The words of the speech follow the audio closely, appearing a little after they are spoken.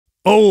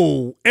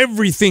Oh,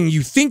 everything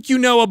you think you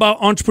know about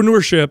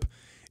entrepreneurship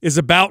is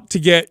about to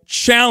get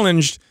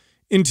challenged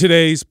in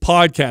today's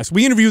podcast.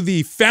 We interview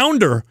the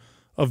founder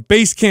of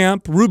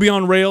Basecamp, Ruby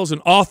on Rails,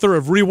 and author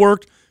of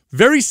Reworked.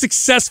 Very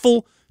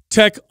successful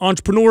tech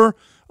entrepreneur.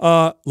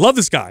 Love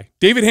this guy,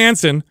 David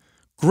Hansson.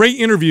 Great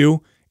interview,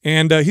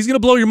 and he's going to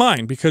blow your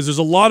mind because there's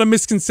a lot of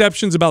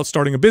misconceptions about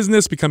starting a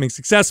business, becoming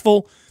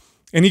successful,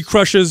 and he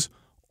crushes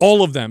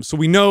all of them. So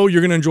we know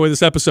you're going to enjoy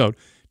this episode.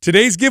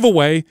 Today's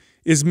giveaway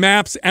is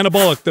MAPS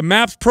Anabolic, the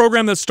MAPS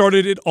program that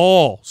started it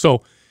all.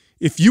 So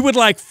if you would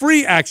like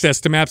free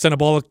access to MAPS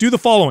Anabolic, do the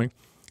following.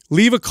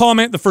 Leave a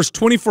comment the first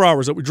 24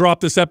 hours that we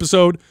drop this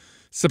episode,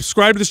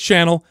 subscribe to this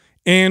channel,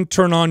 and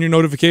turn on your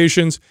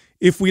notifications.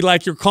 If we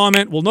like your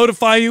comment, we'll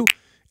notify you,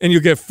 and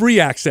you'll get free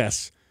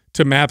access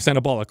to MAPS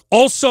Anabolic.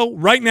 Also,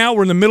 right now,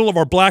 we're in the middle of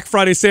our Black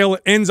Friday sale.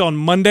 It ends on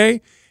Monday.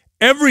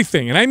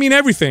 Everything, and I mean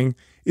everything,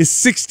 is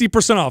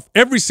 60% off.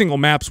 Every single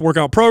MAPS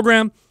workout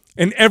program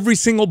and every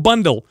single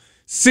bundle,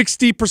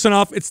 60%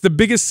 off. It's the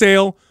biggest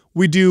sale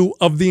we do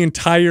of the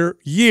entire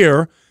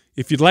year.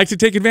 If you'd like to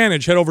take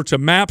advantage, head over to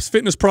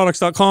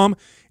mapsfitnessproducts.com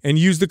and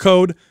use the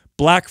code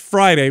Black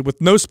Friday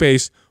with no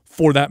space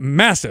for that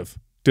massive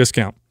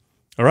discount.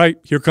 All right,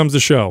 here comes the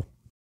show.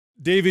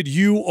 David,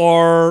 you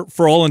are,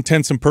 for all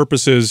intents and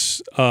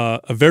purposes,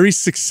 a very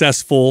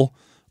successful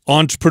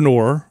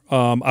entrepreneur.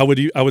 I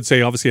would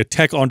say, obviously, a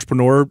tech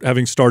entrepreneur,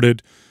 having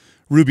started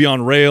Ruby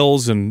on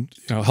Rails and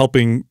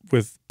helping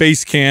with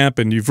Basecamp,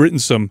 and you've written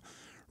some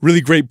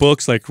really great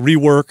books like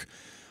Rework.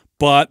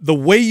 But the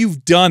way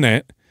you've done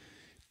it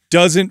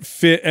doesn't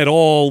fit at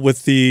all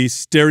with the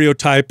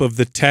stereotype of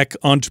the tech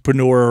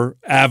entrepreneur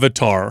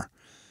avatar.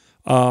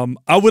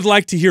 I would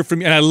like to hear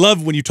from you, and I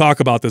love when you talk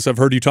about this. I've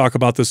heard you talk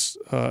about this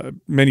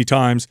many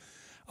times.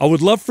 I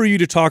would love for you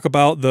to talk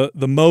about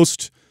the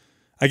most,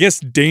 I guess,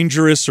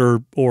 dangerous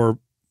or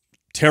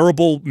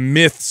terrible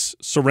myths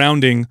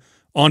surrounding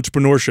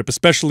entrepreneurship,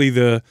 especially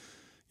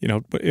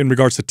in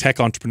regards to tech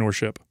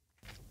entrepreneurship.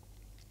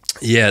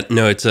 Yeah,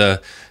 no, it's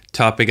a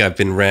topic I've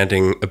been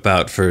ranting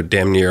about for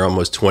damn near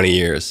almost 20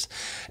 years.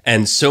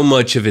 And so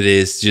much of it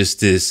is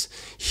just this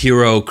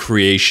hero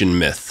creation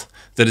myth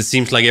that it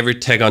seems like every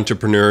tech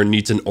entrepreneur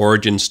needs an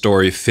origin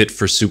story fit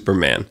for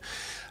Superman.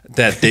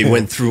 That they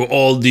went through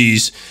all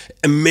these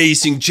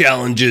amazing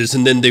challenges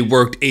and then they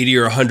worked 80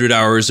 or 100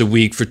 hours a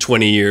week for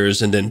 20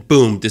 years and then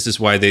boom, this is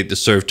why they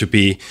deserve to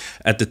be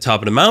at the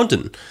top of the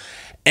mountain.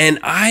 And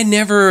I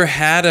never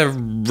had a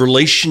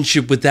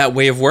relationship with that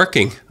way of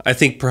working. I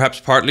think perhaps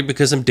partly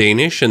because I'm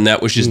Danish and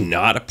that was just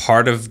not a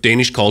part of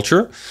Danish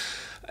culture.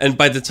 And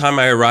by the time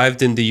I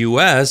arrived in the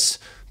US,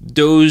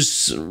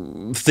 those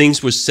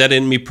things were set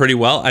in me pretty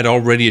well. I'd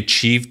already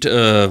achieved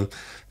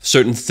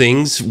certain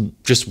things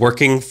just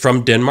working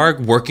from Denmark,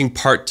 working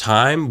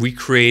part-time. We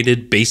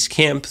created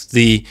Basecamp,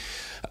 the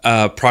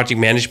project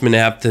management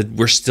app that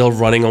we're still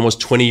running almost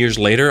 20 years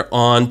later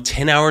on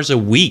 10 hours a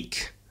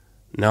week.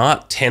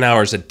 Not 10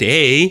 hours a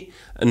day,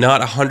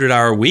 not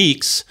 100-hour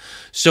weeks.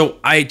 So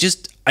I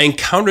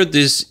encountered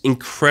this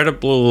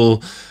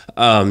incredible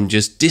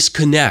just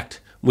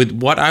disconnect with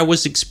what I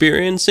was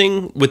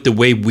experiencing with the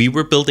way we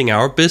were building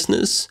our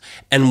business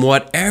and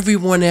what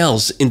everyone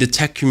else in the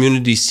tech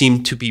community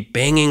seemed to be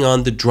banging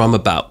on the drum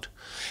about.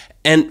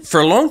 And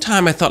for a long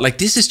time, I thought, like,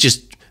 this is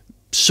just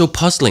so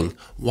puzzling.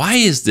 Why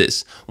is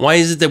this? Why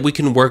is it that we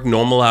can work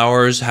normal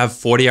hours, have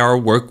 40-hour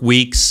work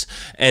weeks,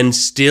 and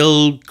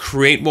still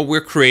create what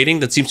we're creating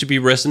that seems to be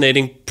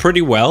resonating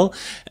pretty well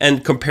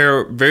and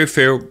compare very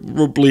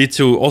favorably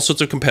to all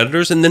sorts of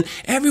competitors, and then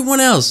everyone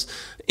else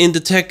in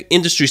the tech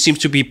industry seems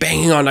to be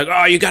banging on like,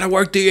 oh, you got to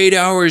work the 8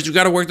 hours, you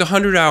got to work the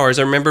 100 hours.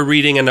 I remember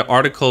reading an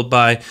article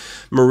by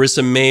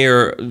Marissa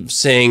Mayer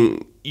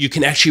saying you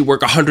can actually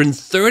work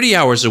 130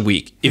 hours a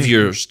week if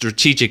you're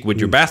strategic with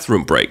your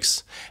bathroom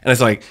breaks. And I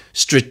was like,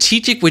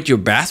 strategic with your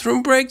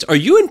bathroom breaks? Are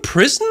you in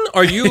prison?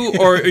 Are you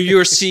or are you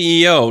a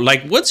CEO?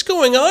 Like, what's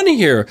going on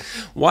here?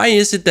 Why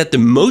is it that the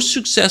most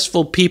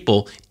successful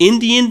people in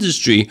the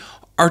industry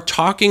are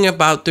talking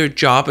about their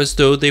job as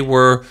though they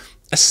were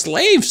a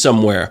slave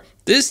somewhere?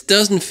 This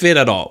doesn't fit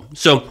at all.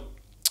 So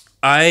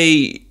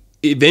I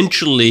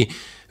eventually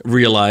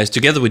realized,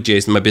 together with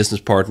Jason, my business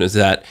partner,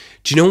 that,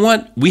 do you know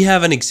what? We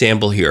have an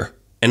example here.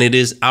 And it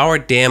is our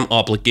damn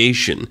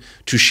obligation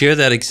to share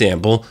that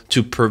example,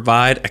 to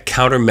provide a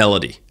counter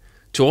melody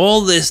to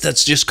all this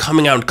that's just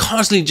coming out,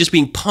 constantly just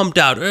being pumped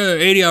out,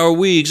 80-hour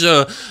weeks,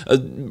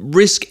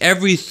 risk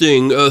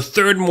everything,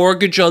 third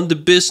mortgage on the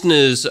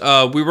business.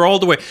 We were all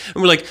the way.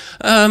 And we're like,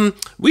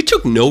 we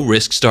took no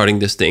risk starting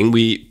this thing.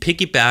 We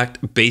piggybacked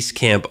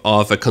Basecamp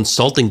off a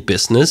consulting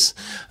business.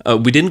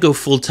 We didn't go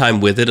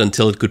full-time with it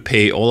until it could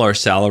pay all our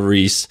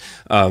salaries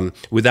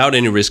without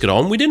any risk at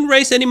all. And we didn't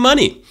raise any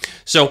money.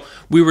 So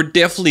we were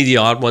definitely the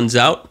odd ones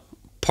out.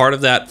 Part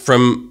of that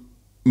from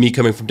me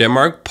coming from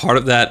Denmark, part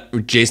of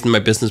that, Jason, my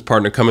business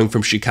partner, coming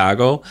from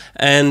Chicago.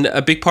 And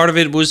a big part of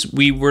it was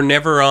we were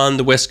never on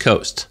the West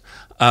Coast.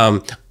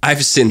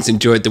 I've since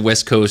enjoyed the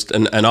West Coast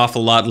an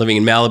awful lot, living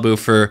in Malibu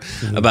for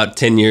about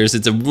 10 years.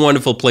 It's a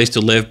wonderful place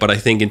to live, but I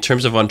think in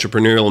terms of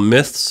entrepreneurial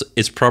myths,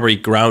 it's probably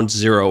ground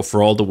zero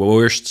for all the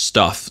worst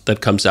stuff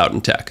that comes out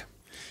in tech.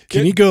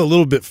 Can you go a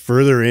little bit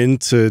further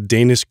into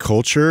Danish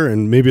culture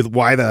and maybe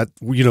why that,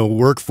 you know,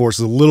 workforce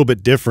is a little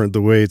bit different, the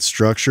way it's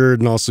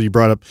structured? And also you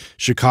brought up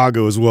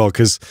Chicago as well,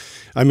 because,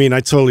 I mean, I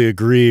totally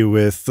agree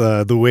with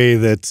the way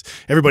that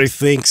everybody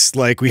thinks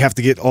like we have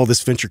to get all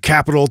this venture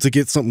capital to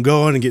get something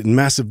going and get in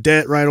massive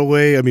debt right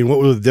away. I mean, what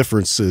were the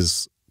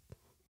differences?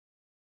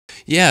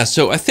 Yeah,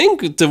 so I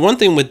think the one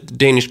thing with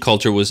Danish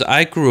culture was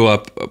I grew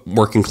up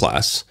working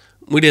class.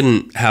 We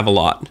didn't have a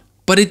lot,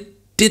 but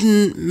it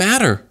didn't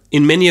matter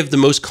in many of the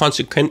most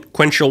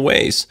consequential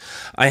ways.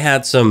 I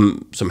had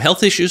some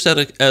health issues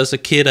as a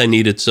kid. I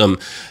needed some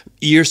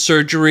ear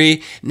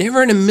surgery.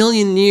 Never in a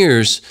million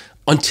years,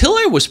 until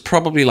I was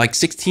probably like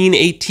 16,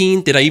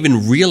 18, did I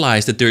even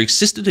realize that there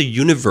existed a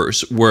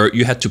universe where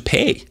you had to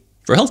pay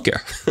for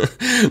healthcare.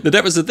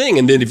 That was the thing.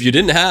 And then if you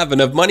didn't have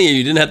enough money or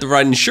you didn't have the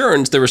right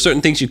insurance, there were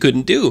certain things you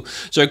couldn't do.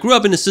 So I grew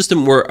up in a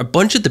system where a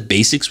bunch of the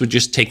basics were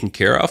just taken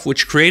care of,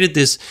 which created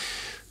this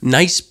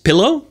nice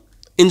pillow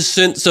in the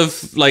sense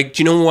of like,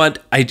 do you know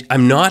what?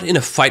 I'm not in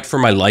a fight for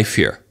my life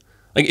here.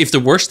 Like if the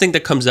worst thing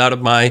that comes out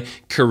of my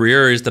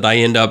career is that I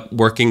end up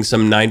working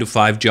some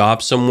 9-to-5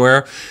 job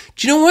somewhere,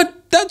 do you know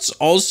what? That's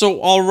also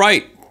all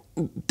right.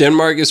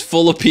 Denmark is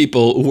full of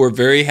people who are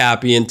very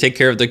happy and take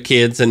care of their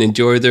kids and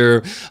enjoy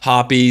their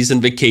hobbies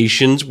and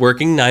vacations,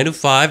 working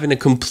 9-to-5 in a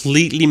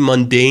completely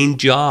mundane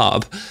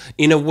job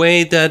in a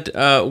way that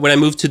when I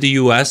moved to the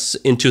US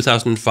in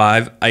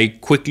 2005, I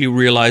quickly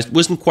realized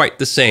wasn't quite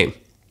the same.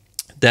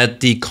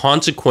 That the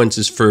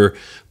consequences for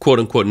quote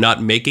unquote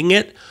not making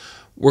it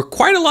were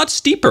quite a lot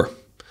steeper.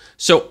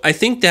 So I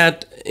think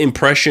that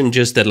impression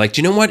just that like,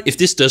 do you know what? If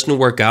this doesn't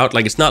work out,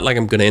 like it's not like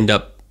I'm going to end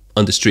up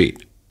on the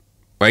street,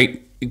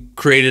 right? It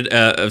created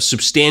a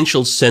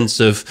substantial sense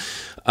of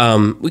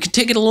we can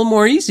take it a little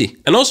more easy.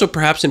 And also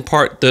perhaps in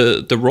part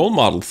the role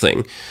model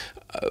thing.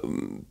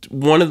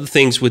 One of the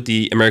things with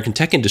the American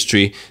tech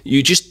industry,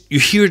 you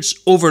hear it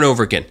over and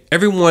over again.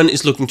 Everyone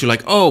is looking to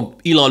like, oh,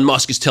 Elon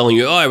Musk is telling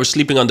you, oh, I was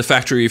sleeping on the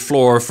factory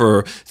floor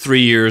for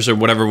 3 years or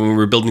whatever when we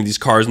were building these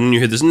cars. And then you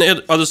hear this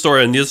other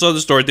story and this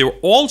other story. They were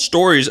all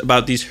stories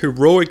about these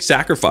heroic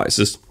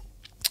sacrifices.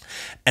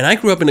 And I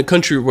grew up in a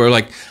country where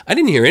like, I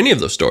didn't hear any of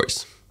those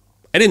stories.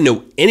 I didn't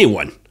know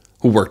anyone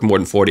who worked more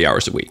than 40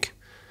 hours a week.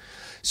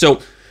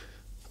 So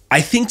I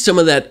think some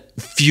of that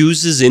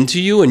fuses into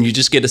you and you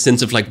just get a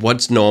sense of like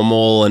what's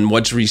normal and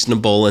what's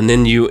reasonable. And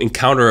then you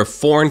encounter a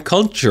foreign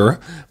culture,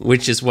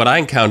 which is what I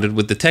encountered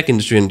with the tech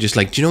industry, and just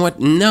like, do you know what?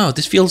 No,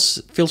 this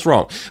feels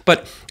wrong.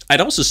 But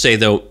I'd also say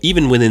though,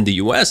 even within the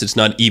US, it's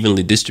not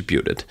evenly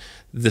distributed.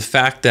 The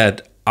fact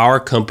that our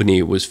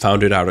company was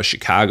founded out of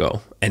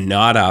Chicago and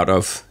not out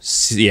of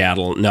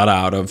Seattle, not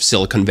out of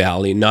Silicon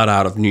Valley, not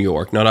out of New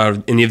York, not out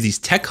of any of these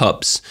tech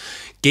hubs,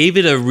 gave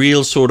it a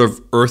real sort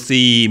of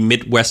earthy,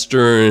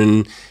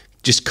 Midwestern,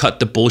 just cut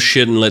the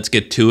bullshit and let's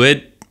get to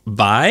it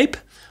vibe.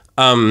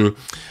 And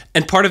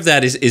part of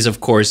that is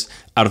of course,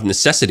 out of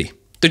necessity.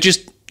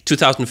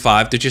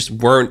 2005, there just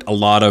weren't a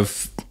lot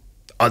of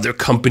other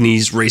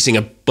companies raising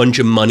a bunch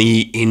of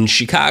money in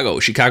Chicago.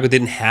 Chicago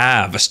didn't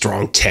have a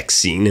strong tech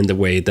scene in the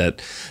way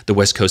that the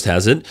West Coast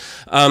has it.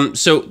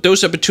 So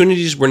those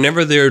opportunities were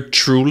never there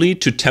truly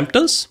to tempt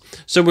us.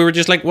 So we were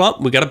just like, well,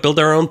 we got to build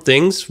our own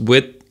things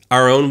with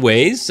our own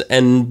ways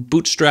and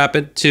bootstrap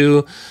it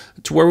to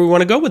where we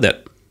want to go with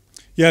it.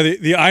 Yeah,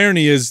 the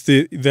irony is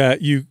that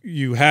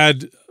you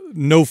had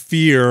no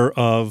fear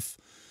of,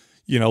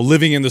 you know,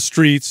 living in the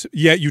streets,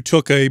 yet you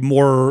took a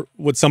more,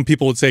 what some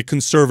people would say,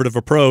 conservative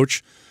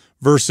approach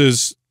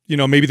versus, you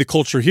know, maybe the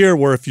culture here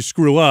where if you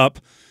screw up,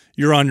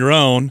 you're on your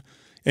own,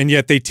 and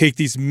yet they take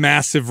these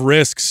massive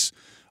risks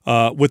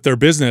with their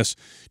business.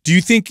 Do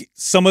you think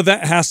some of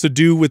that has to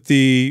do with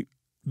the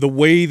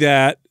way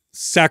that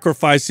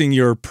sacrificing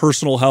your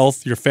personal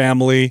health, your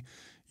family,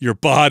 your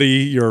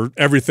body, your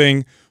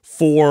everything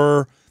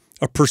for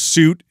a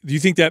pursuit? Do you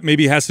think that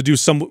maybe has to do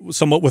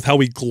somewhat with how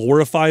we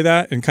glorify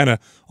that and kind of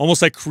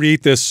almost like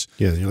create this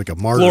you're like a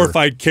martyr.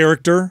 Glorified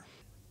character?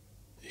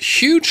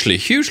 Hugely,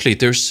 hugely.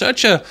 There's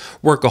such a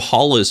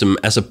workaholism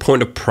as a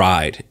point of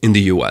pride in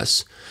the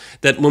US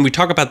that when we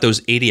talk about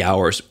those 80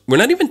 hours, we're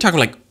not even talking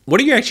like, what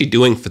are you actually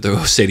doing for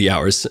those 80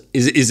 hours?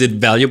 Is it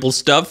valuable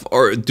stuff,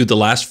 or do the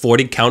last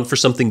 40 count for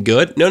something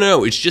good?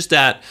 No, it's just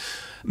that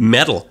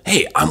metal.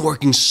 Hey, I'm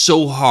working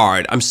so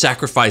hard. I'm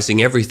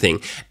sacrificing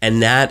everything.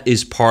 And that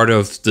is part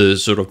of the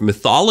sort of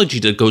mythology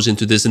that goes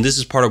into this. And this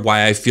is part of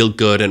why I feel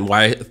good and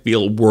why I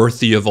feel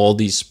worthy of all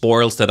these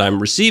spoils that I'm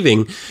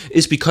receiving,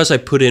 is because I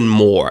put in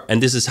more.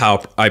 And this is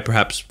how I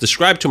perhaps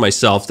describe to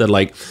myself that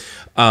like,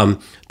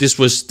 this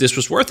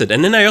was worth it.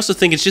 And then I also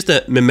think it's just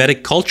a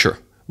mimetic culture.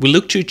 We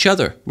look to each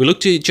other. We look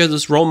to each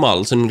other's role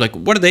models and like,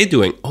 what are they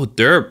doing? Oh,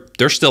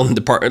 they're still in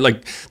the park.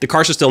 Like the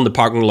cars are still in the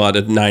parking lot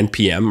at 9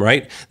 p.m.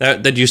 Right?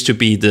 That used to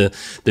be the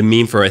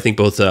meme for I think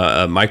both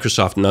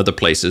Microsoft and other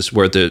places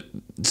where the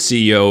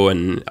CEO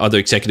and other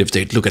executives,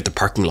 they'd look at the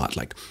parking lot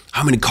like,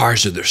 how many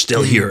cars are there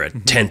still here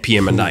at 10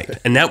 p.m. at night?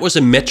 And that was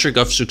a metric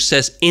of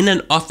success in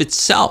and of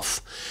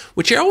itself,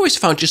 which I always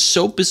found just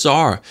so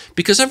bizarre,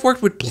 because I've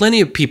worked with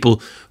plenty of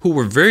people who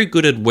were very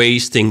good at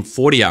wasting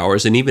 40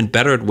 hours and even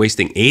better at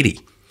wasting 80.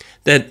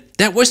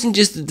 That wasn't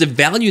just, the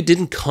value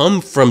didn't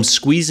come from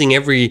squeezing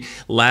every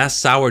last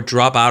sour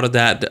drop out of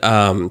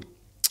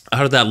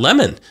that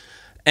lemon.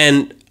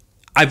 And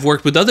I've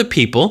worked with other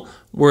people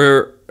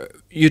where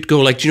you'd go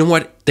like, do you know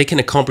what? They can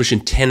accomplish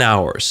in 10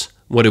 hours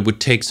what it would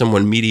take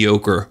someone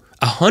mediocre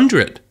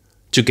 100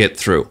 to get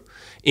through.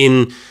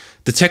 In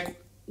the tech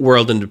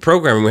world and the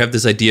programming, we have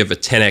this idea of a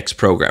 10x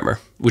programmer,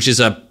 which is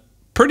a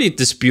pretty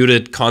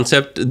disputed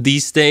concept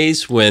these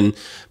days when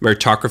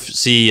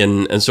meritocracy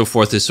and so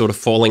forth is sort of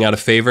falling out of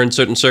favor in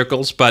certain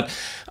circles. But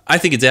I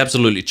think it's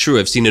absolutely true.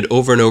 I've seen it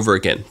over and over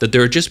again, that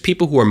there are just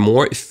people who are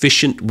more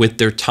efficient with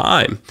their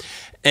time.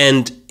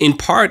 And in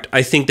part,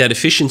 I think that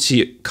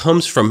efficiency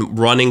comes from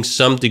running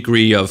some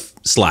degree of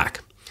slack.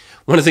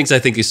 One of the things I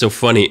think is so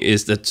funny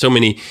is that so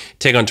many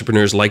tech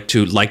entrepreneurs like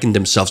to liken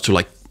themselves to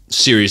like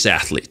serious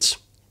athletes.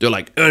 They're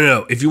like, oh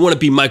no, if you want to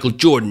be Michael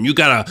Jordan, you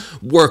gotta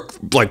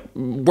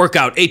work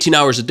out 18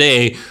 hours a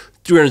day,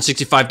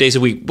 365 days a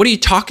week. What are you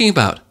talking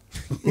about?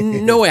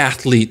 No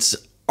athletes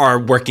are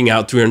working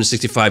out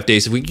 365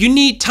 days a week. You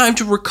need time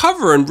to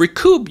recover and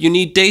recoup. You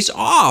need days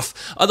off.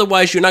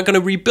 Otherwise, you're not going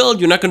to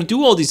rebuild. You're not going to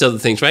do all these other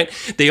things, right?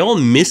 They all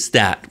miss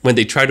that when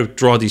they try to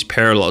draw these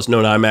parallels.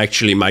 No, I'm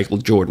actually Michael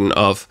Jordan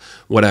of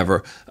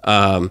whatever,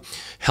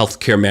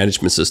 healthcare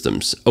management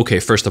systems.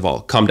 Okay, first of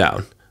all, calm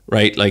down,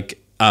 right?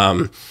 Like,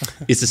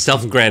 it's a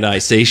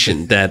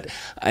self-aggrandization that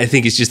I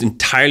think is just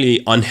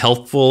entirely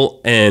unhelpful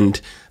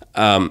and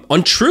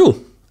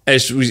untrue.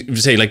 As we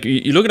say, like,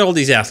 you look at all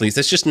these athletes,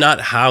 that's just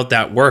not how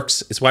that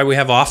works. It's why we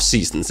have off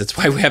seasons. It's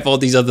why we have all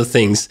these other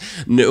things.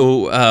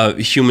 No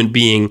human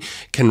being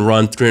can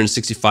run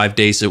 365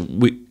 days a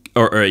week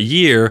or a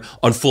year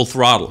on full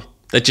throttle.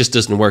 That just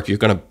doesn't work. You're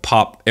going to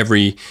pop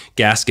every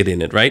gasket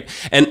in it, right?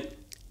 And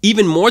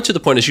even more to the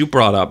point, as you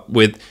brought up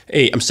with,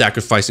 hey, I'm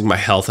sacrificing my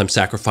health, I'm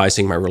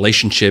sacrificing my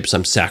relationships,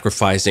 I'm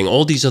sacrificing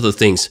all these other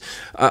things.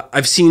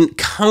 I've seen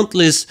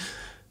countless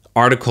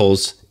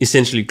articles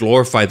essentially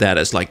glorify that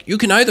as like, you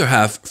can either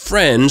have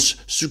friends,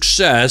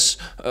 success,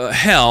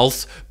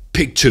 health,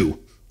 pick two,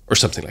 or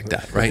something like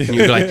that, right? And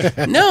you're like,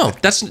 no,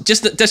 that's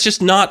just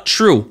not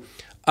true.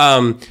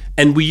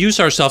 And we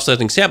use ourselves as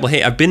an example.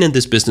 Hey, I've been in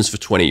this business for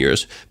 20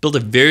 years, built a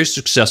very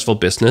successful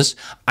business.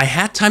 I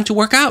had time to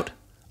work out.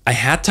 I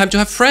had time to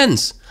have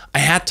friends. I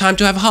had time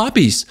to have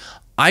hobbies.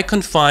 I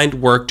confined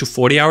work to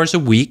 40 hours a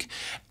week,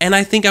 and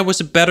I think I was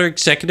a better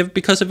executive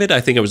because of it. I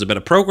think I was a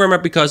better programmer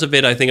because of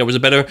it. I think I was a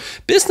better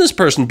business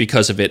person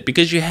because of it,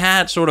 because you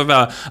had sort of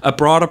a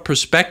broader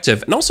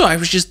perspective. And also, I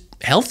was just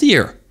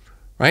healthier,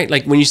 right?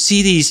 Like when you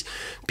see these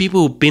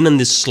people who've been in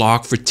this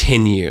slog for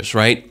 10 years,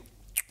 right?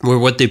 Where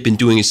what they've been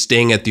doing is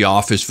staying at the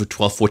office for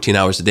 12, 14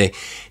 hours a day.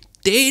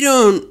 They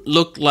don't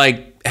look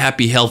like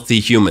happy, healthy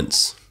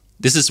humans.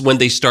 This is when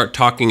they start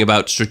talking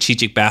about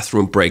strategic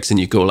bathroom breaks and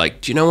you go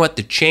like, do you know what?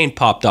 The chain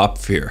popped up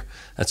here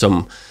at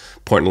some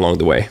point along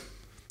the way.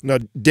 Now,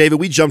 David,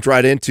 we jumped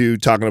right into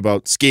talking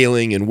about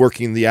scaling and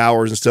working the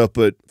hours and stuff,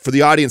 but for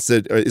the audience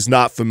that is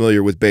not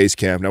familiar with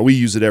Basecamp, now we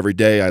use it every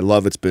day. I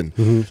love it. It's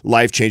been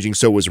life-changing.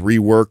 So was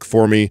rework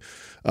for me.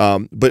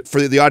 But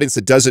for the audience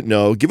that doesn't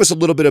know, give us a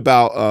little bit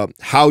about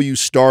how you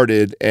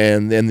started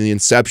and then the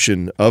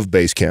inception of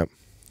Basecamp.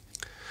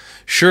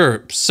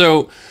 Sure.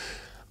 So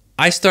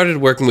I started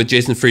working with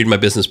Jason Fried, my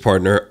business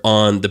partner,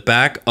 on the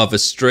back of a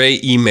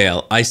stray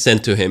email I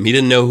sent to him. He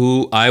didn't know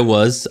who I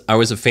was. I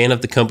was a fan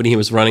of the company he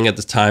was running at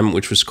the time,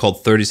 which was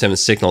called 37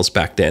 Signals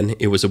back then.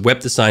 It was a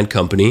web design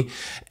company,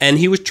 and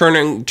he was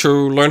turning to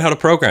learn how to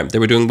program. They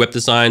were doing web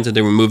designs, and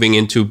they were moving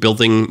into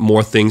building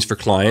more things for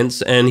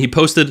clients. And he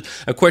posted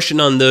a question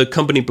on the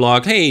company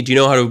blog, hey, do you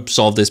know how to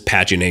solve this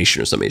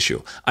pagination or some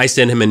issue? I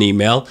sent him an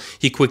email.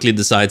 He quickly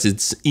decides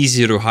it's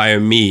easier to hire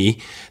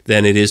me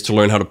than it is to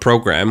learn how to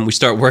program. We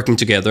start working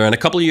together, and a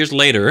couple of years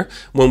later,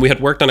 when we had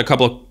worked on a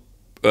couple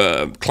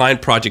of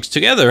client projects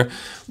together,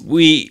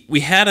 we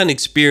had an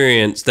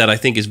experience that I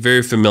think is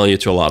very familiar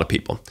to a lot of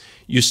people.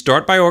 You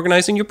start by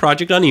organizing your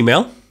project on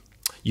email.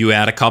 You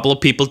add a couple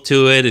of people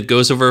to it. It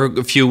goes over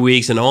a few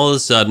weeks, and all of a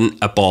sudden,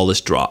 a ball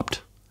is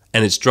dropped.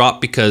 And it's dropped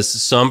because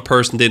some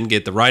person didn't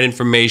get the right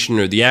information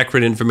or the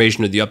accurate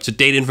information or the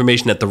up-to-date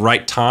information at the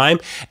right time,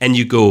 and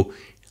you go,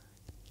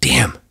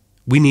 damn,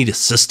 we need a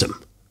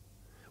system.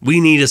 We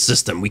need a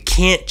system. We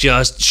can't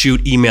just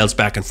shoot emails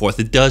back and forth.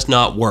 It does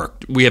not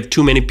work. We have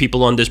too many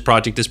people on this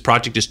project. This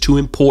project is too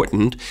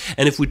important.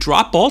 And if we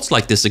drop balls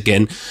like this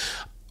again,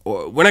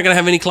 we're not going to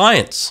have any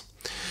clients.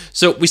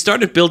 So we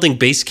started building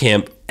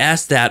Basecamp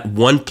as that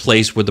one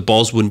place where the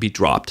balls wouldn't be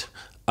dropped.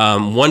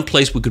 One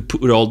place we could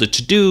put all the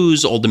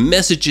to-dos, all the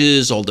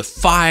messages, all the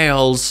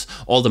files,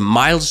 all the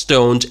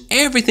milestones,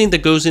 everything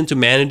that goes into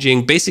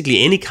managing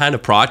basically any kind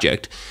of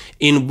project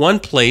in one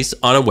place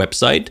on a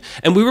website.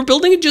 And we were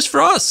building it just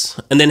for us.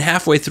 And then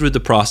halfway through the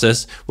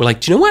process, we're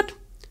like, do you know what?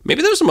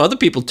 maybe there's some other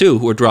people too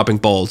who are dropping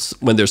balls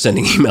when they're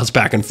sending emails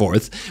back and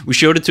forth. We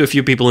showed it to a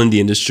few people in the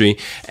industry,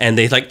 and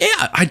they're like,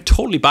 yeah, I'd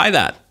totally buy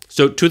that.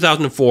 So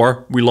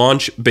 2004, we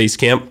launched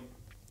Basecamp,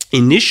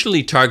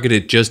 initially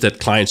targeted just at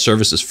client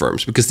services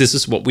firms, because this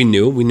is what we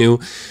knew. We knew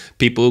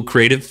people,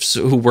 creatives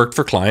who worked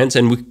for clients,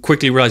 and we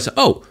quickly realized,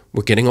 oh,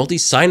 we're getting all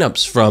these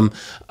signups from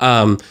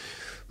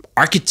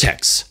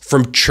architects,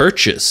 from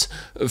churches,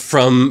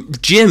 from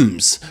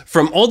gyms,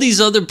 from all these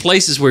other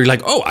places where you're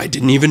like, oh, I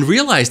didn't even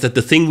realize that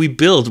the thing we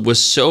built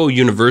was so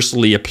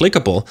universally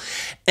applicable.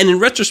 And in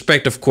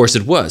retrospect, of course,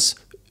 it was.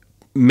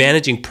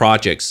 Managing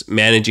projects,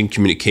 managing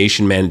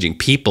communication, managing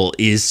people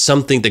is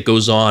something that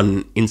goes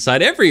on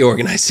inside every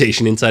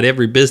organization, inside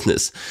every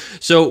business.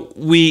 So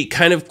we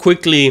kind of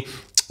quickly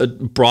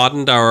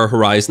broadened our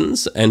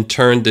horizons and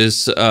turned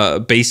this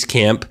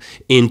Basecamp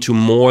into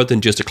more than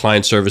just a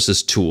client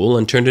services tool,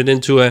 and turned it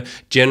into a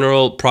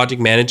general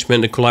project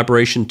management and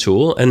collaboration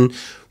tool. And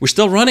we're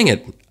still running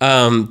it.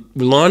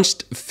 We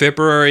launched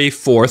February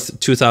 4th,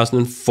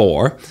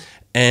 2004.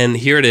 And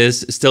here it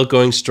is, still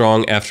going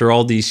strong after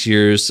all these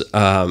years.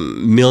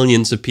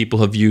 Millions of people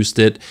have used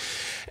it.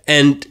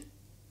 And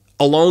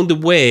along the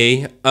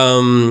way,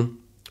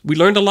 we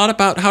learned a lot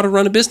about how to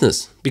run a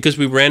business, because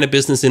we ran a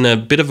business in a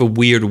bit of a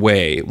weird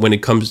way when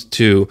it comes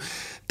to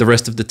the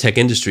rest of the tech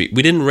industry.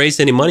 We didn't raise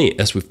any money,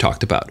 as we've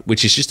talked about,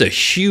 which is just a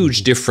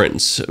huge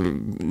difference.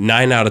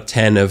 9 out of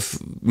 10 of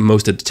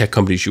most of the tech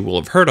companies you will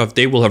have heard of,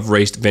 they will have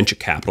raised venture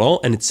capital,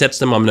 and it sets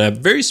them on a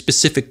very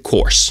specific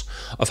course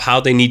of how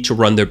they need to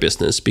run their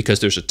business,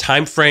 because there's a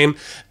time frame,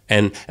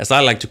 and as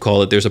I like to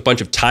call it, there's a bunch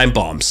of time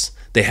bombs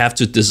they have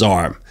to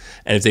disarm.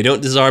 And if they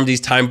don't disarm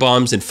these time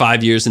bombs in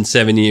 5 years and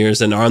 7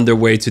 years and are on their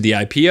way to the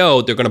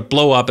IPO, they're going to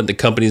blow up and the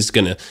company is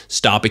going to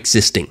stop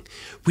existing.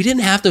 We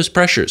didn't have those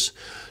pressures.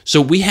 So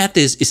we had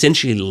this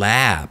essentially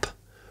lab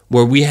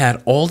where we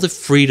had all the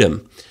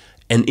freedom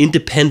and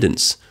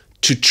independence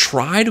to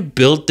try to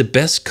build the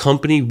best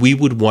company we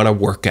would want to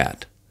work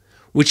at,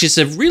 which is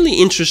a really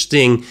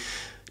interesting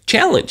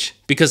challenge,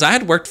 because I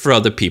had worked for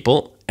other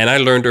people and I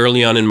learned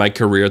early on in my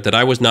career that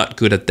I was not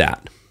good at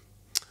that.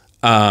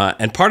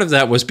 And part of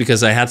that was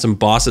because I had some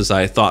bosses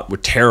I thought were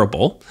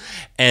terrible.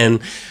 And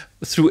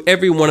through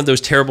every one of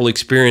those terrible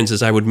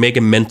experiences, I would make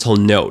a mental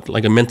note,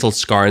 like a mental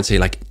scar, and say,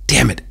 like,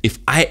 damn it, if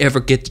I ever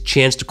get the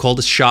chance to call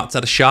the shots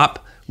at a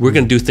shop, we're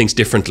going to do things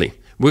differently.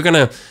 We're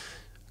going to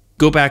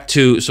go back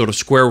to sort of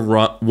square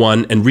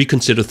one and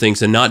reconsider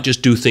things, and not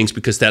just do things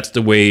because that's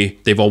the way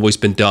they've always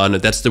been done, or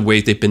that's the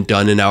way they've been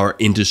done in our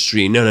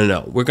industry.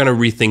 No. We're going to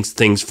rethink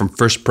things from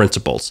first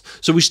principles.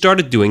 So we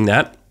started doing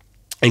that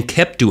and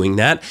kept doing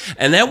that.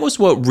 And that was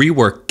what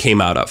Rework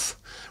came out of.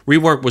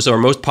 Rework was our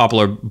most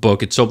popular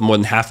book. It sold more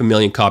than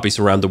 500,000 copies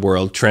around the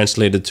world,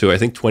 translated to, I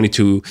think,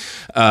 22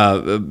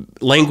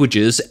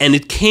 languages. And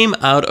it came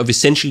out of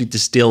essentially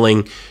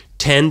distilling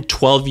 10,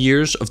 12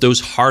 years of those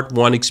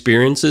hard-won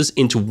experiences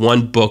into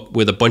one book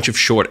with a bunch of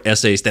short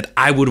essays that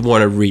I would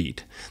want to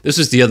read. This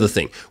is the other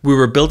thing. We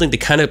were building the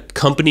kind of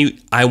company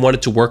I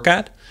wanted to work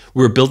at.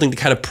 We were building the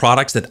kind of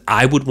products that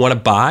I would want to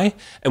buy,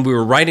 and we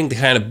were writing the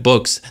kind of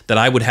books that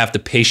I would have the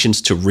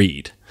patience to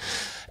read.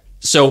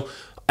 So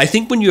I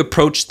think when you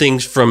approach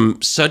things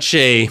from such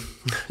a,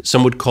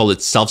 some would call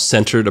it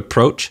self-centered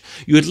approach,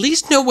 you at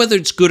least know whether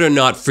it's good or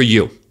not for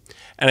you.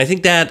 And I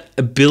think that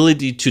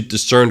ability to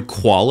discern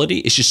quality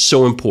is just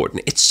so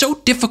important. It's so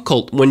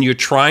difficult when you're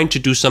trying to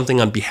do something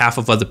on behalf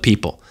of other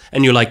people,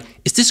 and you're like,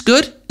 is this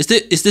good?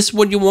 Is this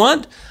what you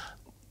want?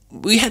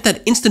 We had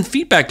that instant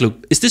feedback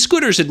loop. Is this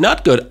good or is it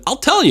not good? I'll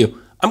tell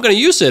you. I'm going to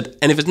use it,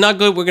 and if it's not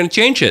good, we're going to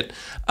change it.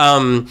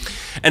 And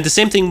the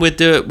same thing with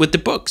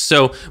the books.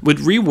 So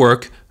with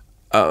Rework,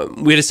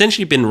 we had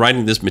essentially been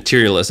writing this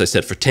material, as I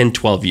said, for 10,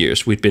 12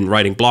 years. We've been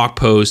writing blog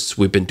posts.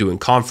 We've been doing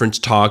conference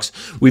talks.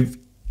 We've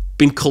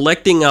been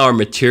collecting our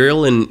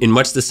material in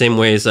much the same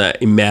way as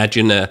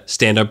imagine a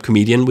stand-up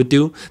comedian would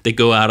do. They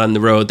go out on the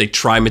road, they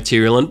try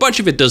material, and a bunch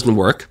of it doesn't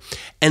work.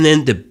 And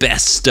then the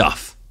best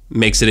stuff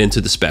makes it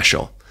into the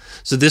special.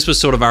 So this was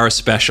sort of our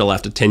special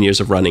after 10 years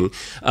of running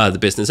the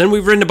business. And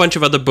we've written a bunch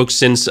of other books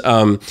since,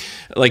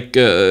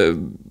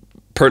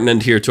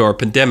 pertinent here to our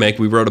pandemic.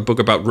 We wrote a book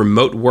about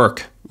remote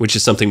work, which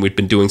is something we've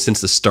been doing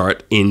since the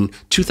start, in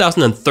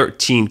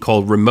 2013,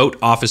 called Remote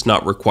Office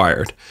Not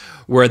Required,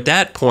 where at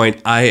that point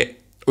I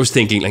was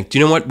thinking, like, do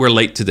you know what? We're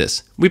late to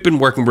this. We've been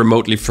working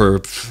remotely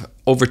for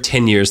over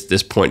 10 years at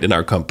this point in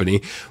our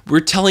company. We're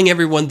telling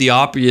everyone the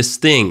obvious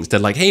things that,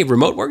 like, hey,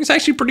 remote work is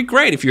actually pretty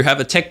great. If you have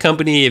a tech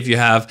company, if you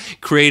have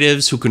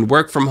creatives who can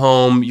work from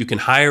home, you can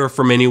hire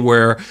from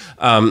anywhere.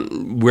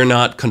 We're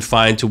not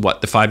confined to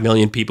the 5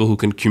 million people who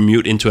can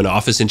commute into an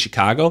office in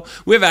Chicago.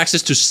 We have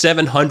access to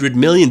 700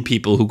 million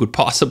people who could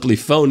possibly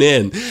phone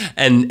in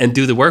and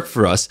do the work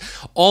for us.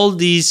 All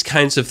these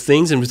kinds of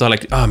things. And we thought,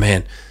 like, oh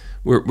man,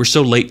 we're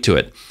so late to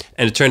it.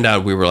 And it turned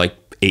out we were like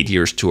 8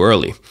 years too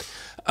early.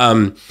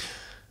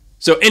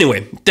 So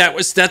anyway,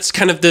 that's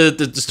kind of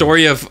the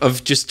story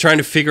of just trying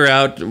to figure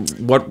out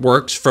what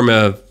works from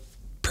a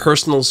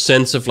personal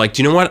sense of like,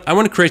 do you know what? I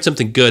want to create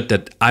something good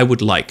that I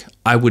would like,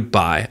 I would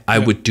buy, I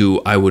would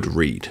do, I would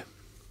read.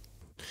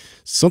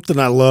 Something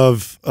I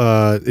love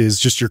is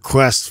just your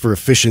quest for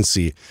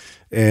efficiency.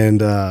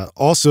 And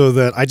also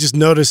that I just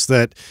noticed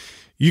that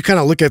you kind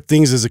of look at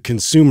things as a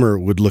consumer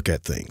would look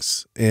at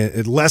things,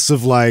 and less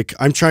of like,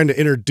 I'm trying to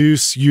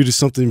introduce you to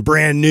something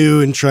brand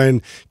new and try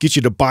and get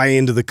you to buy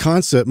into the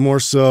concept. More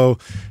so,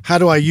 how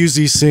do I use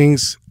these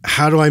things?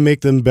 How do I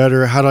make them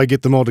better? How do I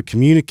get them all to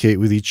communicate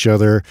with each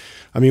other?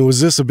 I mean,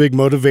 was this a big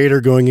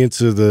motivator going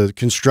into the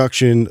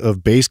construction of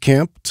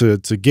Basecamp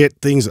to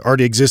get things that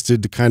already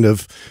existed to kind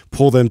of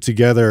pull them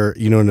together,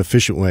 in an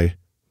efficient way?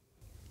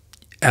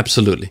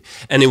 Absolutely.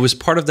 And it was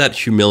part of that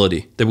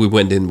humility that we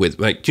went in with.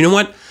 Like, do you know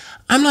what?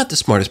 I'm not the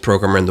smartest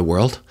programmer in the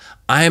world.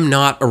 I am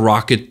not a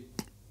rocket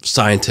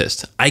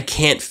scientist. I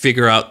can't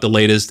figure out the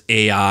latest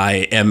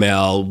AI,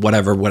 ML,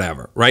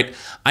 whatever, right?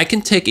 I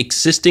can take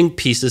existing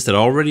pieces that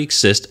already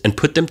exist and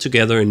put them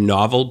together in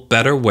novel,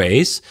 better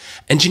ways.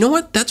 And you know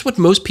what? That's what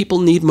most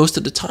people need most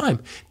of the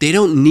time. They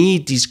don't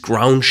need these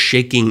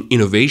ground-shaking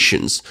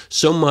innovations.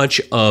 So much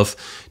of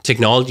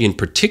technology in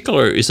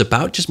particular is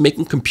about just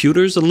making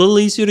computers a little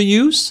easier to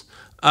use,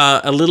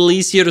 a little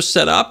easier to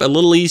set up, a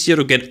little easier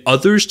to get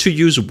others to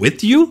use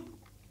with you.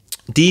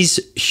 These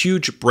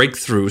huge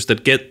breakthroughs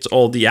that get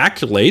all the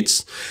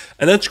accolades,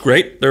 and that's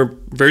great. There are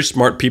very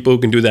smart people who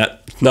can do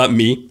that. Not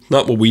me,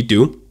 not what we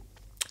do.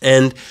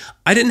 And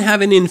I didn't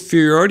have an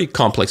inferiority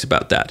complex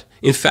about that.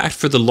 In fact,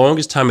 for the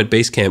longest time at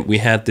Basecamp, we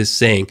had this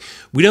saying,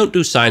 we don't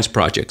do science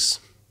projects.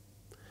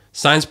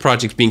 Science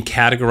projects being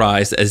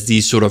categorized as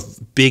these sort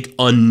of big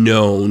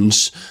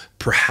unknowns,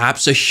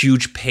 perhaps a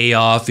huge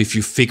payoff if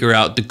you figure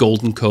out the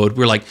golden code.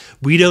 We're like,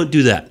 we don't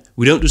do that.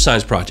 We don't do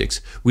science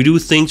projects. We do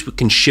things we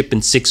can ship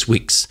in 6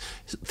 weeks,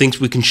 things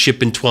we can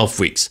ship in 12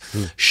 weeks,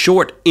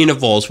 short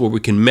intervals where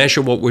we can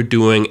measure what we're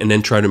doing and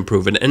then try to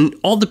improve it. And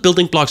all the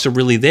building blocks are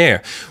really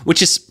there,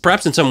 which is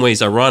perhaps in some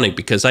ways ironic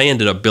because I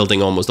ended up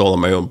building almost all of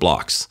my own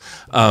blocks.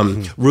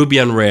 Ruby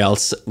on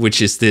Rails,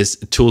 which is this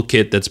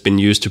toolkit that's been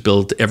used to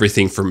build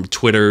everything from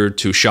Twitter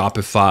to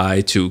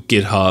Shopify to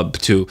GitHub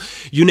to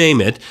you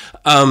name it,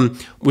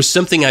 was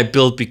something I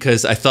built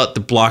because I thought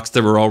the blocks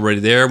that were already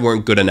there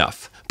weren't good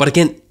enough. But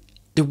again,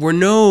 there were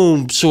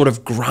no sort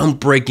of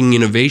groundbreaking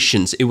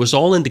innovations. It was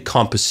all in the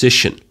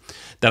composition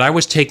that I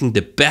was taking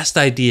the best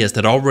ideas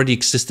that already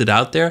existed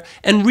out there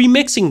and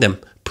remixing them,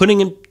 putting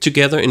them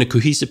together in a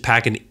cohesive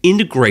pack and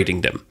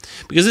integrating them.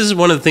 Because this is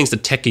one of the things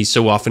that techies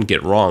so often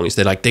get wrong is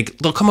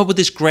they'll come up with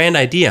this grand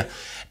idea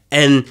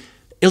and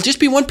it'll just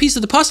be one piece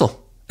of the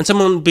puzzle. And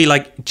someone will be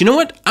like, do you know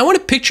what? I want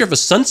a picture of a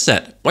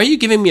sunset. Why are you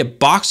giving me a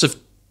box of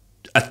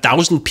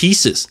 1,000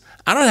 pieces?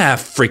 I don't have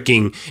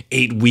freaking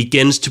 8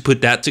 weekends to put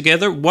that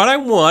together. What I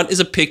want is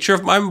a picture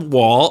of my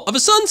wall of a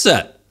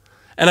sunset.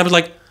 And I was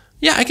like,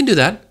 yeah, I can do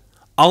that.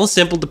 I'll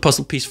assemble the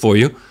puzzle piece for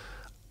you.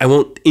 I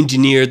won't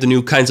engineer the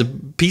new kinds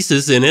of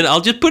pieces in it.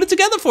 I'll just put it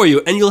together for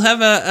you and you'll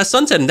have a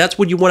sunset. And that's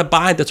what you want to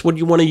buy. That's what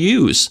you want to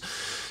use.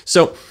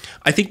 So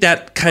I think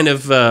that kind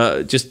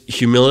of just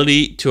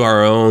humility to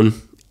our own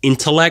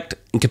intellect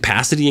and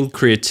capacity and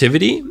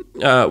creativity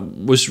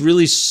was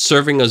really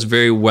serving us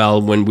very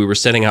well when we were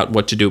setting out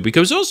what to do,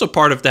 because it was also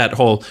part of that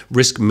whole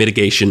risk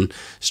mitigation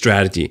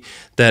strategy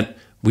that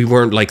we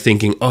weren't like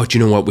thinking, oh, do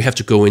you know what? We have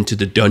to go into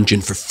the dungeon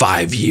for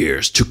 5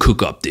 years to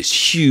cook up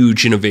this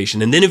huge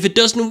innovation. And then if it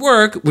doesn't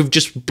work, we've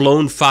just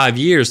blown 5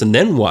 years. And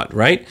then what,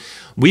 right?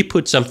 We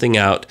put something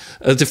out.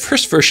 The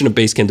first version of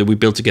Basecamp that we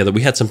built together,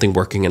 we had something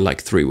working in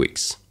like 3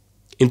 weeks.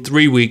 In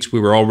 3 weeks, we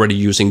were already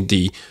using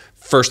the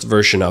first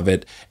version of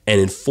it, and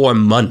in 4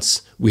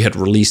 months we had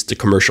released the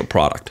commercial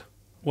product.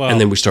 Wow. And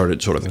then we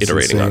started sort of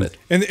iterating on it.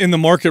 And the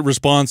market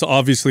response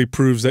obviously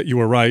proves that you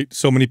were right.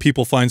 So many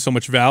people find so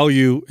much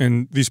value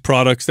in these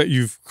products that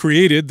you've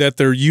created that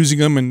they're using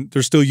them and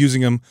they're still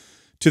using them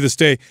to this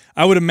day.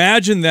 I would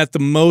imagine that the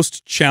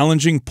most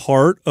challenging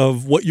part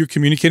of what you're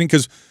communicating,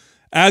 because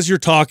as you're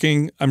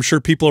talking, I'm sure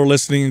people are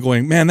listening and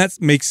going, man, that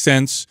makes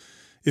sense.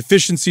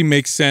 Efficiency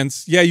makes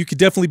sense. Yeah, you could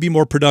definitely be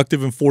more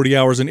productive in 40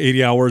 hours and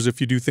 80 hours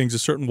if you do things a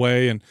certain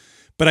way.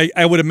 But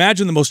I would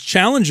imagine the most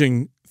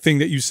challenging thing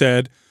that you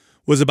said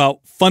was about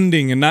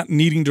funding and not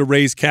needing to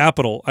raise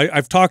capital.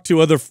 I've talked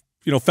to other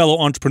fellow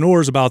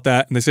entrepreneurs about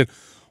that, and they said,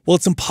 well,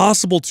 it's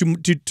impossible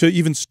to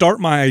even start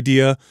my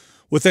idea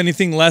with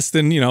anything less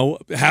than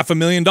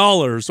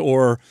 $500,000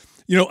 or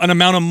an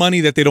amount of money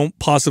that they don't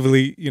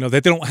possibly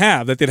that they don't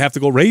have, that they'd have to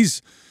go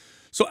raise.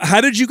 So how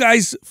did you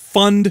guys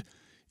fund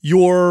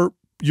your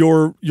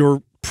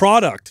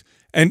product,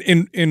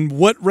 and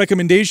what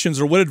recommendations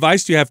or what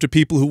advice do you have to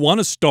people who want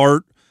to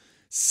start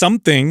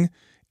something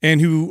and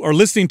who are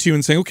listening to you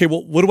and saying, okay,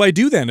 well, what do I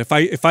do then?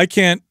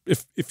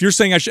 If you're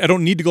saying I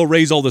don't need to go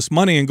raise all this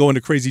money and go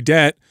into crazy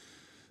debt,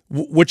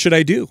 what should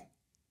I do?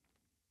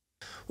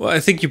 Well, I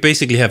think you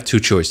basically have two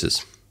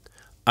choices.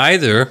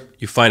 Either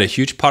you find a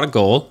huge pot of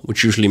gold,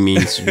 which usually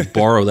means you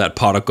borrow that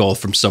pot of gold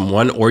from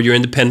someone, or you're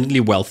independently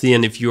wealthy,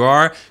 and if you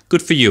are,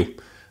 good for you.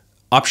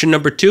 Option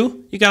number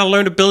two, you got to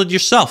learn to build it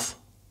yourself.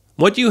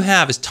 What you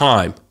have is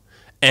time.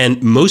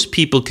 And most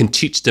people can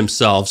teach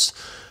themselves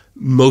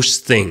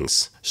most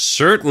things.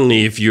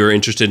 Certainly, if you're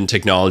interested in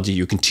technology,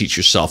 you can teach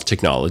yourself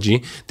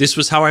technology. This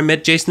was how I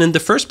met Jason in the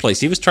first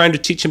place. He was trying to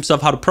teach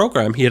himself how to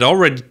program. He had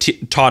already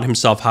taught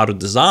himself how to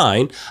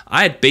design.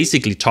 I had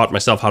basically taught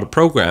myself how to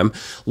program.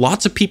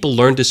 Lots of people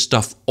learn this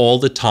stuff all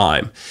the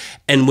time.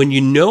 And when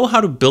you know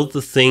how to build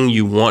the thing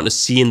you want to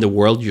see in the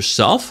world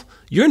yourself,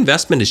 your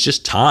investment is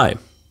just time.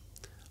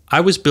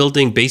 I was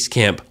building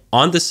Basecamp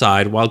on the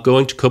side while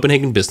going to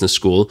Copenhagen Business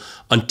School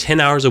on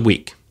 10 hours a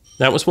week.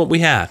 That was what we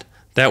had.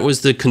 That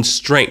was the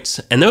constraints.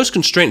 And those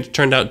constraints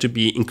turned out to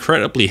be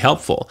incredibly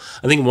helpful.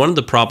 I think one of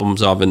the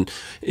problems often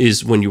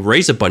is when you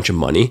raise a bunch of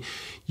money,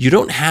 you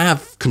don't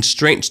have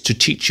constraints to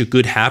teach you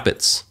good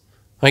habits.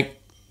 Like,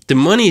 the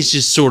money is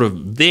just sort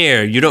of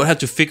there. You don't have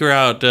to figure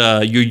out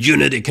your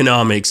unit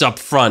economics up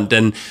front.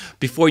 And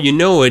before you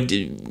know it,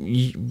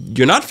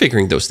 you're not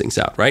figuring those things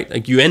out, right?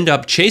 Like, you end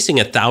up chasing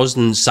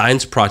 1,000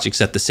 science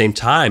projects at the same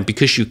time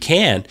because you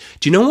can.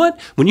 Do you know what?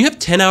 When you have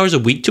 10 hours a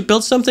week to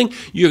build something,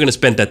 you're going to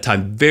spend that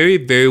time very,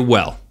 very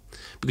well.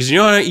 Because you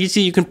know how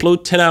easy you can blow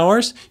 10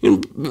 hours?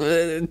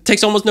 It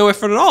takes almost no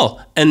effort at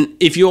all. And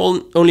if you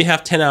only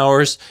have 10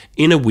 hours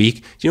in a week,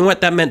 do you know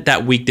what that meant?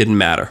 That week didn't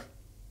matter.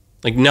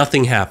 Like,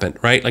 nothing happened,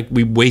 right? Like,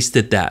 we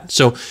wasted that.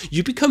 So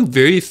you become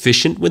very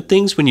efficient with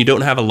things when you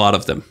don't have a lot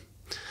of them.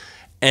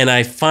 And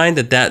I find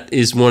that that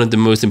is one of the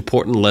most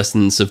important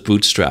lessons of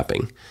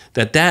bootstrapping.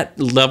 That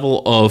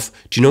level of,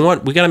 do you know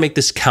what? We got to make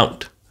this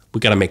count. We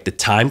got to make the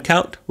time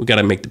count. We got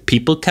to make the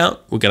people count.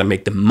 We got to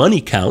make the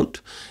money count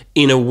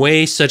in a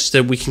way such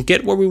that we can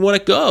get where we want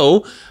to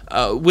go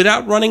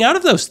without running out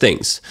of those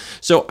things.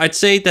 So I'd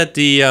say that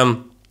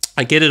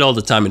I get it all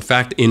the time. In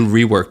fact, in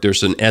Rework,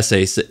 there's an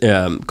essay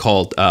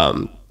called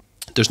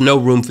There's No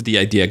Room for the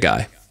Idea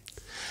Guy.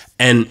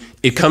 And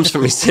it comes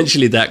from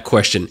essentially that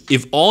question.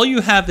 If all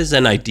you have is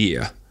an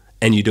idea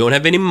and you don't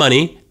have any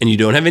money and you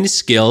don't have any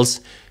skills,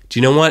 do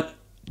you know what?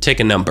 Take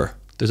a number.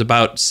 There's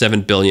about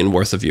 7 billion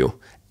worth of you.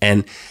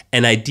 And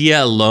an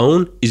idea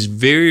alone is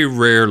very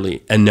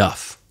rarely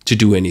enough to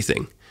do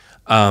anything.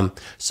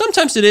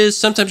 Sometimes it is.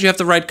 Sometimes you have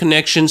the right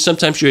connection.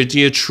 Sometimes your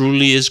idea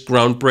truly is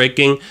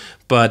groundbreaking.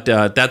 But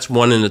that's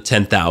 1 in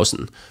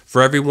 10,000.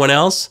 For everyone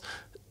else,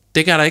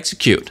 they gotta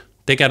execute.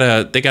 They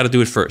gotta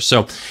do it first.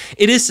 So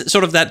it is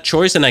sort of that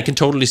choice, and I can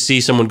totally see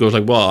someone goes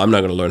like, "Well, I'm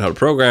not gonna learn how to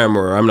program,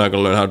 or I'm not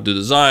gonna learn how to do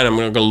design. I'm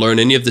not gonna learn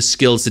any of the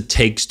skills it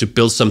takes to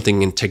build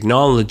something in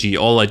technology.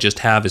 All I just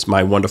have is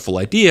my wonderful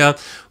idea."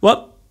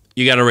 Well,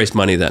 you gotta raise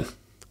money then.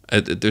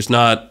 There's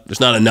not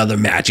another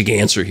magic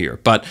answer here.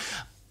 But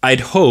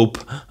I'd hope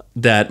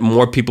that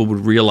more people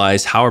would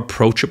realize how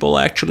approachable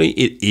actually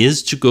it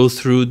is to go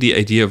through the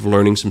idea of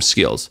learning some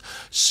skills.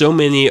 So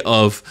many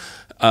of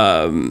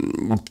the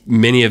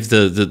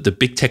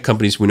big tech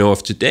companies we know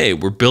of today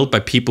were built by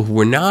people who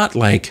were not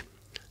like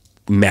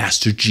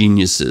master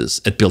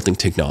geniuses at building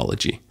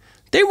technology.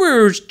 They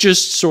were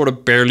just sort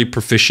of barely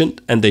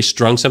proficient, and they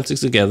strung something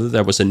together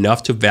that was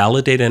enough to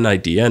validate an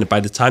idea. And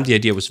by the time the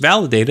idea was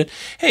validated,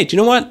 hey, do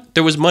you know what?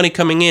 There was money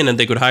coming in, and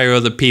they could hire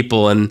other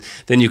people, and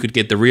then you could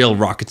get the real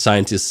rocket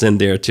scientists in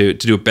there to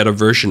do a better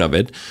version of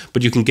it.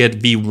 But you can get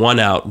V1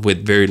 out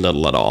with very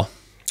little at all.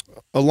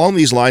 Along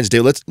these lines,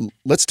 Dave,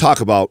 let's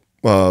talk about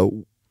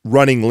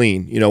running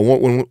lean. You know,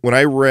 when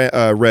I read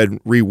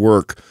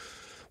Rework,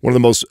 one of the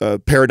most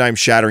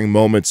paradigm-shattering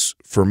moments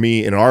for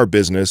me in our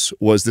business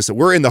was this.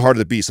 We're in the heart of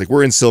the beast. Like,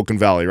 we're in Silicon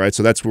Valley, right?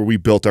 So that's where we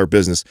built our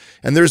business.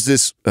 And there's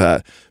this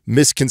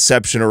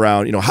misconception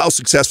around, you know, how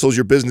successful is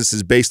your business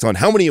is based on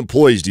how many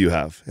employees do you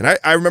have? And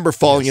I remember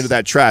falling into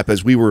that trap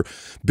as we were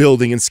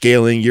building and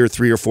scaling year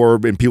 3 or 4,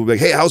 and people would be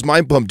like, "Hey, how's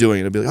Mind Pump doing?"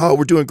 And I'd be like, "Oh,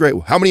 we're doing great."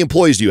 How many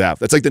employees do you have?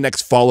 That's like the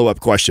next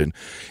follow-up question.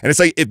 And it's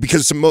like,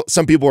 because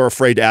some people are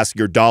afraid to ask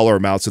your dollar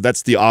amount. So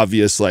that's the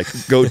obvious, like,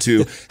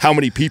 go-to, how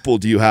many people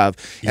do you have?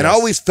 Yes. And I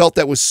always felt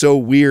that was so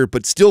weird,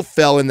 but still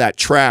fell in that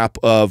trap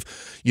of,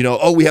 you know,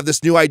 oh, we have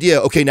this new idea.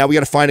 Okay, now we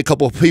got to find a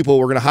couple of people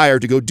we're going to hire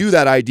to go do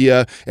that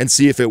idea and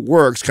see if it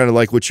works, kind of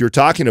like what you're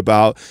talking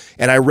about.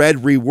 And I read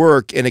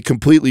Rework, and it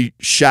completely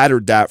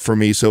shattered that for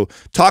me. So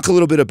talk a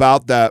little bit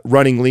about that,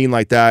 running lean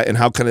like that, and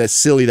how kind of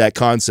silly that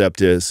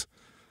concept is.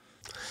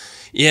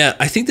 Yeah,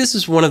 I think this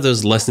is one of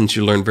those lessons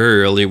you learn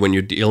very early when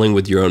you're dealing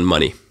with your own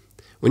money.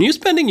 When you're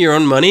spending your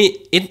own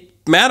money, it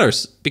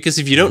matters, because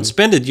if you don't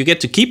spend it, you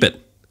get to keep it.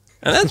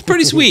 And that's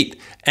pretty sweet.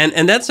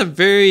 And that's a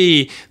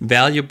very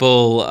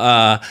valuable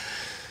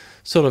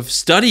sort of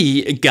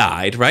study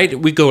guide, right?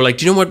 We go like,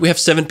 do you know what? We have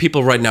 7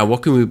 people right now.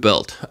 What can we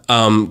build?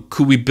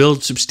 Could we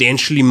build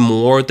substantially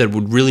more that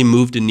would really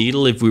move the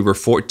needle if we were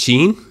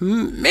 14?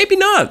 Maybe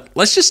not.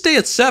 Let's just stay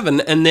at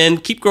 7 and then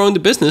keep growing the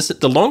business.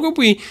 The longer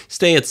we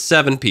stay at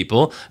 7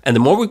 people and the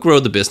more we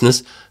grow the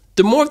business,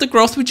 the more of the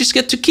growth we just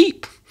get to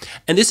keep.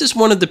 And this is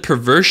one of the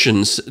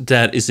perversions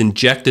that is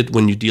injected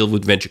when you deal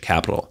with venture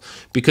capital.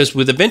 Because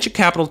with a venture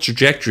capital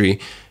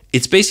trajectory,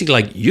 it's basically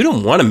like, you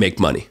don't want to make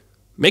money.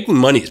 Making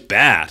money is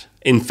bad.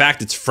 In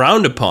fact, it's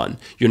frowned upon.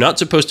 You're not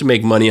supposed to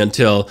make money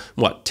until,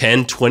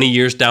 10, 20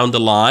 years down the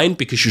line,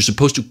 because you're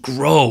supposed to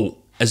grow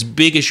as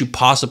big as you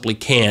possibly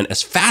can,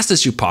 as fast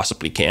as you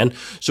possibly can.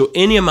 So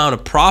any amount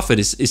of profit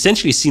is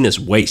essentially seen as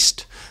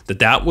waste.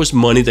 That was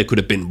money that could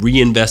have been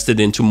reinvested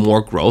into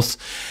more growth.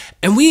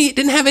 And we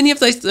didn't have any of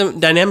those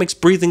dynamics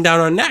breathing down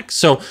our necks.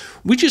 So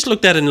we just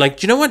looked at it and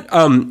like, you know what?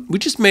 We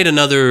just made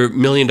another $1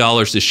 million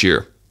this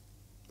year.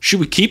 Should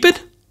we keep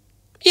it?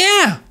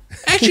 Yeah.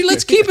 Actually,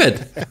 let's keep it.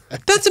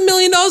 That's $1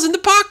 million in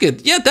the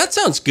pocket. Yeah, that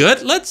sounds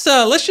good. Let's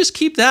just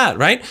keep that,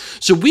 right?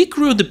 So we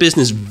grew the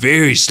business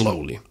very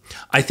slowly.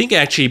 I think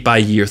actually by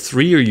year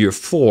 3 or year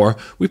 4,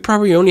 we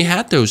probably only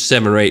had those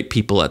 7 or 8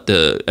 people at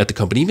the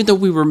company, even though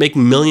we were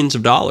making millions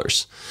of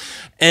dollars.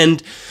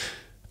 And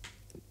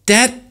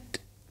that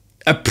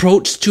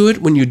approach to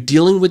it, when you're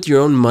dealing with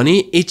your own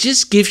money, it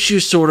just gives you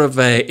sort of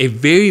a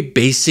very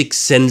basic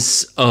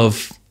sense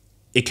of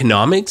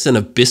economics and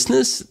of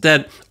business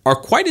that are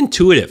quite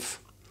intuitive.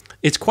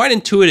 It's quite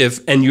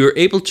intuitive, and you're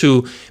able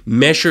to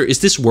measure, is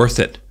this worth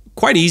it?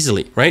 Quite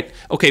easily, right?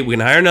 Okay, we can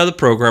hire another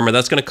programmer.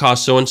 That's going to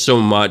cost so and so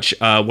much.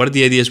 What are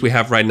the ideas we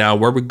have right now?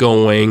 Where we're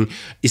going?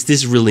 Is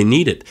this really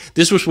needed?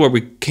 This was where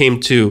we came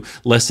to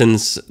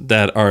lessons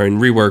that are in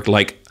rework,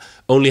 like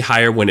only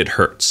hire when it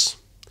hurts.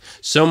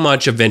 So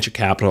much of venture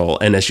capital,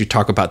 and as you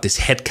talk about this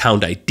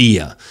headcount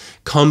idea,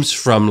 comes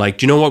from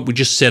like, you know what? We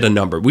just set a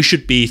number. We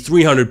should be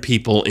 300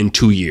 people in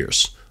 2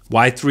 years.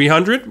 Why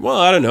 300? Well,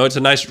 I don't know. It's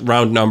a nice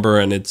round number,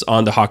 and it's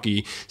on the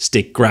hockey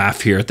stick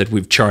graph here that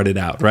we've charted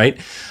out, right?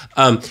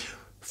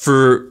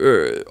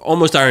 For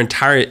almost our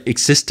entire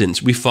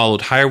existence, we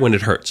followed hire when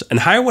it hurts. And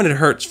hire when it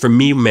hurts for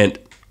me meant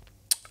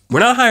we're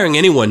not hiring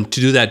anyone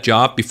to do that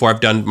job before I've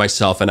done it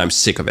myself and I'm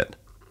sick of it.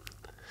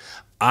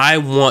 I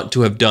want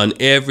to have done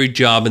every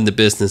job in the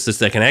business so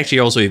that I can actually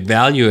also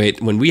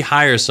evaluate when we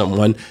hire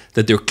someone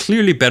that they're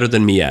clearly better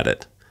than me at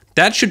it.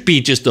 That should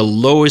be just the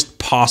lowest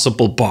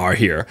possible bar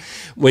here.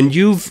 When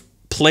you've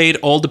played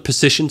all the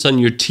positions on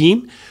your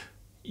team,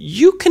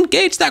 you can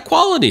gauge that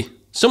quality.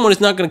 Someone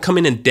is not going to come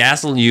in and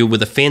dazzle you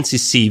with a fancy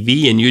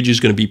CV and you're just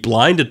going to be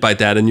blinded by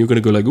that and you're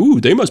going to go like, ooh,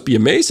 they must be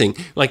amazing.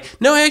 Like,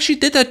 no, I actually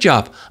did that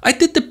job. I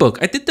did the book.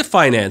 I did the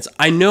finance.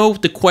 I know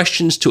the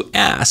questions to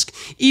ask,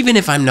 even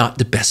if I'm not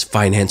the best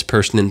finance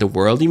person in the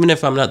world, even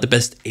if I'm not the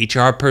best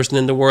HR person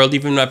in the world,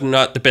 even if I'm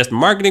not the best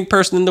marketing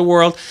person in the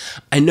world,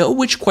 I know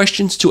which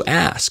questions to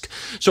ask.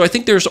 So I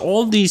think there's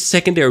all these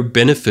secondary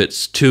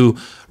benefits to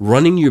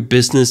running your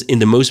business in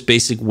the most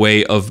basic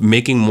way of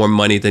making more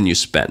money than you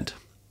spend.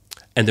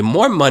 And the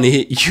more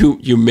money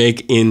you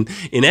make in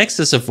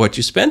excess of what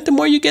you spent, the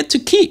more you get to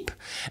keep.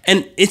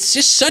 And it's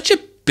just such a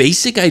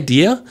basic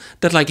idea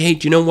that like, hey,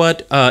 do you know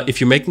what? If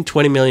you're making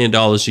 $20 million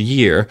a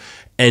year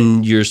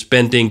and you're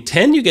spending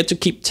 10, you get to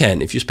keep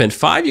 10. If you spend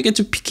 5, you get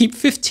to keep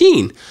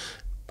 15.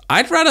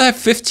 I'd rather have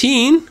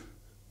 15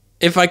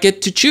 if I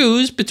get to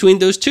choose between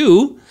those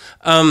two.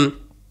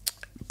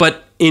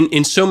 But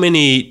in so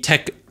many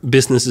tech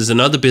businesses and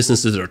other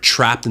businesses that are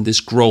trapped in this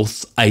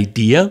growth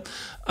idea,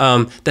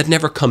 that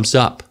never comes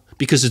up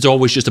because it's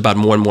always just about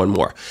more and more and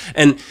more.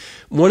 And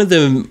one of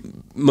the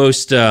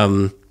most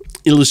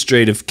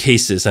illustrative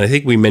cases, and I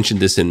think we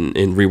mentioned this in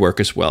Rework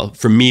as well,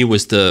 for me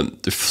was the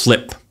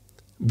Flip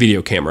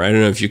video camera. I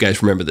don't know if you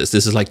guys remember this.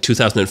 This is like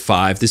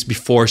 2005. This is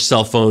before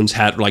cell phones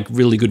had like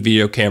really good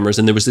video cameras.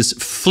 And there was this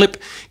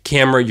Flip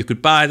camera you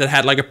could buy that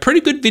had like a pretty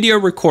good video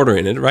recorder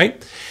in it,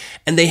 right?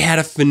 And they had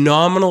a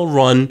phenomenal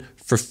run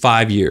for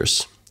 5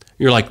 years.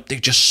 You're like, they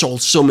just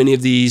sold so many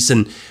of these,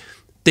 and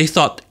they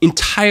thought the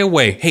entire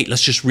way, hey,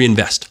 let's just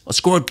reinvest. Let's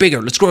grow it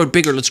bigger. Let's grow it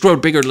bigger. Let's grow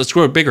it bigger. Let's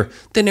grow it bigger.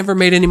 They never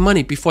made any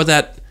money before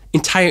that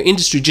entire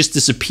industry just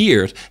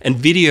disappeared and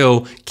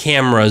video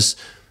cameras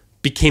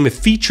became a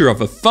feature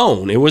of a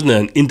phone. It wasn't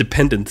an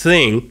independent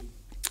thing.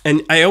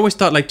 And I always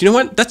thought, like, you know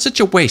what? That's such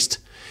a waste.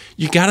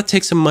 You got to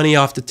take some money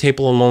off the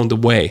table along the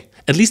way,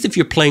 at least if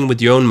you're playing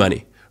with your own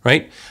money,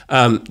 right?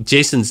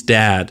 Jason's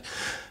dad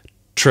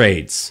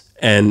trades.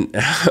 And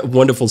a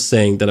wonderful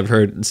saying that I've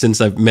heard since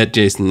I've met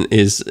Jason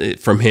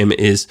from him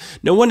is,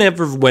 no one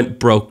ever went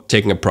broke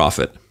taking a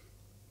profit.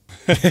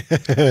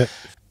 And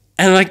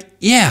I'm like,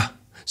 yeah.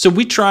 So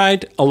we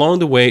tried along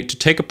the way to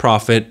take a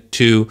profit,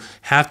 to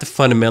have the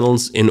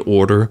fundamentals in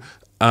order,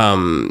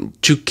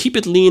 to keep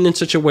it lean in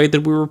such a way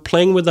that we were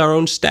playing with our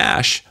own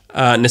stash.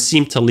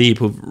 Nassim Taleb,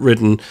 who've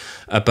written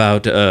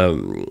about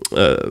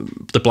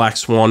the Black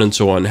Swan and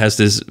so on, has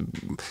this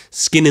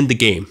skin in the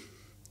game.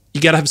 You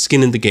got to have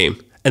skin in the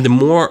game. And the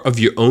more of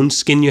your own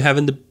skin you have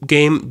in the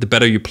game, the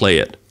better you play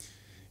it.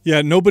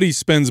 Yeah, nobody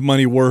spends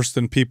money worse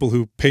than people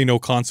who pay no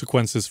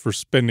consequences for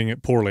spending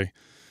it poorly.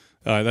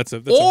 Or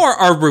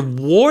are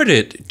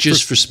rewarded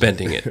just for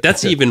spending it.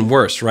 That's even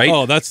worse, right?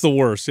 Oh, that's the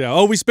worst. Yeah.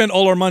 Oh, we spent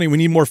all our money. We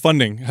need more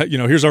funding. You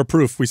know, here's our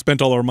proof. We spent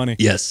all our money.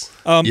 Yes.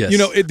 Yes. You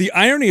know, the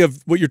irony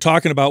of what you're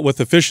talking about with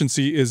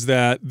efficiency is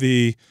that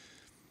the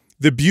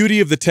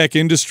beauty of the tech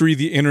industry,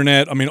 the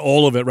internet, I mean,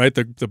 all of it, right?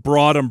 The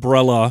broad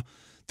umbrella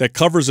that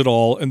covers it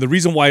all, and the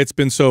reason why it's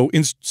been so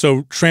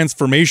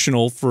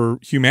transformational for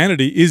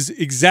humanity is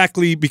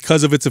exactly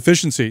because of its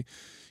efficiency.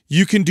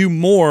 You can do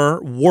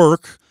more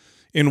work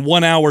in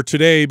 1 hour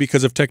today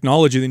because of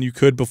technology than you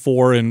could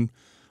before in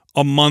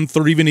a month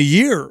or even a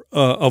year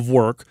of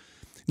work.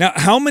 Now,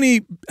 how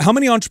many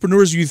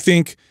entrepreneurs do you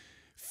think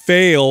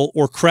fail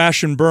or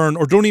crash and burn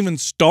or don't even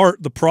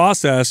start the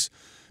process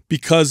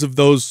because of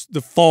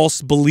the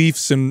false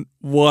beliefs in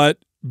what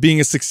being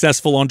a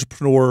successful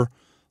entrepreneur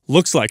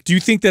looks like? Do you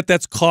think that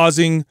that's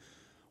causing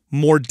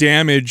more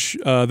damage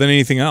than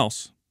anything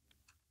else?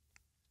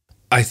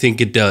 I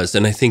think it does.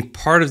 And I think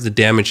part of the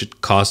damage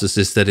it causes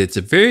is that it's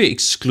a very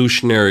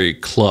exclusionary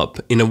club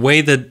in a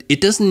way that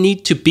it doesn't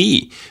need to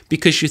be,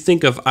 because you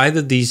think of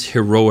either these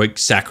heroic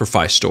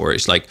sacrifice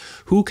stories, like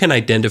who can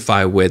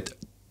identify with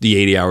the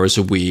 80 hours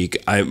a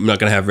week, I'm not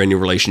going to have any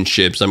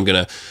relationships, I'm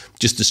going to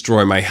just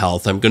destroy my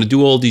health, I'm going to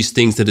do all these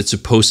things that it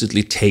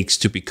supposedly takes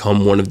to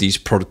become one of these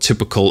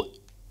prototypical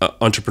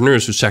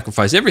entrepreneurs who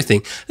sacrifice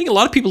everything. I think a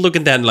lot of people look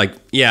at that and like,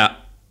 yeah,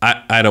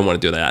 I don't want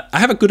to do that. I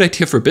have a good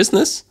idea for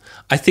business.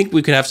 I think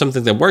we could have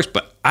something that works,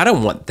 but I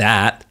don't want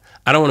that.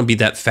 I don't want to be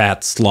that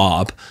fat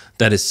slob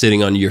that is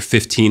sitting on year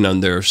 15 on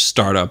their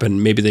startup,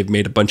 and maybe they've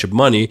made a bunch of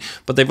money,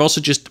 but they've also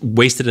just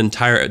wasted an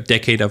entire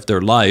decade of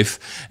their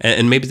life,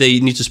 and maybe they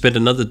need to spend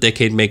another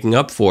decade making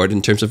up for it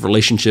in terms of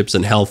relationships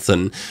and health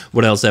and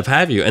what else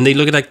have you. And they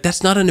look at like,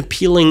 that's not an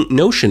appealing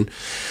notion.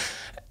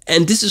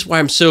 And this is why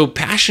I'm so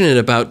passionate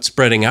about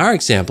spreading our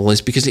example,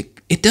 is because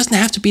it doesn't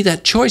have to be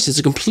that choice. It's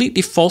a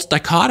completely false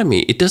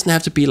dichotomy. It doesn't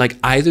have to be like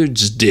either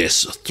it's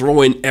this,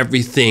 throw in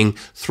everything,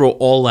 throw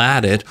all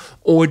at it,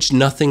 or it's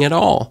nothing at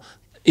all,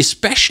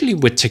 especially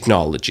with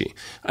technology.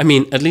 I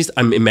mean, at least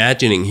I'm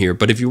imagining here,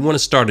 but if you want to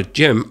start a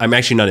gym, I'm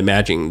actually not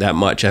imagining that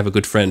much. I have a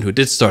good friend who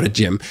did start a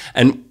gym,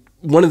 and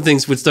one of the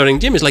things with starting a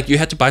gym is like you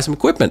had to buy some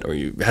equipment or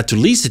you had to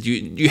lease it.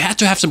 You had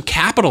to have some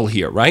capital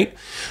here, right?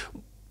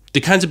 The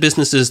kinds of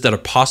businesses that are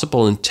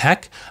possible in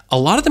tech, a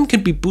lot of them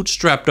can be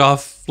bootstrapped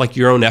off like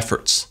your own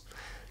efforts.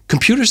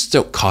 Computers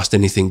don't cost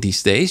anything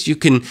these days. You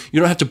don't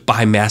have to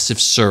buy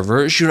massive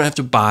servers. You don't have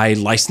to buy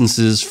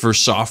licenses for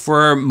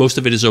software. Most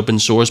of it is open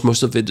source.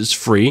 Most of it is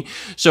free.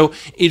 So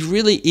it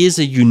really is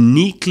a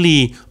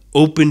uniquely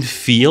open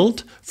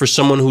field for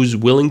someone who's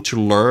willing to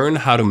learn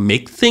how to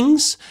make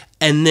things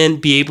and then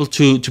be able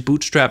to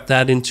bootstrap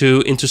that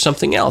into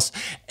something else.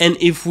 And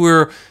if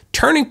we're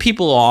turning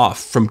people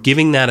off from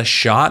giving that a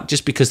shot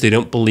just because they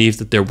don't believe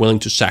that they're willing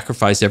to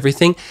sacrifice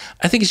everything,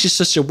 I think it's just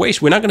such a waste.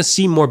 We're not going to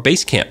see more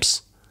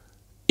Basecamps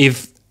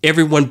if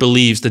everyone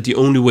believes that the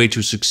only way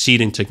to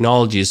succeed in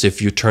technology is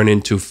if you turn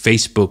into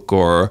Facebook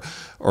or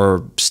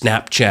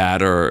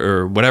Snapchat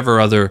or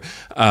whatever other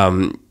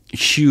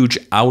huge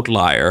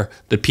outlier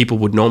that people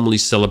would normally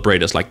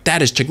celebrate as like,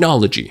 that is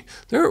technology.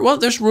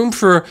 There's room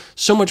for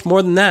so much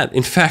more than that.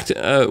 In fact,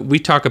 when we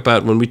talk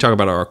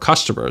about our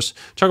customers,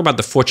 talk about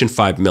the Fortune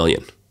 5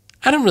 million.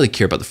 I don't really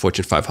care about the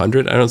Fortune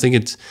 500. I don't think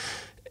it's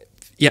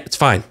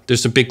fine.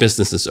 There's some big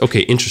businesses.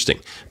 Okay, interesting.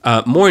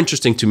 More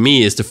interesting to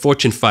me is the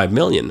Fortune 5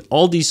 million.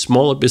 All these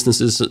smaller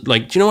businesses,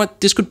 like, you know what?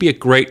 This could be a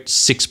great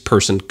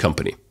 6-person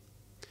company.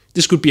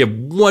 This could be a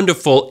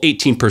wonderful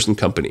 18-person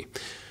company.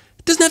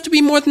 It doesn't have to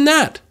be more than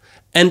that.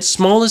 And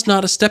small is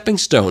not a stepping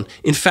stone.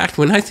 In fact,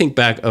 when I think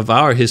back of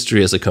our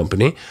history as a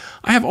company,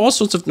 I have all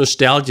sorts of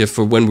nostalgia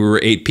for when we were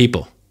 8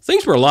 people.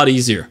 Things were a lot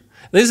easier.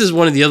 This is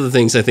one of the other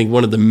things, I think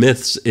one of the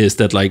myths is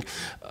that like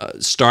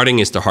starting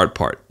is the hard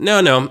part. No,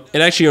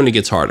 it actually only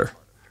gets harder.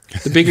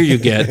 The bigger you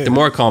get, the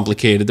more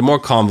complicated, the more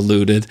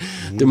convoluted,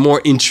 the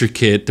more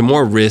intricate, the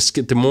more risk,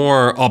 the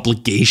more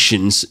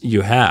obligations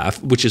you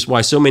have, which is why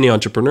so many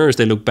entrepreneurs,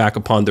 they look back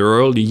upon their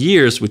early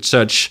years with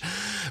such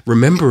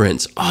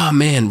remembrance. Oh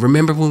man,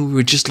 remember when we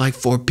were just like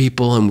 4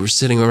 people and we were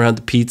sitting around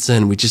the pizza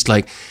and we just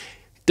like,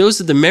 those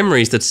are the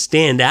memories that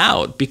stand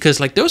out because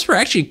like those were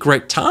actually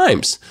great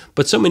times.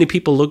 But so many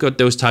people look at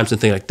those times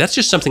and think like, that's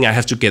just something I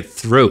have to get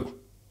through.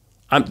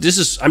 I'm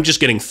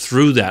just getting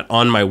through that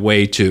on my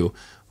way to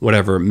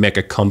whatever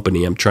mega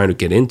company I'm trying to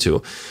get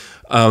into.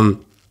 I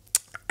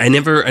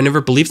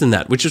never believed in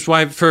that, which is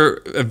why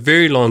for a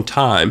very long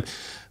time,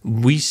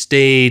 we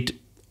stayed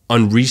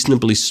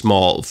unreasonably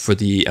small for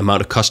the amount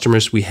of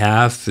customers we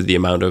have, for the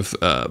amount of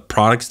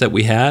products that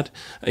we had.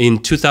 In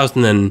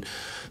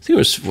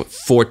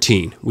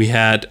 2014, we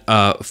had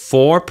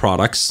 4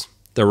 products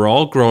that were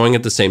all growing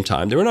at the same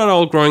time. They were not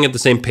all growing at the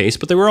same pace,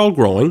 but they were all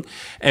growing,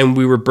 and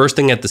we were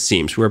bursting at the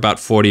seams. We were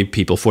about 40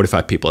 people,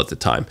 45 people at the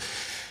time.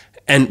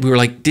 And we were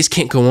like, this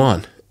can't go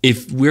on.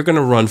 If we're going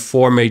to run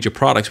 4 major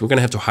products, we're going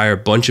to have to hire a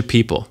bunch of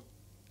people.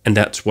 And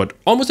that's what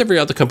almost every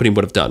other company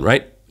would have done,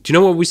 right? Do you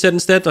know what we said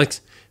instead? Like,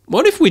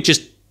 what if we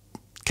just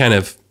kind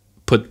of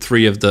put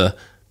 3 of the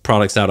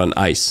products out on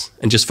ice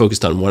and just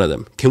focused on one of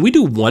them? Can we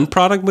do one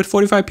product with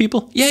 45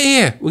 people?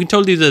 Yeah. We can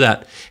totally do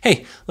that.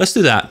 Hey, let's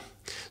do that.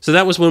 So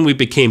that was when we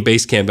became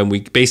Basecamp, and we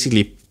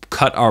basically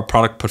cut our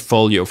product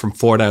portfolio from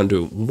 4 down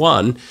to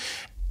 1.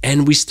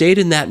 And we stayed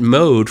in that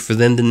mode for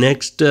then the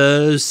next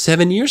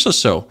 7 years or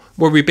so,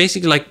 where we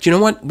basically like, you know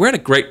what? We're at a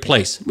great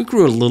place. We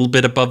grew a little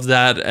bit above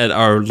that. At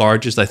our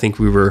largest, I think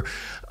we were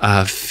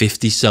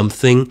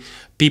 50-something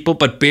people,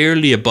 but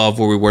barely above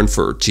where we were in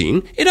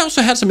 13. It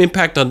also had some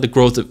impact on the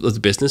growth of the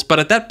business. But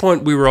at that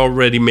point, we were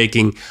already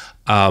making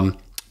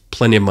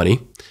plenty of money.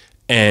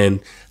 And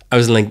I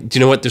was like, do you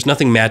know what? There's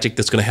nothing magic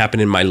that's going to happen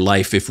in my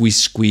life if we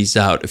squeeze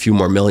out a few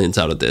more millions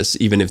out of this,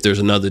 even if there's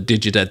another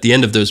digit at the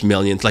end of those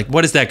millions. Like,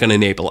 what is that going to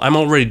enable? I'm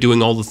already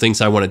doing all the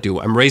things I want to do.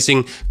 I'm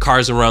racing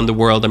cars around the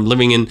world. I'm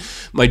living in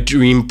my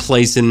dream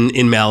place in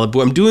Malibu.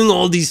 I'm doing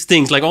all these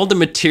things, like all the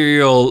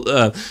material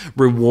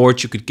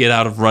rewards you could get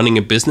out of running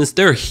a business.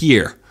 They're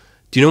here.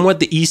 Do you know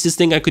what the easiest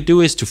thing I could do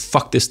is to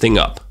fuck this thing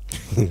up?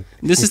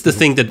 This is the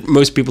thing that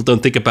most people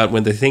don't think about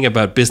when they think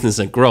about business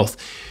and growth.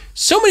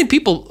 So many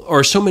people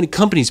or so many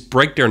companies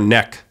break their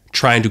neck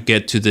trying to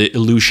get to the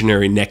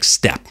illusionary next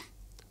step,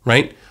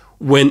 right?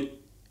 When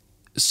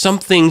some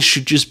things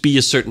should just be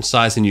a certain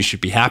size and you should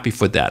be happy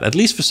for that, at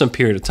least for some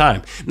period of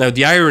time. Now,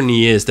 the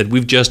irony is that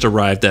we've just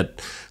arrived at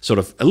sort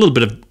of a little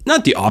bit of,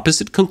 not the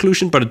opposite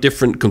conclusion, but a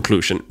different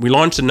conclusion. We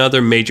launched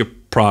another major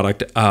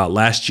product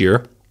last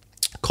year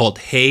called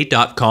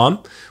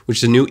Hey.com, which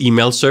is a new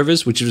email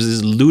service, which is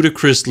this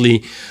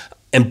ludicrously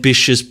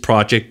ambitious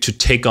project to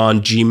take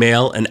on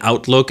Gmail and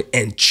Outlook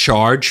and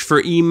charge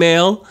for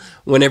email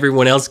when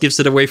everyone else gives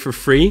it away for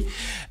free.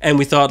 And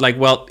we thought, like,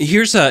 well,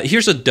 here's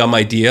a dumb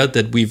idea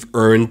that we've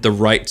earned the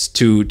rights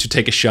to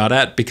take a shot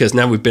at, because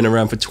now we've been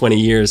around for 20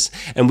 years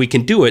and we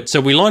can do it.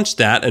 So we launched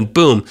that, and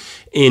boom,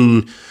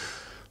 in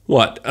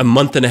a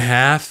month and a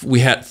half, we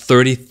had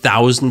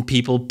 30,000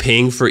 people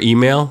paying for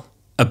email.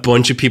 A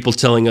bunch of people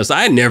telling us,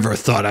 I never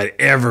thought I'd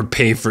ever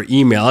pay for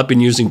email. I've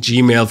been using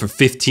Gmail for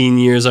 15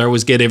 years. I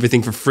always get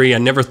everything for free. I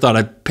never thought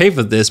I'd pay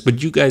for this,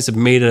 but you guys have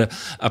made a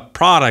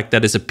product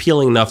that is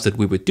appealing enough that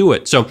we would do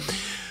it. So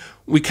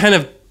we kind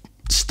of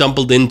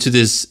stumbled into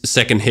this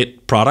second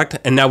hit product,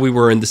 and now we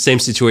were in the same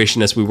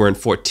situation as we were in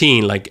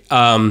 14. Like,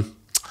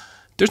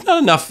 there's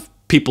not enough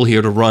people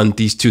here to run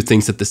these two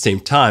things at the same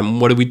time.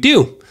 What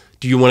do?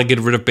 Do you want to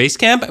get rid of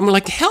Basecamp? And we're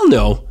like, hell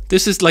no.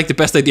 This is like the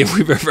best idea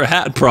we've ever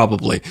had,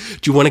 probably.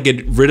 Do you want to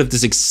get rid of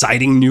this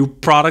exciting new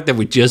product that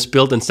we just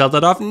built and sell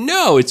that off?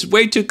 No, it's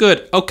way too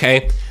good.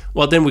 Okay,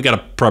 well, then we got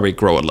to probably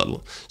grow a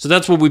little. So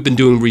that's what we've been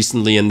doing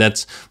recently, and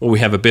that's what we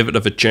have a bit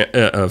of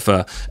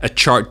a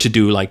chart to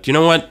do. Like, you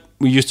know what?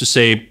 We used to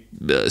say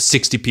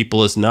 60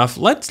 people is enough.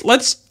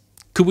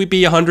 Could we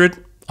be 100,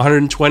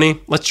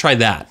 120? Let's try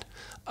that.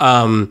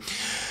 And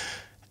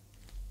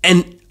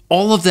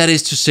all of that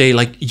is to say,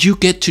 like, you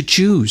get to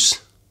choose.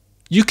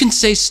 You can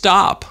say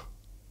stop.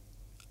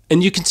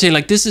 And you can say,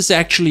 like, this is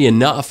actually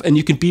enough. And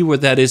you can be where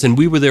that is. And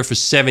we were there for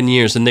 7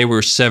 years. And they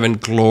were 7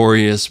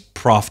 glorious,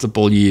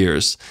 profitable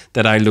years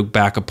that I look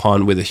back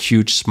upon with a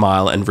huge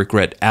smile and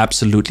regret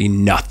absolutely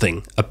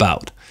nothing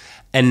about.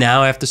 And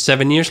now after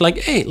 7 years, like,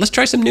 hey, let's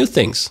try some new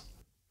things.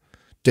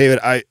 David,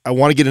 I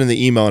want to get into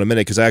the email in a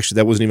minute, because actually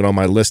that wasn't even on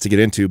my list to get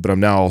into, but I'm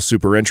now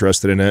super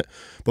interested in it.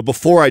 But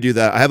before I do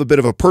that, I have a bit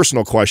of a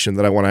personal question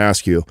that I want to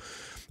ask you.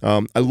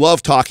 I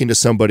love talking to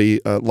somebody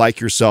like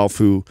yourself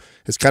who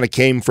has kind of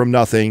came from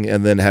nothing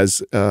and then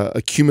has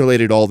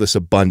accumulated all this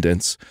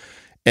abundance.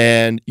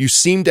 And you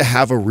seem to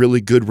have a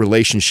really good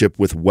relationship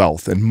with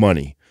wealth and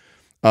money.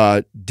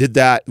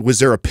 Was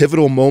there a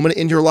pivotal moment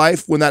in your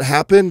life when that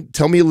happened?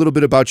 Tell me a little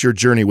bit about your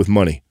journey with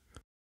money.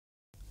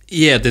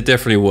 Yeah, there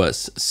definitely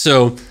was.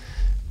 So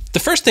the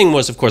first thing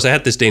was, of course, I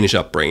had this Danish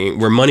upbringing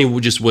where money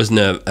just wasn't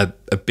a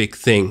big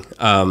thing,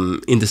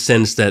 in the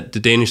sense that the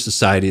Danish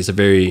society is a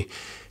very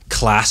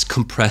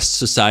class-compressed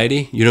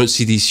society. You don't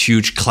see these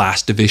huge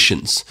class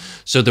divisions.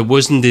 So there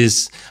wasn't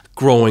this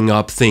growing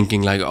up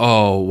thinking like,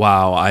 oh,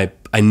 wow,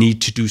 I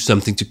need to do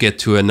something to get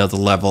to another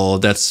level.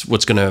 That's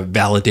what's going to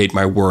validate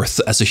my worth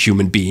as a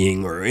human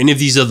being, or any of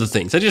these other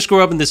things. I just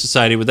grew up in this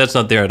society where that's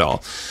not there at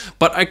all.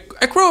 But I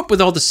grew up with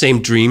all the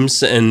same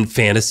dreams and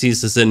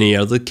fantasies as any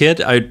other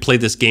kid. I'd play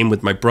this game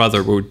with my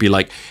brother where it would be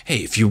like, hey,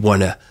 if you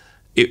want to,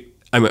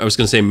 I was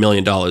going to say $1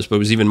 million, but it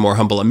was even more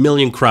humble, 1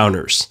 million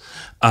krooners.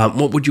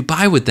 What would you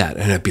buy with that?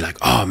 And I'd be like,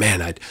 oh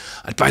man,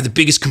 I'd buy the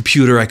biggest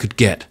computer I could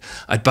get.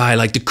 I'd buy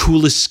like the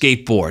coolest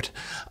skateboard.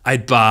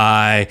 I'd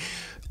buy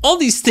all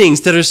these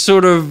things that are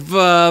sort of,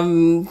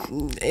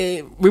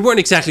 we weren't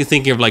exactly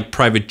thinking of like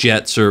private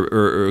jets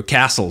or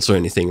castles or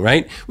anything,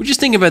 right? We're just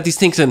thinking about these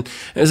things, and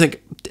it was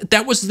like,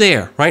 that was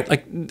there, right?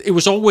 Like, it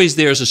was always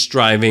there as a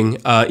striving.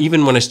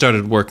 Even when I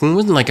started working, it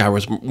wasn't like I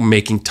was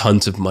making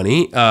tons of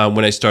money.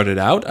 When I started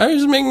out, I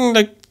was making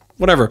like,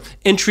 whatever,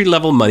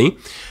 entry-level money.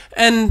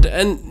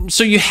 And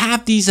so you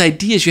have these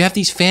ideas, you have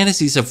these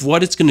fantasies of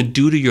what it's going to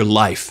do to your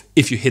life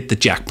if you hit the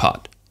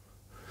jackpot.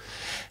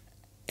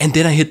 And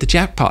then I hit the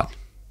jackpot.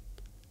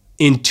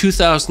 In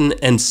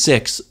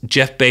 2006,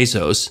 Jeff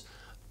Bezos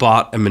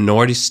bought a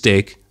minority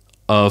stake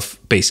of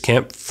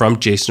Basecamp from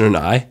Jason and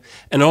I.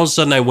 And all of a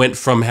sudden I went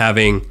from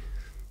having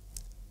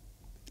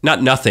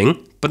not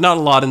nothing, but not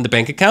a lot in the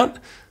bank account,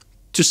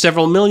 to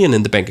several million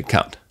in the bank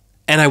account.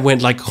 And I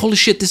went like, holy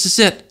shit, this is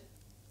it.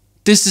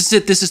 This is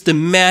it. This is the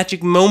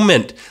magic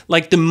moment.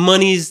 Like, the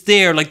money is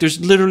there. Like,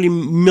 there's literally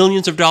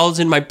millions of dollars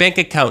in my bank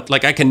account.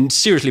 Like, I can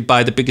seriously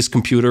buy the biggest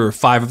computer, or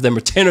 5 of them, or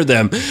 10 of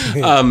them,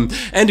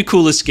 and the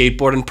coolest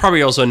skateboard, and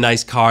probably also a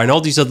nice car, and all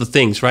these other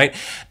things, right?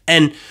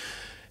 And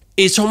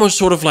it's almost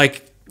sort of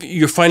like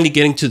you're finally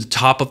getting to the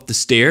top of the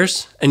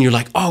stairs and you're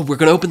like, oh, we're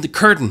going to open the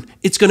curtain.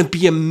 It's going to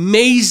be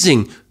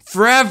amazing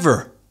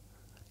forever.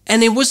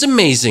 And it was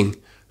amazing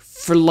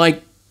for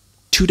like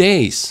 2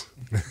 days.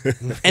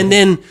 And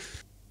then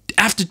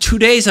after 2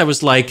 days, I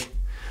was like,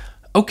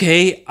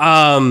 okay,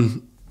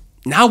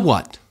 now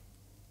what?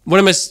 What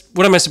am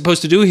I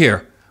supposed to do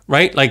here?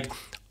 Right? Like,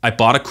 I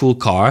bought a cool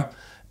car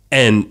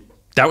and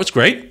that was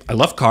great. I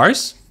love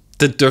cars.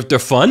 They're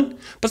fun.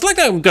 But it's like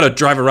I'm going to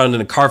drive around in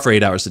a car for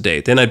 8 hours a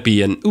day. Then I'd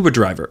be an Uber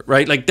driver,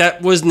 right? Like,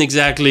 that wasn't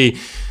exactly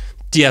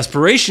the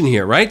aspiration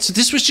here, right? So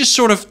this was just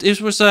sort of,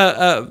 it was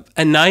a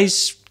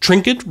nice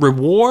trinket,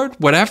 reward,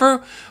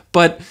 whatever.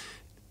 But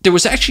there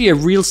was actually a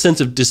real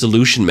sense of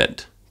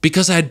disillusionment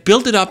because I had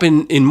built it up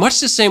in much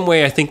the same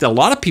way I think that a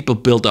lot of people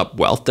build up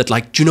wealth, that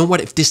like, do you know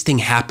what? If this thing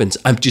happens,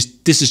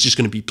 this is just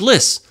going to be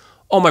bliss.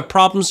 All my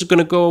problems are going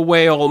to go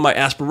away. All my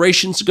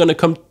aspirations are going to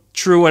come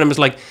true. And I was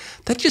like,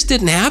 that just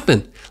didn't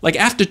happen. Like,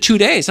 after 2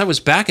 days, I was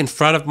back in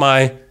front of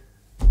my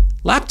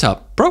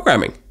laptop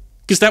programming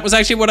because that was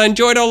actually what I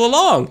enjoyed all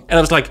along. And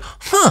I was like,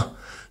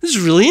 this is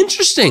really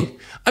interesting.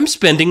 I'm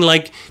spending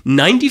like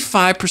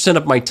 95%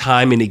 of my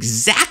time in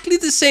exactly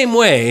the same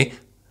way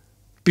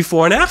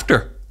before and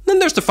after. Then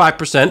there's the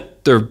 5%.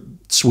 They're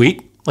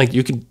sweet. Like,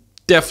 you can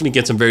definitely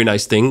get some very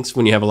nice things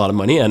when you have a lot of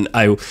money. And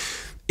I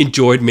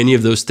enjoyed many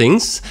of those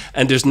things.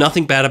 And there's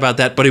nothing bad about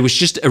that. But it was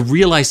just a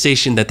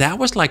realization that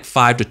was like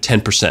 5 to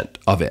 10%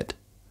 of it.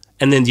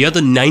 And then the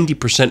other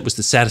 90% was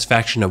the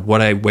satisfaction of what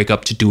I wake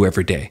up to do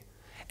every day.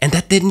 And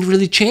that didn't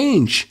really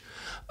change.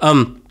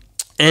 And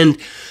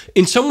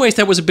in some ways,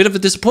 that was a bit of a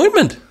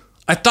disappointment.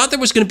 I thought there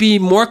was going to be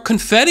more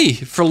confetti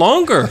for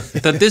longer,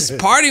 that this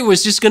party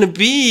was just going to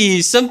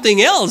be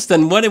something else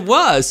than what it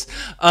was.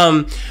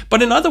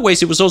 But in other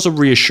ways, it was also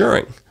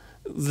reassuring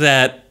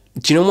that,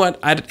 do you know what?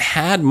 I'd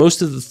had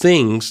most of the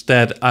things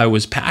that I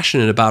was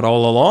passionate about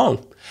all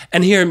along.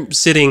 And here I'm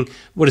sitting,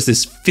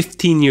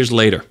 15 years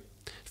later.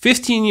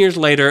 15 years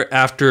later,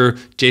 after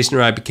Jason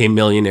and I became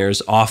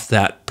millionaires off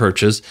that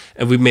purchase,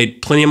 and we've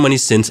made plenty of money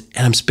since,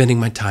 and I'm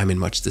spending my time in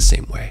much the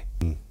same way.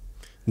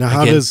 Now,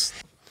 how does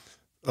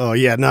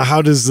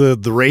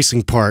the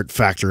racing part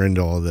factor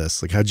into all of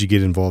this? Like, how'd you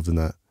get involved in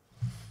that?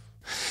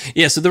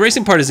 Yeah, so the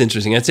racing part is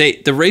interesting. I'd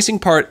say the racing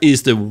part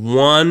is the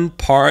one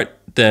part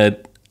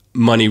that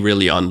money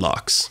really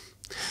unlocks.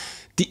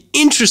 The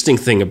interesting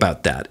thing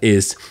about that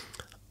is,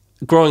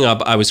 growing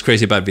up, I was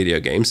crazy about video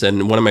games,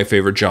 and one of my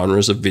favorite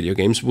genres of video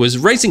games was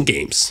racing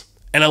games.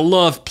 And I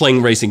love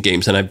playing racing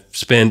games, and I've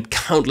spent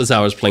countless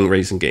hours playing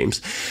racing games.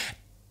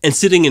 And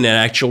sitting in an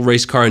actual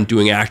race car and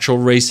doing actual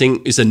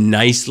racing is a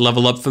nice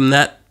level up from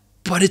that,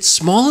 but it's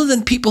smaller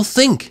than people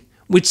think,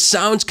 which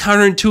sounds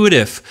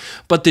counterintuitive.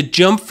 But the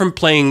jump from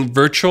playing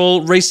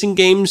virtual racing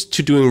games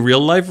to doing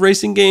real life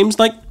racing games,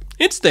 like,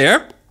 it's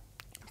there,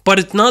 but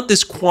it's not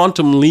this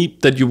quantum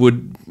leap that you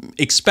would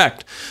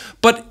expect.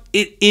 But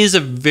it is a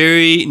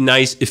very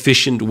nice,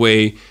 efficient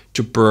way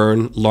to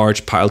burn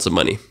large piles of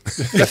money.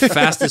 The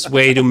fastest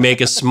way to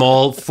make a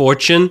small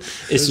fortune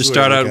is to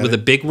start out with a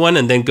big one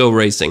and then go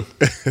racing.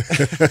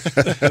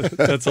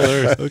 That's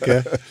hilarious.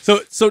 Okay.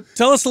 So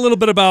tell us a little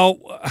bit about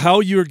how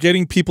you're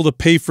getting people to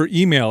pay for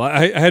email.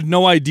 I had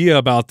no idea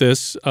about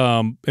this.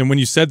 And when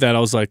you said that, I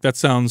was like, that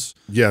sounds...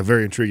 Yeah,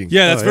 very intriguing.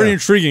 Yeah, that's very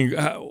intriguing.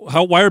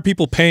 Why are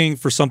people paying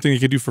for something you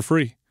could do for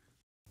free?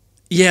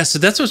 Yeah, so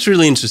that's what's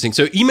really interesting.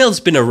 So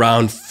email's been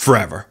around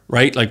forever,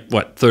 right? Like,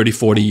 30,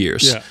 40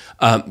 years. Yeah.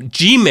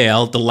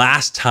 Gmail, the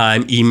last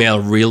time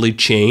email really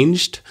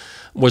changed,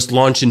 was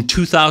launched in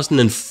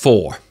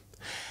 2004.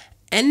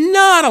 And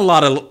not a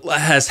lot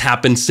has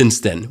happened since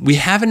then. We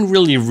haven't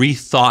really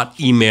rethought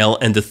email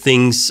and the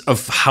things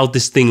of how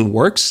this thing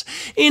works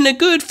in a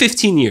good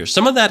 15 years.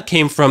 Some of that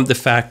came from the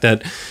fact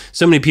that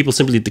so many people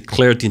simply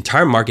declared the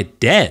entire market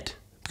dead.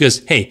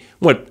 Because, hey,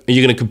 what, are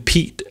you going to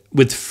compete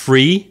with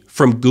free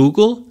from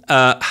Google?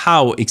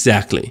 How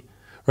exactly,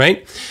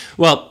 right?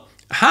 Well,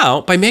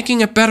 how? By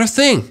making a better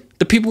thing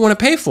that people want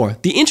to pay for.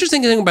 The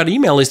interesting thing about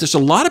email is there's a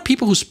lot of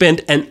people who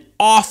spend an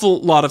awful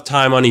lot of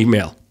time on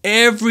email.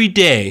 Every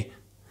day,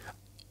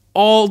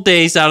 all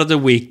days out of the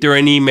week, they're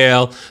in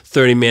email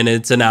 30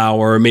 minutes, an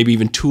hour, or maybe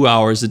even 2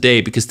 hours a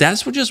day, because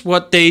that's just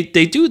what they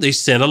do. They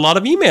send a lot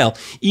of email.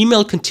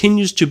 Email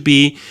continues to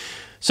be,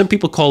 some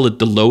people call it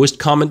the lowest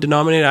common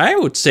denominator. I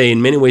would say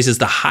in many ways it's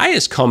the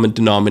highest common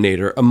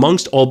denominator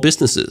amongst all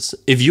businesses.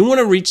 If you want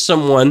to reach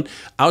someone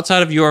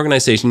outside of your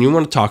organization, you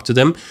want to talk to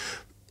them,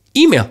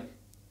 email.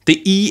 The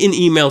E in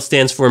email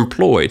stands for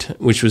employed,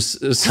 which was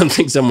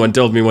something someone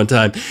told me one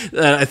time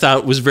that I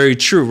thought was very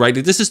true, right?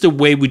 This is the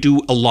way we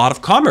do a lot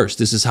of commerce.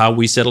 This is how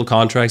we settle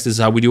contracts. This is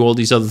how we do all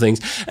these other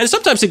things. And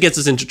sometimes it gets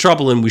us into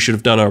trouble and we should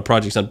have done our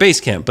projects on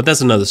Basecamp, but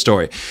that's another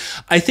story.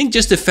 I think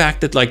just the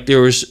fact that like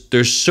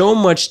there's so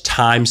much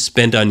time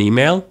spent on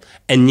email,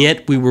 and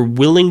yet we were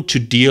willing to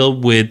deal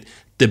with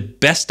the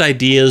best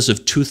ideas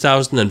of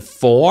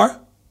 2004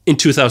 in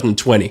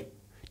 2020.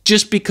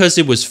 Just because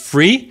it was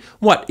free?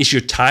 What, is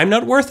your time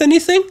not worth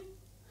anything?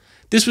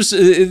 This was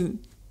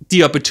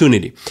the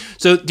opportunity.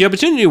 So the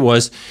opportunity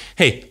was,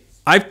 hey,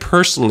 I've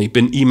personally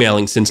been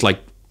emailing since like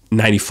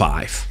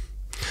 95.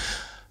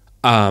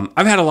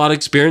 I've had a lot of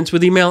experience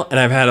with email, and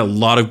I've had a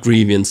lot of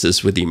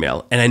grievances with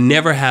email, and I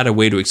never had a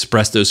way to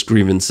express those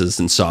grievances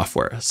in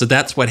software. So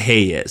that's what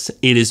Hey is.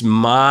 It is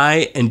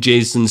my and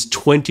Jason's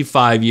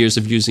 25 years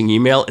of using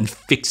email and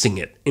fixing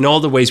it in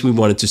all the ways we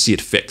wanted to see it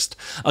fixed.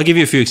 I'll give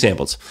you a few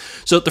examples.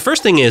 So the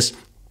first thing is,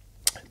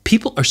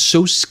 people are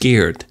so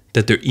scared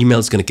that their email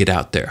is going to get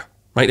out there,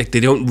 right? Like they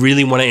don't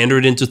really want to enter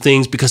it into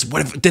things because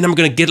what if then I'm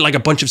going to get like a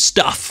bunch of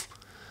stuff.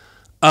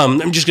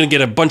 I'm just going to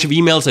get a bunch of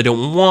emails I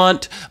don't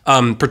want,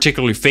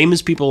 particularly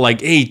famous people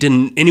like, hey,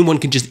 anyone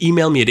can just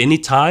email me at any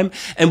time.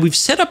 And we've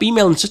set up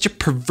email in such a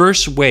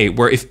perverse way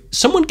where if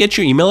someone gets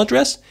your email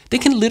address, they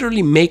can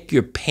literally make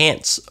your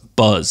pants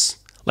buzz.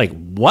 Like,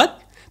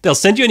 what? They'll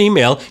send you an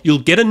email, you'll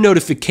get a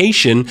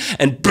notification,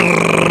 and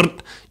brrr,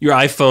 your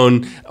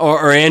iPhone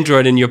or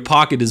Android in your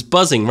pocket is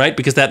buzzing, right?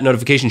 Because that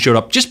notification showed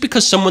up. Just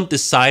because someone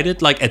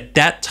decided, like at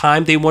that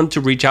time they wanted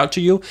to reach out to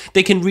you,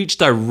 they can reach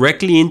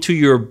directly into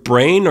your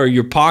brain or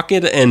your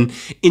pocket and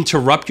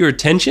interrupt your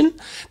attention.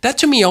 That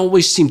to me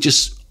always seemed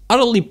just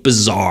utterly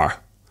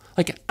bizarre.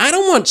 Like, I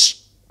don't want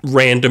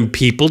random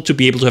people to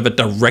be able to have a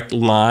direct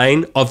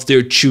line of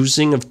their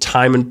choosing of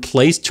time and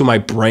place to my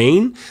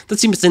brain. That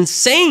seems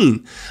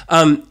insane.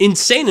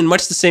 Insane in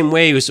much the same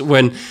way as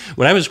when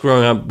I was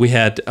growing up, we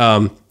had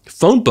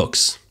phone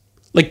books.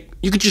 Like,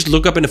 you could just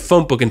look up in a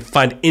phone book and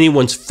find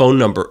anyone's phone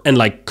number and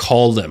like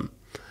call them.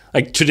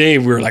 Like today,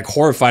 we're like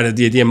horrified at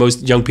the idea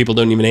most young people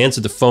don't even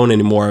answer the phone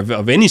anymore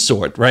of any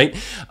sort, right?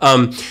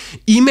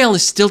 Email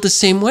is still the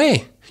same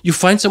way. You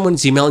find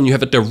someone's email and you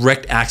have a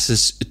direct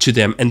access to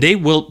them, and they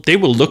will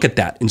look at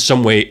that in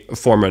some way,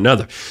 form, or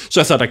another. So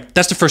I thought, like,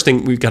 that's the first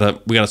thing we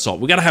gotta solve.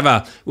 We gotta have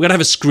a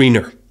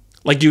screener.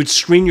 Like, you would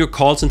screen your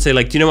calls and say,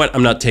 like, you know what,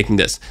 I'm not taking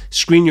this.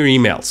 Screen your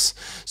emails.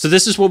 So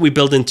this is what we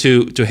built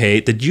into Hey,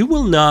 that you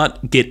will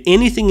not get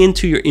anything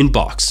into your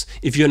inbox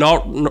if you're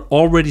not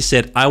already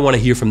said, I want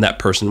to hear from that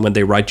person when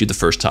they write you the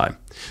first time.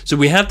 So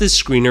we have this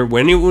screener.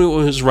 When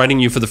anyone is writing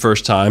you for the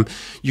first time,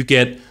 you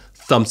get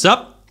thumbs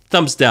up,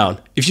 thumbs down.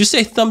 If you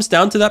say thumbs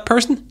down to that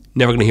person,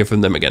 never going to hear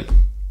from them again.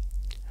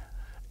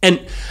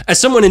 And as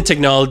someone in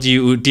technology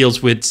who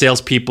deals with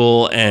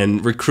salespeople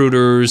and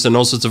recruiters and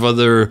all sorts of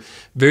other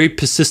very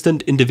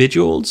persistent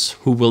individuals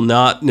who will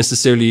not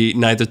necessarily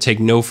neither take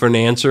no for an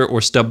answer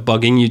or stop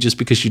bugging you just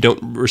because you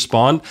don't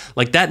respond,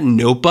 like that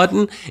no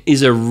button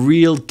is a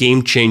real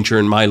game changer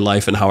in my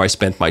life and how I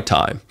spent my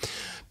time.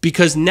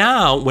 Because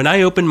now when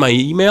I open my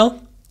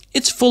email,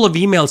 it's full of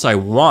emails I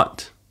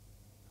want.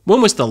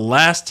 When was the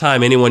last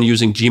time anyone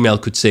using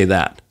Gmail could say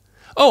that?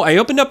 Oh, I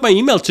opened up my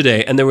email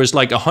today and there was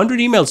like 100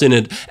 emails in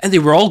it and they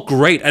were all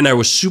great and I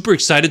was super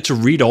excited to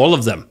read all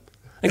of them.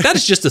 Like, that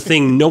is just a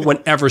thing no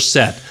one ever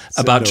said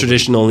about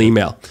traditional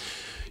email.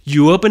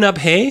 You open up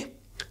Hey,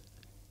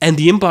 and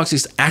the inbox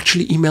is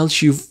actually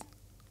emails you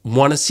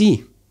want to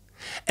see.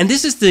 And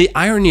this is the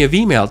irony of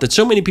email, that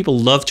so many people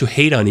love to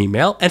hate on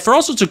email, and for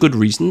all sorts of good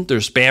reason.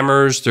 There's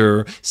spammers,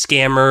 there's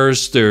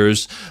scammers,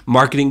 there's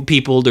marketing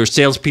people, there's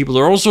salespeople,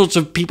 there are all sorts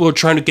of people who are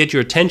trying to get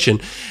your attention.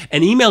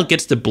 And email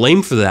gets the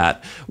blame for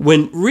that,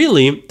 when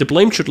really the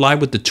blame should lie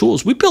with the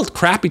tools. We built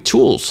crappy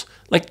tools.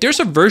 Like, there's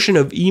a version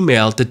of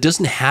email that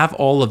doesn't have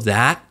all of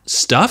that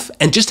stuff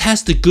and just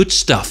has the good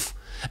stuff.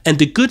 And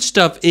the good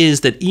stuff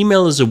is that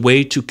email is a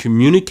way to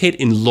communicate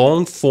in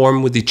long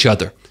form with each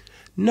other.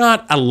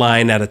 Not a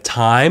line at a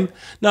time,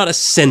 not a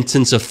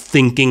sentence of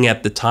thinking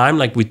at the time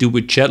like we do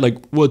with chat, like,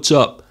 what's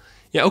up?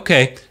 Yeah,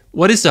 okay,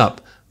 what is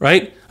up,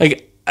 right?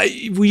 Like,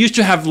 we used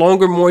to have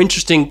longer, more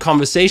interesting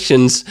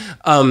conversations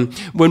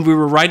when we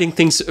were writing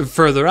things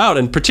further out,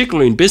 and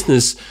particularly in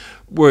business,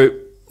 where,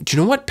 do you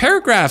know what?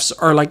 Paragraphs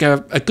are like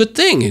a good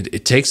thing.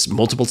 It takes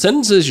multiple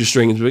sentences, you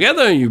string them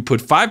together, you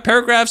put 5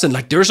 paragraphs, and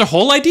like, there's a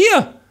whole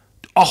idea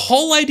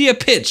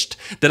pitched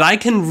that I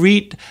can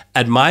read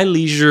at my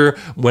leisure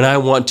when I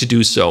want to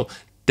do so.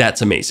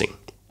 That's amazing.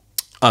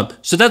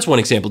 So that's one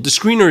example. The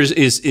screener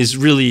is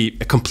really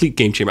a complete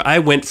game changer. I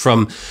went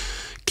from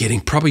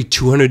getting probably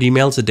 200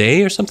 emails a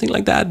day or something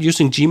like that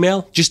using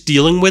Gmail, just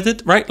dealing with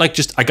it, right? Like,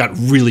 just, I got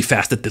really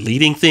fast at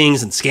deleting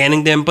things and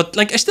scanning them, but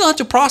like, I still had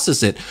to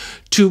process it,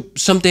 to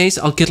some days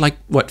I'll get like,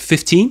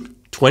 15,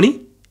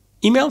 20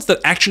 emails that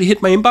actually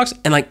hit my inbox,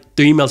 and like,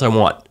 they're emails I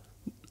want.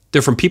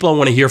 They're from people I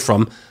want to hear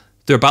from.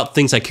 They're about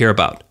things I care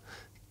about.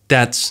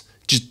 That's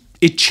just,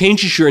 it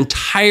changes your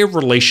entire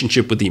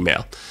relationship with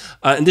email.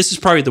 And this is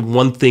probably the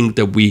one thing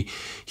that we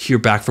hear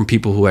back from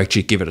people who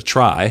actually give it a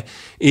try,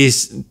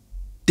 is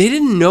they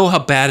didn't know how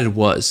bad it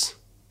was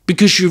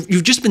because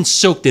you've just been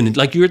soaked in it.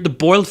 Like, you're the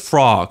boiled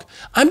frog.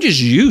 I'm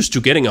just used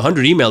to getting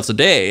 100 emails a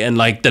day, and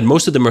like that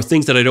most of them are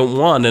things that I don't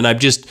want, and I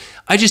just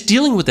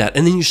dealing with that.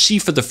 And then you see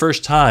for the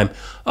first time,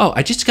 oh,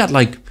 I just got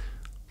like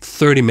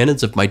 30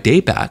 minutes of my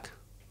day back.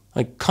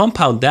 Like,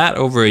 compound that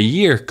over a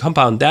year,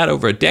 compound that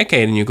over a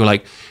decade, and you go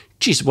like,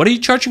 geez, what are you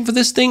charging for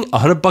this thing?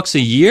 $100 a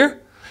year?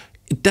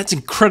 That's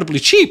incredibly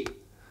cheap.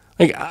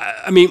 Like,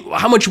 I mean,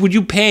 how much would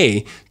you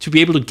pay to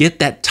be able to get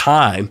that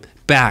time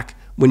back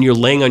when you're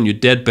laying on your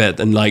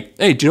deathbed and like,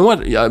 hey, do you know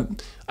what?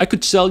 I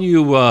could sell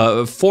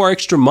you 4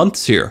 extra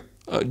months here.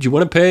 Do you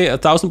want to pay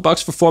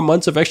 $1,000 for 4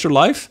 months of extra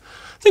life?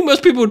 I think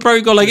most people would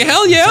probably go like,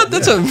 hell yeah,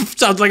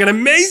 sounds like an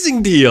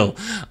amazing deal.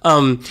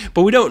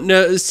 But we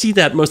don't see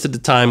that most of the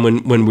time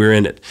when we're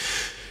in it.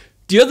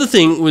 The other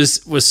thing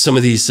was some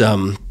of these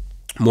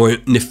more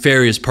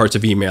nefarious parts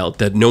of email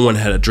that no one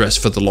had addressed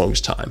for the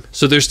longest time.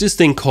 So there's this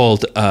thing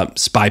called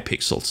spy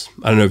pixels.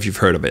 I don't know if you've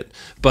heard of it,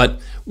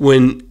 but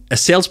when a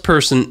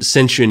salesperson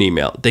sends you an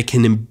email, they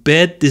can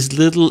embed this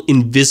little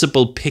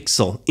invisible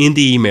pixel in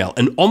the email,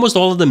 and almost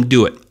all of them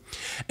do it.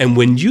 And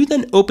when you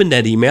then open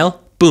that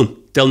email,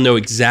 boom, they'll know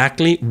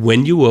exactly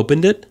when you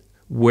opened it,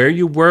 where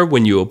you were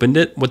when you opened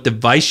it, what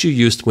device you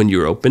used when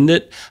you opened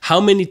it, how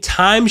many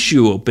times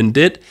you opened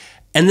it,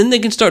 and then they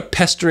can start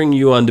pestering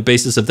you on the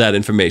basis of that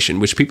information,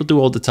 which people do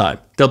all the time.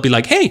 They'll be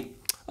like, hey,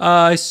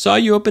 I saw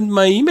you opened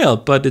my email,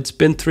 but it's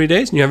been 3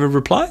 days and you haven't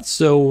replied.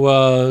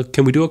 So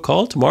can we do a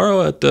call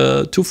tomorrow at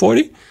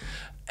 2:40?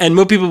 And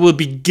more people will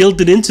be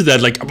guilted into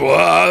that, like,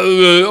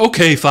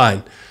 okay,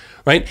 fine,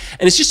 right?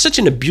 And it's just such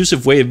an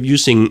abusive way of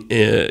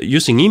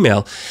using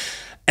email.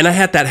 And I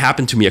had that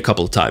happen to me a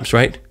couple of times,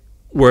 right?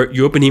 Where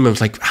you open email,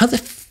 it's like, how the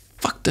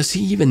fuck does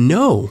he even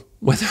know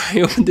whether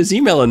I opened this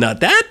email or not?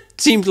 That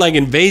seemed like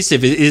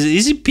invasive.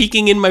 Is he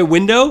peeking in my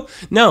window?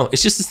 No,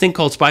 it's just this thing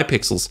called spy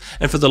pixels.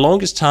 And for the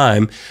longest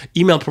time,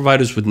 email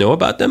providers would know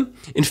about them.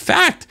 In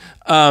fact,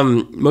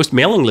 most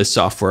mailing list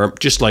software,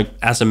 just like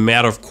as a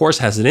matter of course,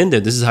 has it in there.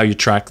 This is how you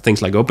track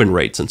things like open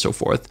rates and so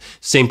forth.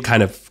 Same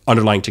kind of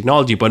underlying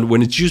technology, but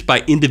when it's used by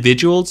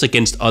individuals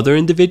against other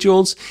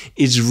individuals,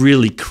 it's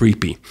really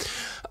creepy.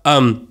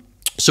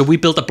 So we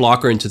built a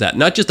blocker into that.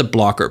 Not just a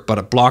blocker, but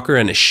a blocker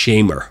and a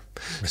shamer.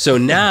 So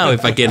now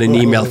if I get an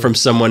email from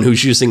someone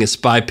who's using a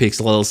spy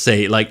pixel, it'll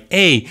say like,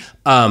 hey,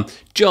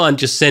 John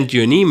just sent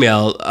you an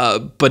email,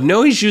 but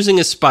no, he's using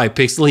a spy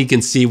pixel. He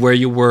can see where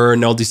you were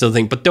and all these other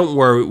things. But don't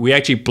worry, we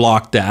actually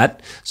blocked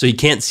that. So he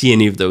can't see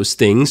any of those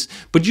things.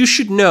 But you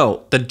should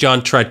know that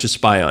John tried to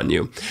spy on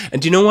you.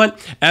 And you know what?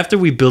 After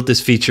we built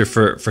this feature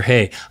for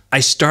Hey, I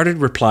started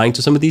replying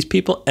to some of these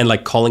people and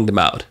like calling them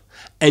out.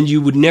 And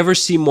you would never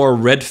see more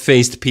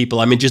red-faced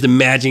people. I mean, just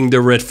imagining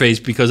they're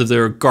red-faced because of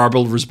their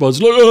garbled response.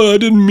 Like, oh, I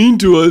didn't mean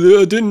to.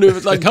 I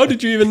didn't. Like, how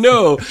did you even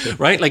know?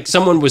 Right? Like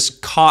someone was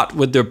caught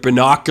with their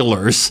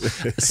binoculars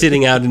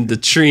sitting out in the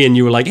tree, and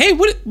you were like, hey,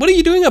 what are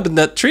you doing up in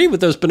that tree with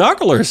those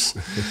binoculars?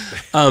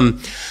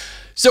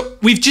 So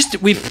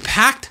we've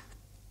packed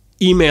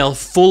email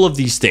full of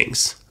these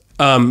things.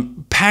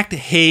 Packed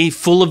Hey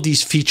full of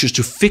these features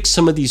to fix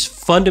some of these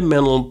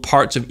fundamental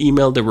parts of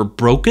email that were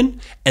broken,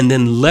 and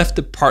then left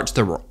the parts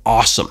that were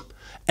awesome.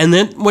 And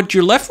then what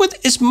you're left with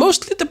is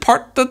mostly the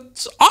part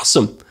that's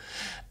awesome.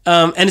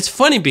 And it's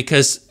funny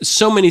because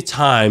so many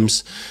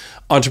times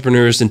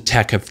entrepreneurs in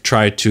tech have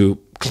tried to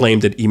claim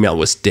that email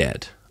was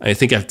dead. I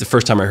think the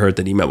first time I heard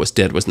that email was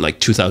dead was in like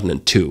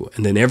 2002.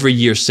 And then every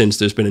year since,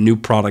 there's been a new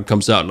product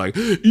comes out like,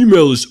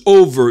 email is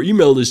over,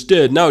 email is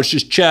dead, now it's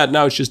just chat,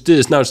 now it's just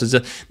this, now it's just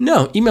that.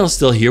 No, email is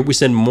still here. We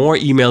send more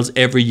emails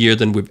every year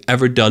than we've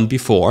ever done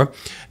before.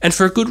 And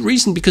for a good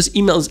reason, because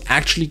email is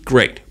actually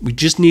great. We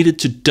just needed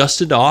to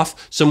dust it off.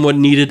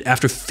 Someone needed,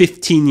 after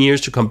 15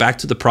 years, to come back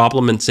to the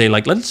problem and say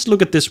like, let's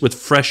look at this with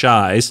fresh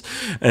eyes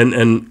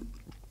and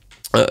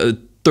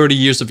 30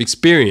 years of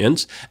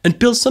experience and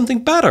build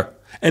something better.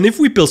 And if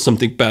we build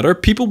something better,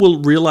 people will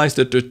realize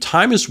that their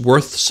time is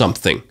worth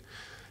something.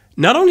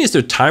 Not only is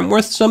their time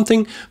worth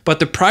something, but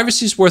their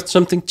privacy is worth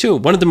something too.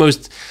 One of the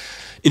most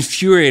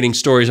infuriating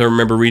stories I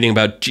remember reading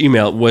about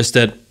Gmail was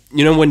that,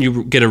 you know, when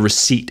you get a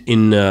receipt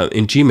in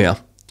Gmail,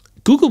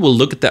 Google will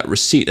look at that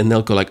receipt and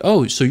they'll go like,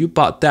 oh, so you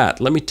bought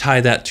that. Let me tie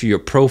that to your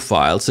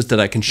profile so that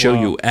I can show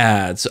you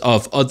ads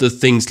of other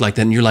things like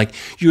that. And you're like,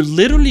 you're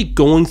literally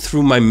going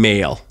through my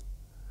mail.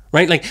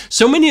 Right? Like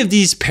so many of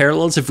these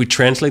parallels, if we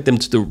translate them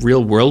to the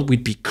real world,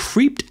 we'd be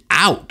creeped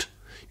out.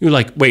 You're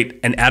like, wait,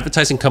 an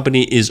advertising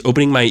company is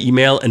opening my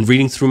email and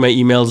reading through my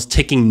emails,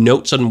 taking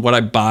notes on what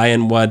I buy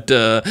and what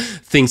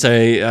things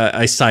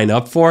I sign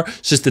up for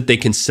so that they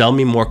can sell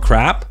me more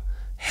crap?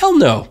 Hell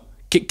no.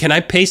 Can I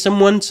pay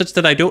someone such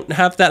that I don't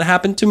have that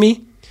happen to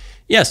me?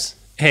 Yes.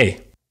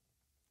 Hey.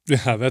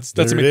 Yeah, that's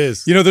there amazing. It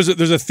is. You know, there's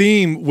a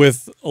theme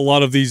with a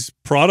lot of these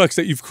products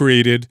that you've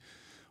created.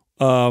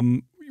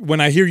 When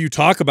I hear you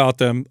talk about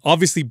them,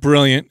 obviously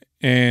brilliant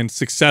and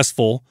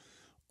successful.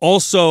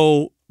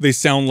 Also, they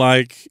sound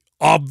like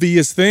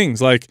obvious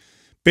things, like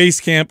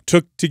Basecamp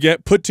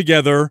put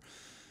together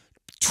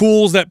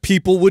tools that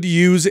people would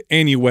use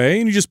anyway,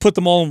 and you just put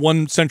them all in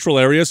one central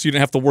area so you didn't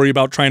have to worry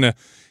about trying to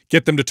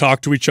get them to talk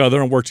to each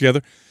other and work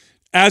together.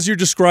 As you're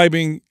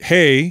describing,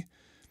 hey,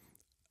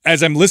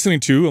 as I'm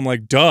listening to, I'm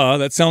like, duh,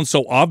 that sounds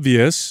so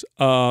obvious.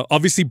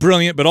 Obviously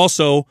brilliant, but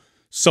also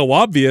so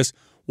obvious.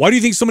 Why do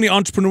you think so many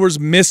entrepreneurs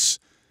miss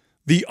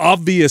the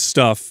obvious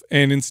stuff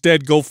and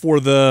instead go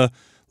for the,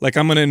 like,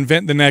 I'm going to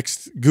invent the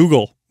next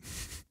Google?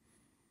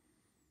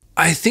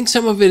 I think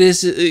some of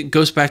it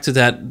goes back to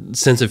that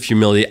sense of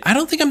humility. I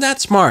don't think I'm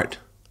that smart.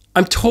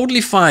 I'm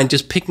totally fine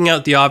just picking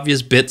out the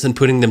obvious bits and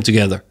putting them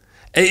together.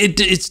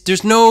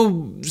 There's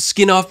no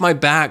skin off my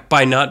back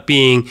by not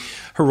being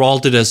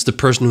heralded as the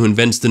person who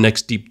invents the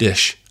next deep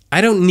dish. I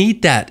don't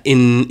need that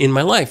in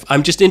my life.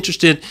 I'm just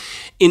interested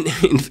in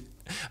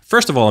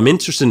first of all, I'm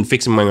interested in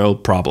fixing my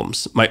own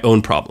problems.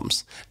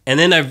 And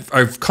then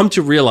I've come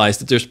to realize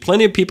that there's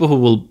plenty of people who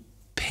will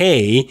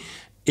pay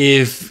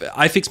if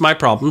I fix my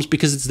problems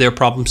because it's their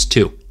problems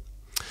too.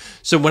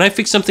 So when I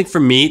fix something for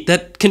me,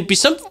 that can be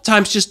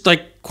sometimes just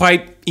like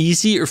quite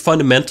easy or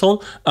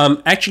fundamental.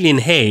 Actually in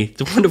Hey,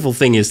 the wonderful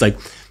thing is like,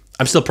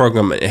 I'm still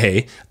programming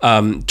Hey.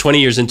 20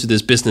 years into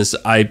this business,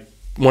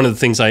 one of the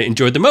things I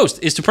enjoyed the most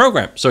is to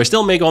program. So I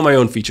still make all my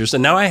own features.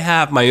 And now I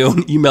have my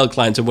own email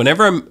client. So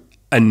whenever I'm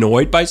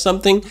annoyed by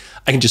something,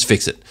 I can just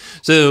fix it.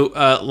 So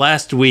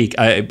last week,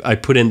 I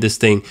put in this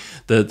thing,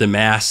 the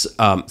mass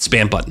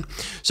spam button.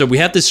 So we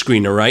have this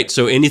screener, right?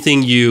 So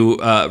anything you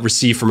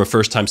receive from a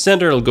first-time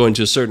sender, it'll go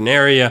into a certain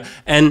area.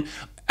 And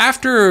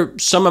after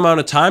some amount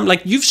of time,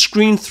 like you've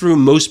screened through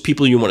most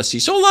people you want to see.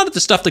 So a lot of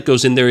the stuff that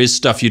goes in there is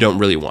stuff you don't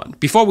really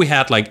want. Before we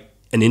had like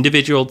an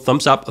individual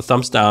thumbs up, a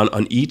thumbs down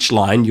on each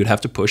line you'd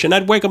have to push. And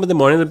I'd wake up in the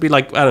morning, there'd be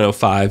like, I don't know,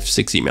 5,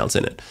 6 emails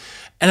in it.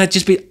 And I'd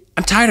just be,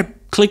 I'm tired of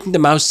clicking the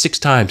mouse 6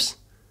 times.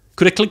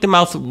 Could I click the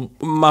mouse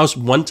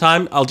 1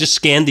 time? I'll just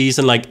scan these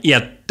and like,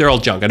 yeah, they're all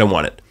junk. I don't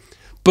want it.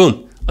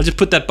 Boom. I'll just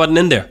put that button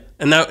in there.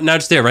 And now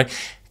it's there, right?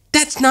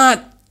 There's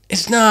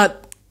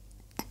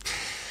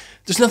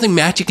nothing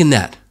magic in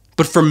that.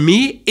 But for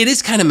me, it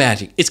is kind of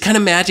magic. It's kind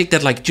of magic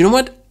that like, do you know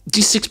what?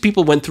 These 6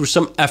 people went through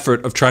some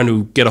effort of trying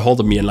to get a hold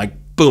of me and like,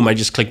 boom, I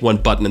just click one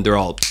button and they're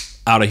all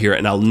out of here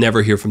and I'll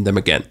never hear from them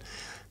again.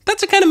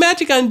 That's the kind of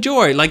magic I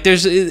enjoy. Like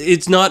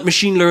it's not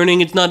machine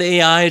learning, it's not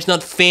AI, it's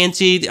not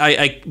fancy.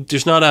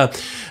 There's not a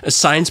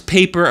science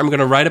paper I'm going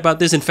to write about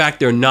this. In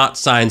fact, they're not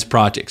science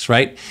projects,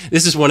 right?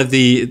 This is one of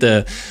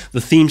the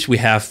themes we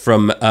have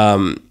from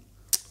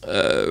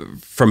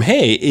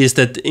Hey is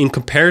that in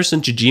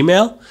comparison to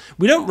Gmail,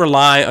 we don't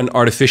rely on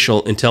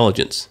artificial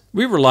intelligence.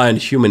 We rely on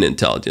human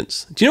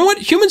intelligence. Do you know what?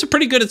 Humans are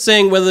pretty good at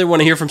saying whether they want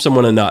to hear from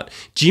someone or not.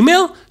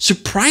 Gmail,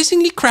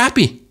 surprisingly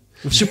crappy.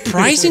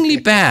 Surprisingly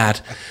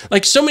bad.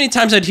 Like so many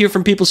times I'd hear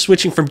from people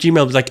switching from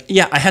Gmail, like,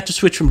 yeah, I had to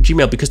switch from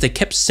Gmail because they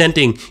kept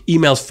sending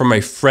emails from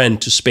my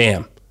friend to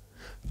spam.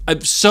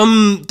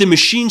 The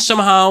machine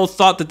somehow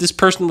thought that this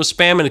person was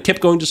spam and it kept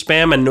going to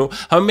spam, and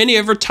how many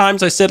ever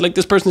times I said like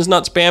this person is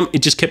not spam,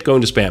 it just kept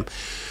going to spam.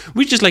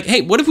 We just like,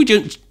 hey, what if we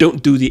just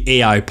don't do the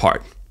AI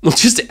part? We'll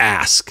just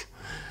ask.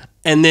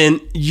 And then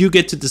you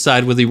get to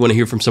decide whether you want to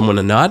hear from someone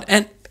or not.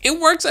 And it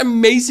works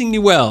amazingly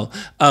well.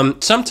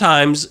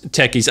 Sometimes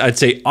techies, I'd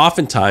say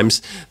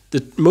oftentimes,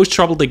 the most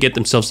trouble they get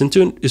themselves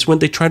into is when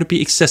they try to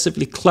be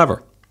excessively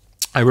clever.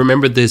 I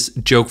remember this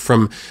joke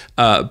from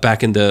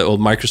back in the old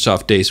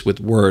Microsoft days with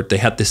Word. They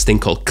had this thing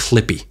called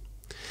Clippy.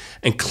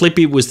 And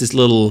Clippy was this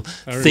little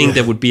thing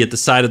that would be at the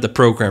side of the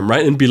program,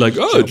 right? And be like,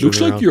 oh, it looks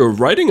like you're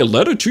writing a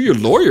letter to your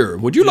lawyer.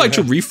 Would you like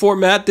to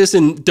reformat this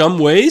in dumb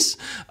ways?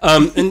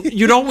 And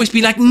you'd always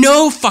be like,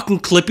 no,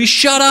 fucking Clippy,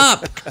 shut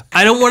up.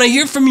 I don't want to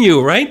hear from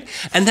you, right?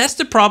 And that's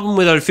the problem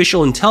with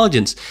artificial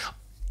intelligence.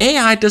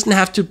 AI doesn't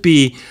have to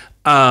be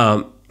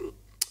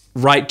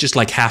right just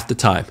like half the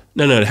time.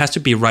 No, it has to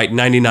be right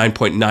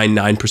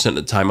 99.99% of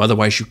the time.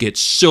 Otherwise, you get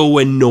so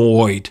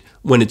annoyed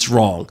when it's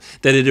wrong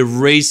that it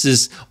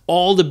erases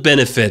all the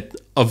benefit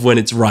of when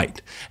it's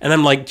right. And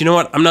I'm like, you know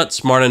what? I'm not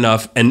smart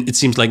enough, and it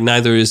seems like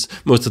neither is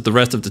most of the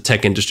rest of the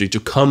tech industry, to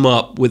come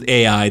up with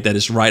AI that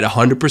is right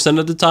 100%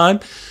 of the time.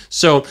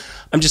 So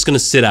I'm just going to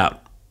sit out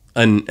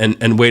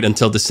and wait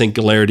until the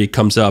singularity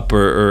comes up,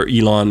 or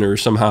Elon or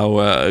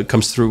somehow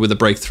comes through with a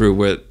breakthrough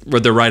where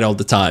they're right all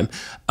the time.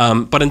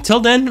 But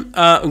until then,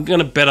 I'm going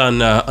to bet on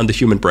the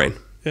human brain.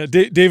 Yeah,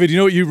 David, you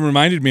know what you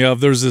reminded me of?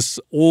 There's this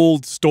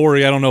old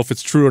story. I don't know if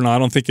it's true or not. I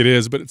don't think it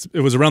is, but it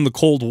was around the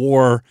Cold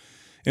War,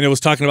 and it was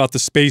talking about the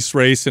space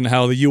race and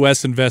how the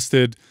U.S.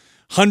 invested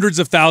hundreds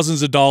of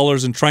thousands of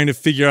dollars in trying to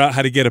figure out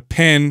how to get a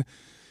pen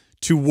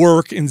to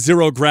work in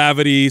zero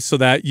gravity so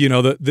that, you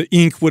know, the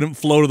ink wouldn't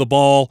flow to the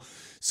ball,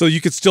 so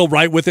you could still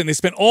write with it. And they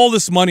spent all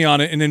this money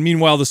on it, and then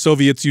meanwhile the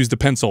Soviets used a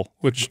pencil,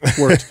 which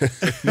worked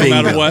no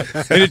matter what.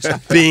 And it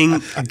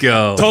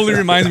Bingo. Totally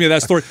reminds me of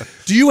that story.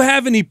 Do you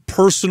have any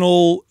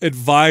personal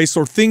advice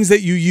or things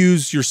that you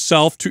use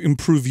yourself to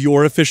improve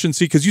your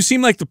efficiency? Because you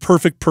seem like the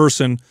perfect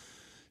person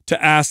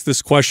to ask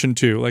this question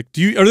to. Like,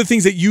 are there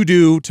things that you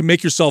do to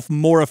make yourself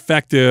more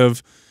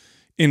effective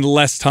in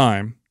less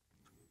time?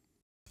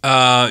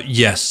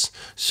 Yes.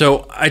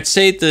 So I'd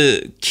say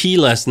the key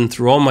lesson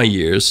through all my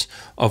years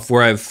of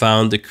where I've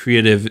found the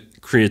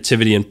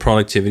creativity and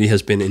productivity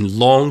has been in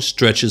long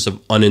stretches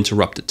of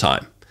uninterrupted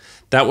time.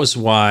 That was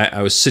why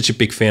I was such a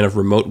big fan of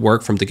remote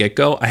work from the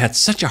get-go. I had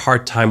such a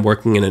hard time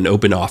working in an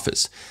open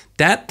office.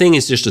 That thing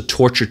is just a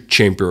torture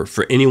chamber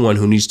for anyone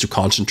who needs to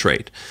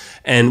concentrate.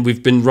 And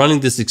we've been running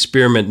this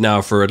experiment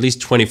now for at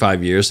least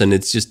 25 years, and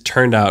it's just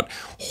turned out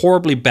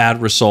horribly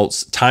bad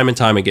results time and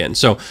time again.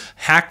 So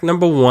hack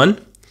number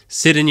 1,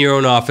 sit in your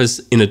own office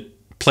in a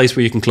place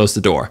where you can close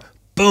the door.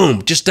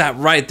 Boom, just that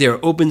right there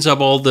opens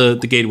up all the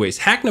gateways.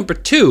 Hack number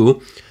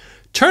 2,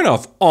 turn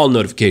off all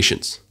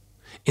notifications.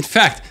 In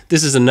fact,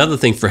 this is another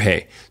thing for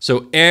Hey.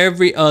 So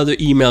every other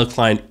email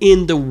client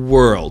in the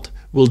world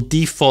will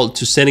default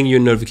to sending you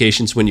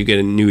notifications when you get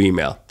a new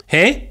email.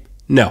 Hey?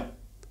 No.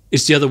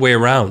 It's the other way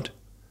around.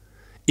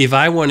 If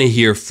I want to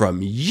hear from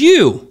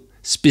you,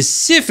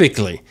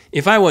 specifically,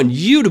 if I want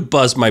you to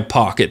buzz my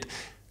pocket,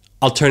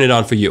 I'll turn it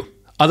on for you.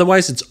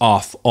 Otherwise, it's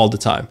off all the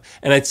time.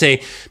 And I'd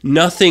say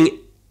nothing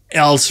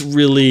else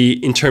really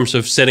in terms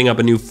of setting up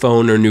a new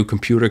phone or a new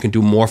computer can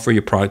do more for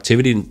your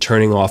productivity than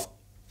turning off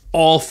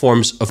all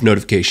forms of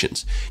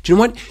notifications. Do you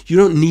know what? You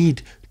don't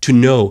need to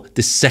know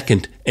the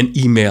second an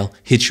email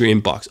hits your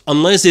inbox,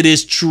 unless it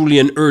is truly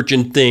an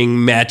urgent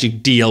thing,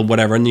 magic deal,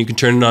 whatever, and you can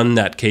turn it on in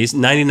that case.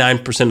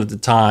 99% of the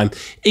time,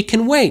 it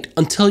can wait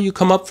until you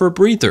come up for a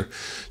breather.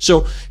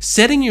 So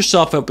setting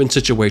yourself up in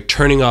such a way,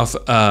 turning off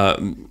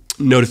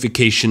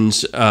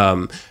notifications,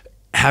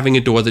 having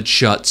a door that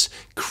shuts,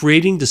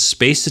 creating the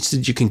space such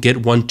that you can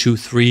get 1, 2,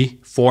 3,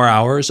 4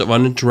 hours of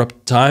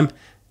uninterrupted time,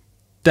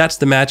 that's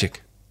the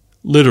magic.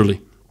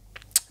 Literally.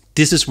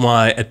 This is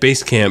why at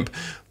Basecamp,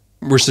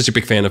 we're such a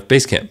big fan of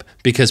Basecamp,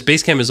 because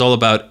Basecamp is all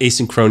about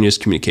asynchronous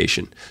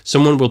communication.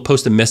 Someone will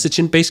post a message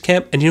in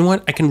Basecamp, and you know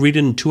what? I can read it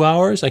in 2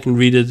 hours. I can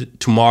read it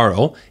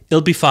tomorrow.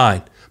 It'll be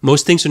fine.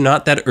 Most things are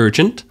not that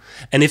urgent.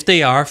 And if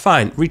they are,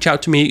 fine. Reach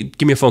out to me.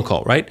 Give me a phone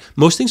call, right?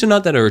 Most things are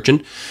not that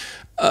urgent.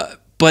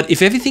 But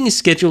if everything is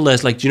scheduled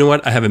as like, you know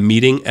what? I have a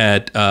meeting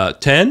at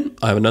 10.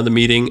 I have another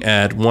meeting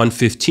at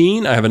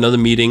 1:15. I have another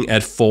meeting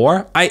at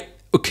 4. I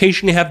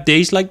occasionally have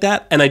days like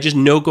that, and I just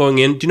know going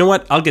in, do you know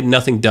what? I'll get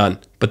nothing done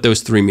but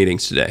those 3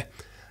 meetings today.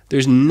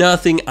 There's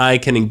nothing I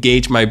can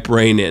engage my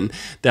brain in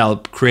that'll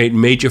create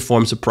major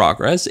forms of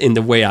progress in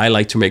the way I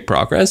like to make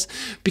progress,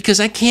 because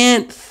I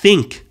can't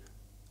think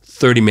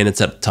 30 minutes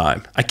at a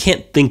time. I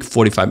can't think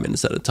 45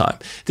 minutes at a time.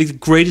 I think the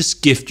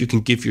greatest gift you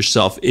can give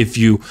yourself if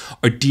you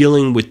are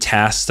dealing with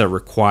tasks that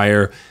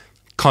require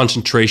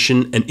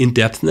concentration and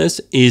in-depthness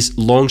is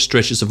long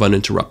stretches of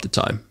uninterrupted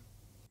time.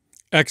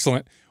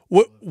 Excellent.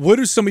 What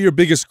do some of your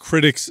biggest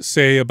critics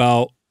say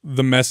about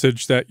the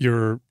message that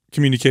you're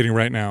communicating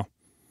right now?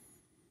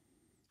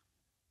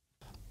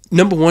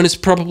 Number one is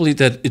probably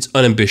that it's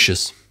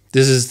unambitious.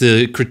 This is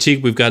the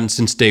critique we've gotten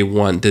since day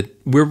one, that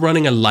we're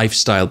running a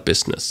lifestyle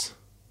business,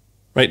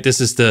 right? This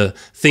is the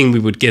thing we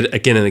would get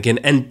again and again.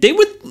 And they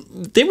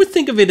would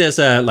think of it as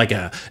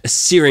a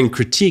searing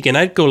critique. And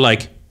I'd go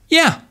like,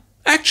 yeah,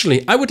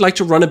 actually, I would like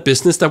to run a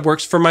business that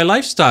works for my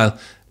lifestyle.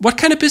 What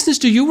kind of business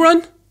do you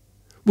run?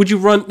 Would you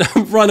run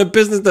a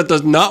business that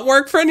does not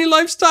work for any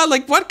lifestyle?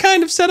 Like, what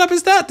kind of setup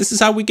is that? This is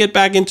how we get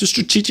back into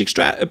strategic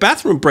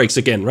bathroom breaks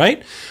again,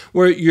 right?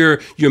 Where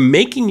you're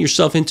making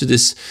yourself into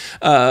this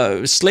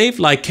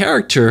slave-like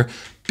character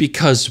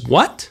because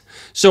what?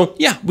 So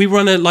yeah, we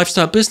run a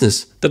lifestyle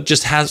business that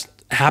just has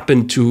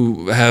happened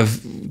to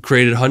have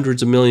created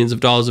hundreds of millions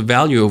of dollars of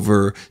value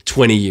over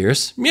 20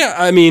 years. Yeah,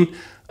 I mean,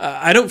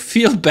 I don't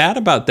feel bad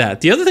about that.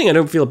 The other thing I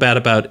don't feel bad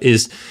about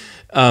is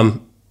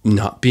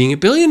not being a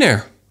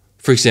billionaire.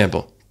 For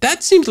example,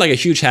 that seems like a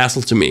huge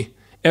hassle to me.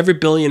 Every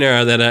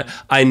billionaire that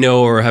I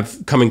know or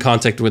have come in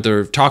contact with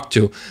or talked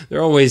to,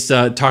 they're always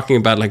talking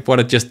about like what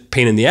a just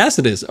pain in the ass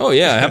it is. Oh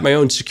yeah, I have my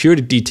own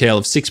security detail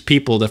of 6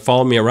 people that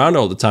follow me around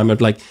all the time. I'm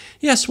like,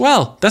 yes,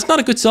 well, that's not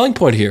a good selling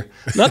point here.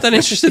 Not that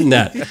interested in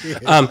that.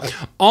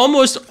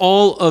 Almost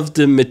all of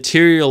the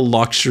material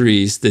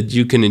luxuries that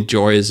you can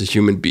enjoy as a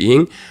human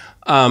being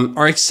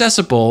are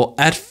accessible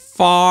at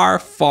far,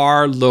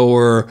 far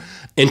lower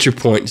entry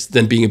points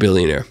than being a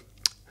billionaire.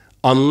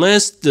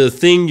 Unless the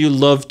thing you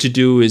love to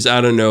do is, I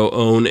don't know,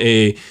 own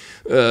a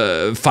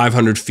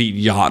 500 feet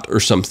yacht or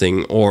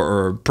something,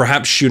 or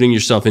perhaps shooting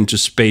yourself into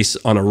space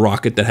on a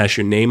rocket that has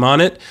your name on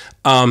it.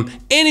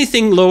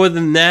 Anything lower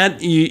than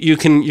that, you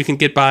can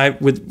get by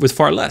with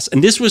far less.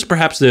 And this was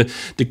perhaps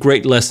the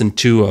great lesson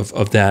too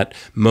of that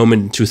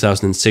moment in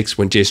 2006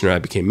 when Jason and I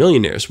became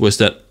millionaires, was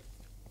that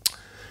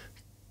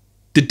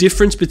the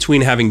difference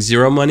between having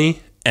zero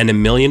money and $1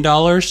 million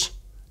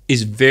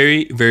is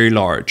very, very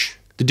large.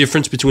 The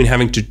difference between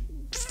having to,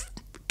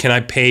 can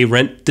I pay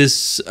rent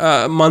this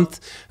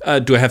month?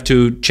 Do I have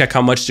to check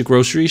how much the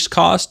groceries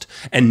cost?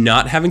 And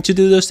not having to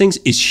do those things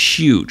is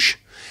huge.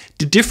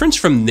 The difference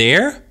from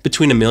there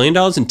between $1 million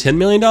and $10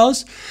 million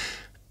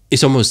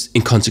is almost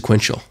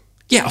inconsequential.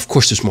 Yeah, of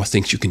course, there's more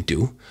things you can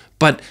do,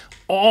 but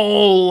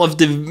all of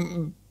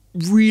the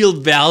real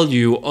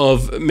value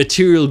of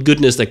material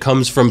goodness that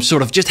comes from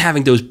sort of just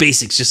having those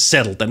basics just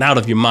settled and out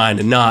of your mind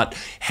and not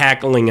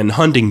haggling and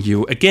hunting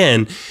you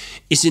again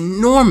is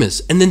enormous.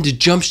 And then the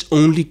jumps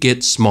only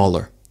get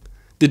smaller.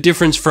 The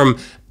difference from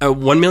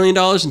 $1 million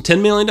and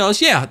 $10 million,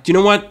 yeah, do you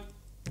know what?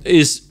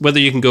 Is whether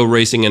you can go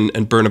racing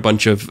and burn a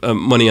bunch of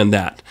money on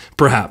that,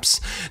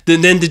 perhaps.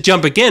 Then the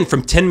jump again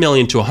from 10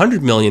 million to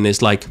 100 million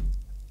is like,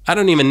 I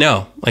don't even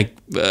know. Like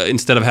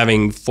instead of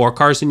having 4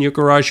 cars in your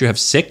garage, you have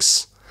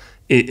 6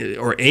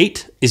 or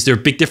 8. Is there a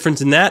big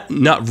difference in that?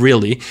 Not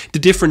really. The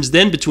difference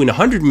then between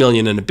 100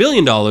 million and $1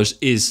 billion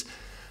is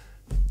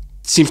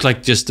seems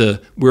like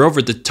we're over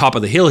at the top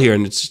of the hill here,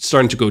 and it's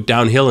starting to go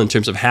downhill in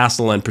terms of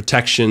hassle and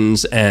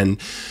protections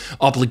and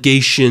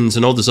obligations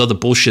and all this other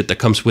bullshit that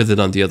comes with it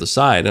on the other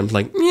side. I'm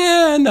like,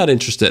 yeah, not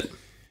interested.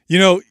 You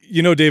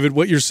know, David,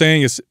 what you're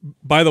saying is,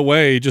 by the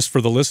way, just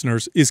for the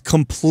listeners, is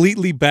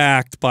completely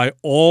backed by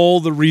all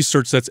the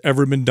research that's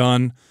ever been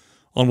done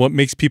on what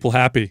makes people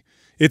happy.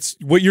 It's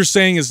what you're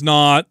saying is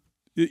not,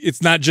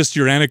 it's not just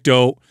your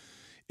anecdote.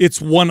 It's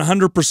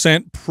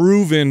 100%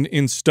 proven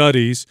in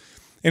studies.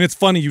 And it's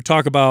funny, you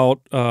talk about,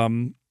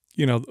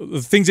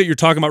 the things that you're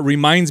talking about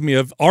reminds me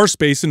of our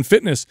space in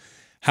fitness.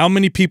 How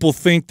many people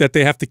think that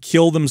they have to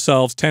kill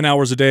themselves 10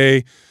 hours a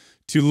day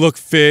to look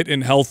fit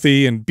and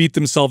healthy and beat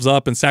themselves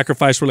up and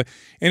sacrifice for,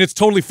 and it's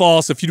totally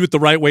false. If you do it the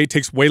right way, it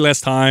takes way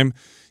less time.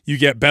 You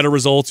get better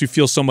results. You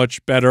feel so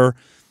much better.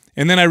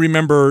 And then I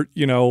remember,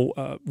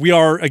 we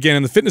are, again,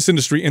 in the fitness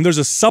industry, and there's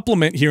a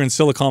supplement here in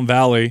Silicon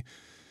Valley.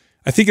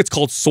 I think it's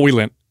called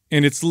Soylent.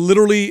 And it's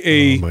literally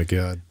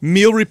a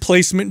meal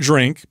replacement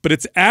drink, but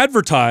it's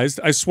advertised.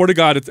 I swear to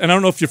God, and I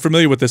don't know if you're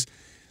familiar with this.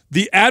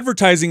 The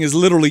advertising is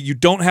literally, you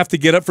don't have to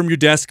get up from your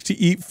desk to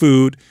eat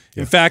food.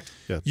 In fact,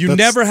 you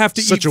never have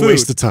to eat food. Such a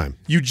waste of time.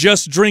 You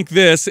just drink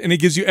this, and it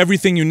gives you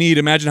everything you need.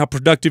 Imagine how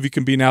productive you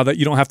can be now that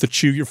you don't have to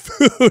chew your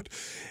food.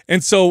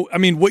 And so, I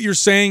mean, what you're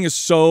saying is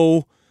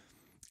so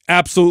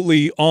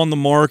absolutely on the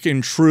mark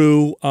and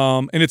true,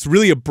 and it's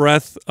really a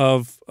breath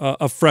of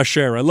fresh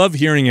air. I love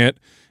hearing it.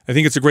 I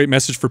think it's a great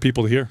message for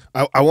people to hear.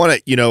 I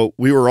want to,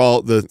 we were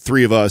all, the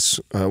three of us,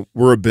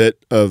 we're a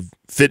bit of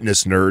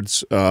fitness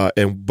nerds,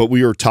 but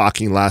we were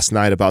talking last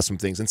night about some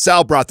things. And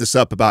Sal brought this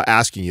up about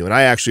asking you. And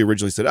I actually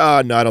originally said,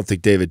 oh, no, I don't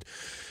think David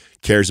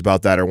cares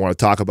about that or want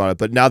to talk about it.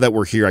 But now that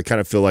we're here, I kind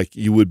of feel like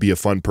you would be a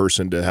fun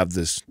person to have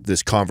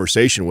this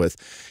conversation with.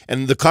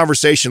 And the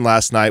conversation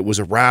last night was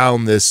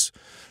around the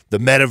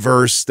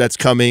metaverse that's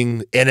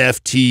coming,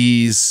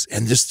 NFTs,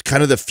 and just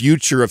kind of the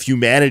future of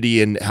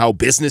humanity and how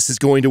business is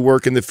going to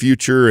work in the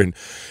future. And,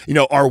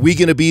 are we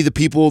going to be the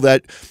people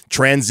that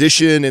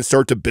transition and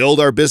start to build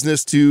our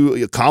business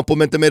to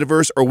complement the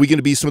metaverse? Or are we going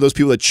to be some of those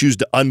people that choose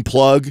to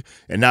unplug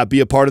and not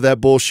be a part of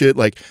that bullshit?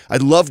 Like,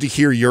 I'd love to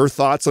hear your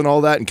thoughts on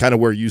all that and kind of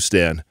where you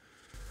stand.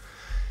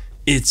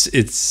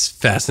 It's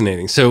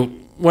fascinating. So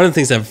one of the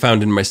things I've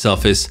found in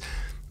myself is,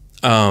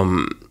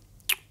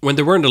 when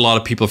there weren't a lot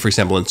of people, for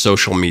example, in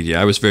social media,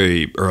 I was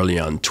very early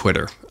on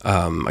Twitter.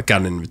 I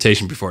got an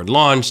invitation before it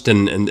launched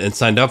and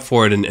signed up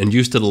for it and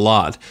used it a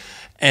lot.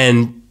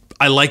 And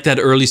I liked that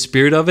early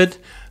spirit of it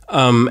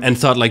and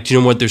thought, like, do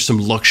you know what? There's some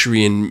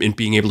luxury in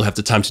being able to have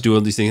the time to do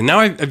all these things. And now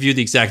I view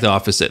the exact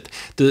opposite.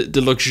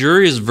 The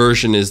luxurious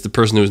version is the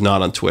person who's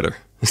not on Twitter.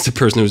 It's the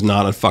person who's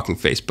not on fucking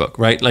Facebook,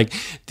 right? Like,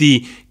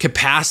 the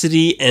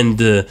capacity and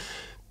the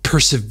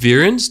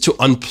perseverance to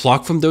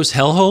unplug from those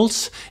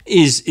hellholes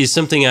is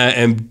something I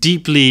am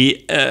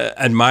deeply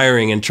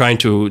admiring and trying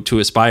to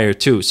aspire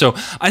to. So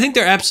I think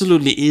there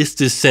absolutely is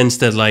this sense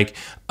that, like,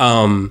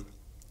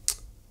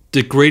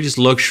 the greatest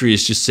luxury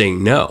is just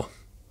saying no.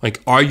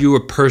 Like, are you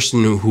a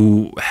person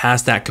who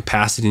has that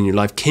capacity in your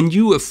life? Can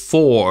you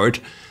afford,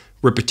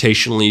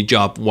 reputationally,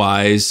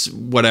 job-wise,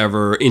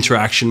 whatever,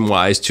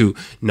 interaction-wise, to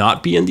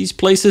not be in these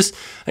places?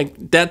 Like,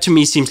 that to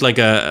me seems like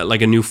a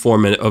new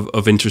form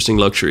of interesting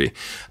luxury.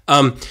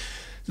 The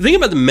thing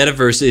about the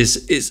metaverse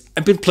is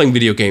I've been playing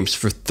video games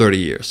for 30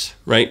 years,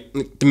 right?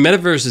 The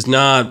metaverse is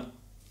not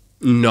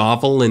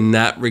novel in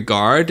that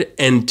regard,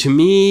 and to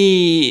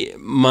me,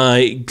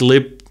 my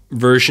glib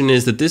version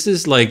is that this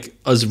is like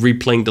us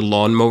replaying The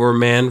Lawnmower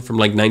Man from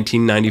like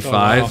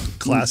 1995. Oh, wow.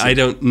 Classic. I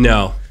don't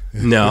know.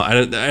 No, I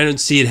don't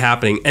see it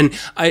happening. And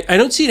I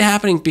don't see it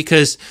happening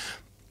because,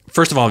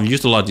 first of all, I've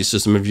used a lot of these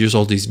systems. I've used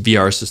all these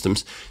VR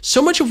systems.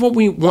 So much of what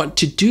we want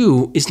to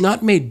do is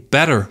not made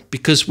better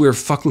because we're a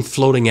fucking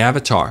floating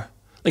avatar.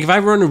 Like, if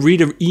I want to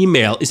read an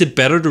email, is it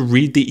better to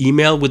read the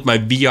email with my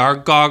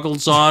VR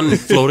goggles on and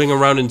floating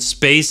around in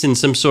space in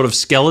some sort of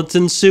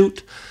skeleton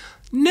suit?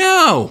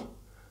 No.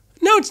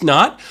 No, it's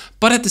not.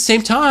 But at the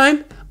same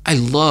time, I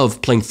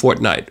love playing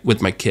Fortnite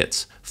with my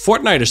kids.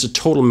 Fortnite is a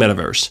total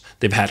metaverse.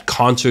 They've had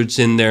concerts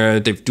in there.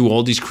 They do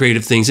all these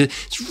creative things.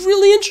 It's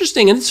really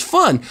interesting and it's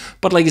fun.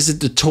 But, like, is it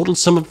the total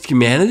sum of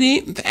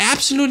humanity?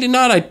 Absolutely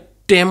not. I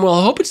damn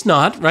well hope it's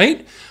not,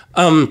 right?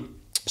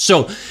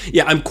 So,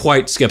 yeah, I'm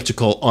quite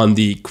skeptical on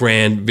the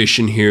grand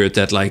vision here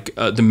that, like,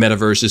 the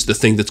metaverse is the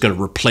thing that's going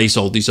to replace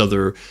all these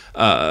other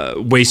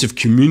ways of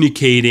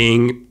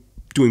communicating,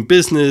 doing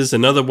business,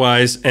 and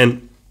otherwise.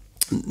 And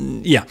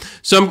yeah,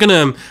 so I'm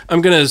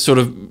gonna sort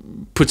of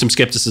put some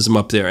skepticism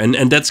up there, and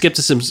that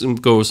skepticism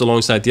goes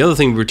alongside the other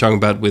thing we were talking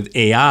about with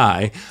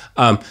AI.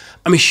 I'm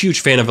a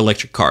huge fan of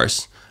electric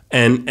cars,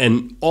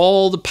 and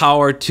all the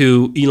power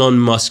to Elon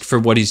Musk for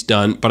what he's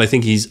done, but I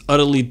think he's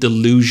utterly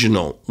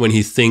delusional when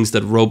he thinks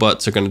that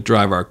robots are going to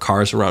drive our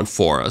cars around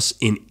for us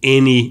in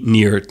any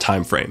near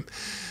time frame.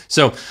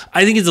 So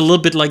I think it's a little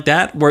bit like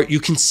that, where you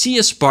can see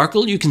a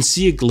sparkle, you can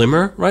see a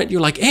glimmer, right? You're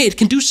like, hey, it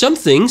can do some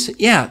things,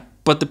 yeah.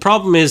 But the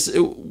problem is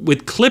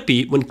with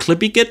Clippy, when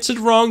Clippy gets it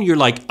wrong, you're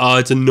like, oh,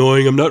 it's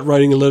annoying. I'm not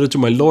writing a letter to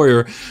my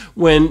lawyer.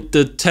 When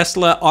the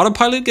Tesla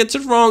autopilot gets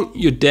it wrong,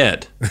 you're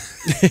dead.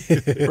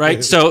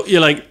 Right? So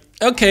you're like,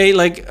 okay,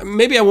 like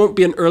maybe I won't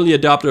be an early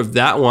adopter of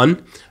that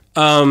one.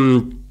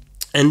 And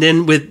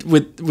then with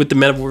the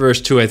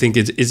Metaverse too, I think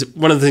is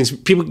one of the things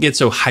people get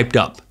so hyped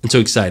up and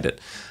so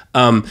excited.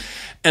 And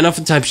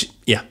oftentimes,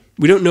 yeah,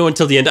 we don't know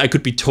until the end. I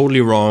could be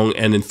totally wrong.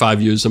 And in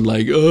 5 years, I'm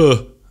like,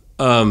 ugh.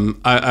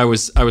 I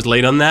was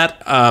late on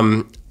that.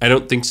 I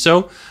don't think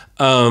so.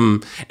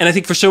 And I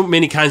think for so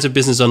many kinds of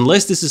business,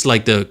 unless this is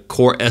like the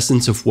core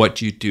essence of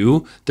what you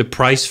do, the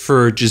price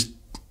for just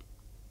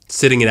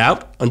sitting it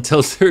out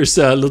until there's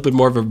a little bit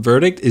more of a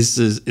verdict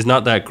is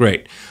not that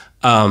great.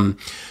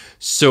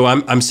 So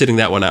I'm sitting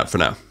that one out for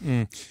now.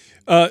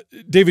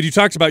 David, you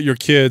talked about your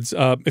kids.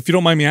 If you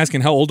don't mind me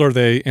asking, how old are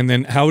they? And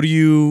then how do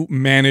you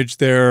manage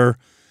their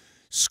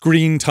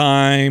screen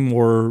time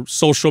or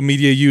social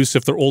media use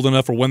if they're old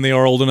enough or when they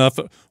are old enough?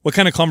 What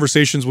kind of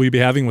conversations will you be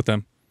having with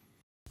them?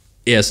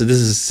 Yeah, so this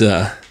is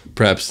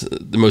perhaps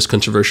the most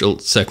controversial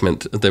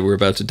segment that we're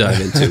about to dive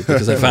into,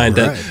 because I find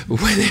that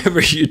whenever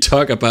you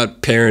talk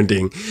about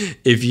parenting,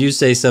 if you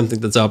say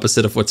something that's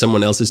opposite of what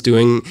someone else is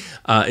doing,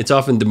 it's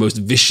often the most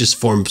vicious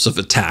forms of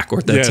attack,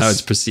 or that's how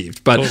it's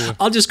perceived. But totally.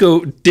 I'll just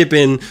go dip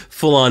in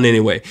full on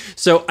anyway.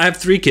 So I have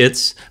 3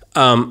 kids,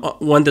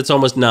 one that's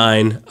almost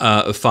 9,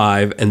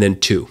 5, and then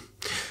 2.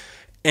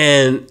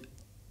 And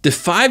the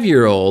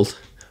 5-year-old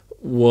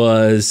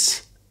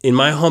was, in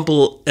my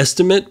humble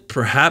estimate,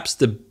 perhaps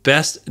the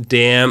best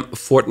damn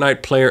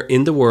Fortnite player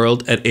in the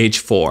world at age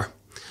 4.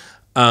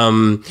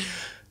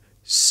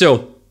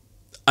 So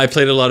I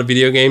played a lot of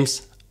video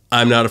games.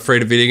 I'm not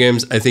afraid of video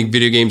games. I think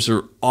video games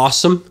are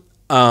awesome.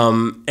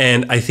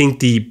 And I think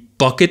the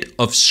bucket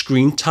of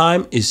screen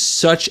time is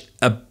such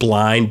a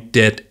blind,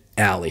 dead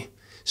alley.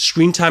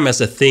 Screen time as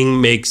a thing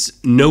makes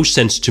no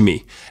sense to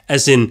me.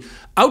 As in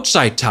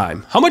outside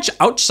time. How much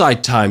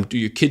outside time do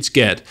your kids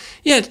get?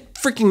 Yeah, it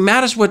freaking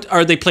matters. What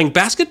are they playing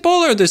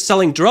basketball or are they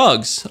selling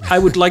drugs? I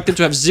would like them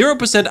to have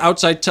 0%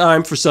 outside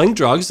time for selling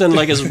drugs and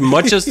like as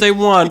much as they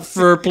want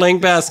for playing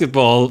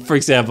basketball, for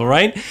example,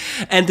 right?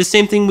 And the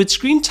same thing with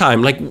screen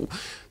time. Like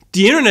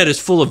the internet is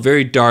full of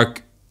very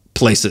dark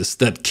places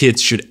that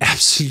kids should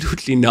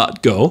absolutely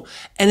not go.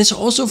 And it's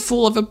also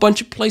full of a bunch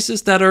of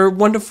places that are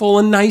wonderful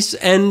and nice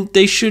and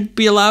they should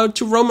be allowed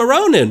to roam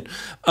around in.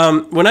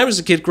 When I was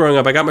a kid growing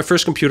up, I got my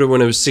first computer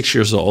when I was 6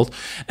 years old.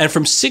 And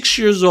from 6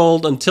 years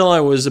old until I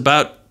was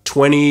about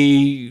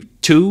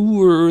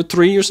 22 or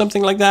 3 or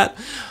something like that,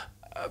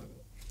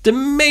 the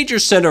major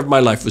center of my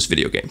life was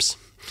video games.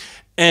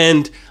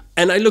 And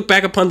I look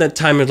back upon that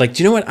time and like,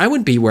 do you know what? I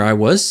wouldn't be where I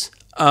was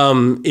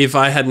if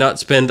I had not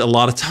spent a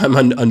lot of time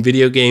on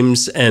video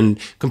games and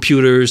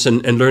computers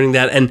and learning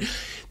that. And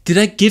did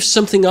I give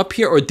something up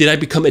here or did I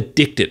become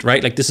addicted,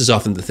 right? Like this is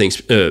often the things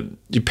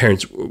your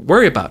parents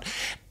worry about.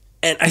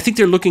 And I think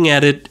they're looking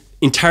at it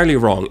entirely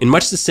wrong, in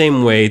much the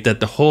same way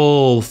that the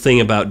whole thing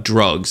about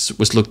drugs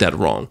was looked at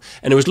wrong.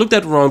 And it was looked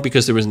at wrong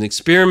because there was an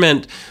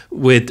experiment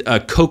with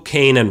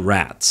cocaine and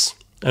rats.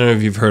 I don't know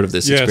if you've heard of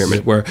this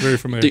experiment where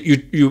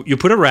you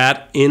put a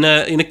rat in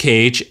a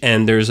cage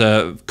and there's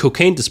a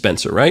cocaine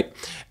dispenser, right?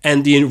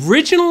 And the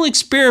original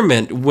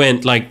experiment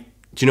went like,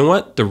 do you know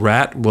what? The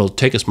rat will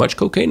take as much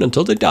cocaine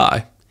until they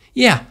die.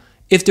 Yeah,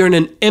 if they're in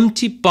an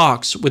empty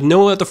box with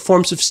no other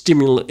forms of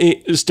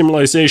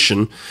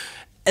stimulation.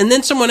 And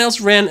then someone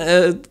else ran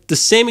the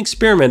same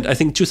experiment, I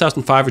think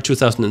 2005 or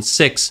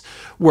 2006,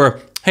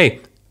 where, hey,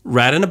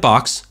 rat in a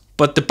box,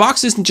 but the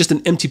box isn't just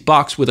an empty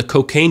box with a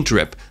cocaine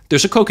drip.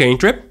 There's a cocaine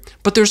drip,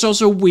 but there's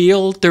also a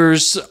wheel.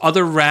 There's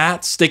other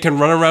rats. They can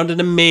run around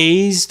in a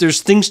maze.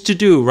 There's things to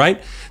do,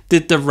 right?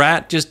 Did the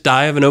rat just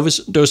die of an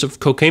overdose of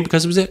cocaine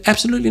because it was there?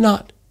 Absolutely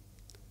not,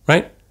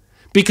 right?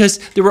 Because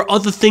there were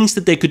other things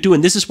that they could do.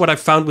 And this is what I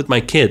found with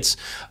my kids.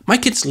 My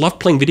kids love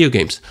playing video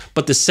games.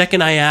 But the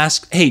second I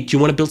ask, hey, do you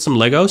want to build some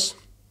Legos?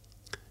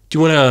 Do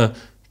you want to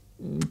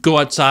go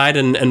outside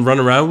and run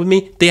around with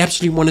me? They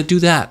absolutely want to do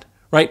that.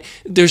 Right?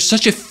 There's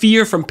such a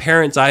fear from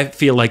parents, I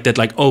feel like, that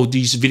like, oh,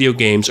 these video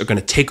games are going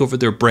to take over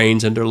their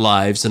brains and their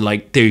lives and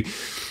like they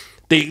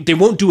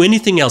won't do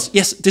anything else.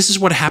 Yes, this is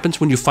what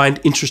happens when you find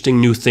interesting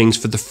new things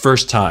for the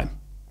first time.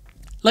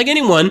 Like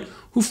anyone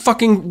who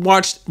fucking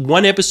watched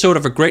one episode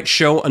of a great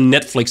show on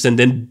Netflix and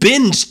then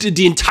binged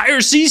the entire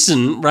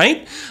season,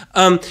 right?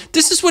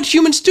 This is what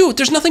humans do.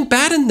 There's nothing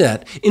bad in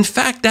that. In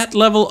fact, that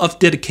level of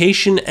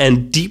dedication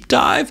and deep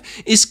dive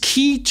is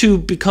key to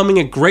becoming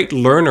a great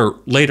learner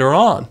later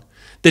on.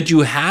 That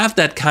you have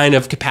that kind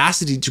of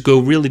capacity to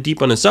go really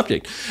deep on a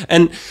subject.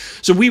 And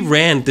so we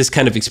ran this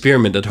kind of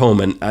experiment at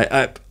home. And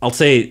I'll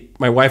say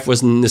my wife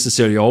wasn't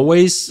necessarily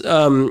always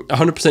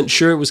 100%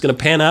 sure it was going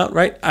to pan out,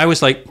 right? I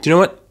was like, do you know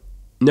what?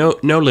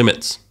 No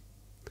limits.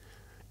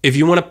 If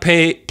you want to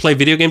play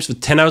video games for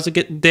 10 hours a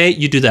day,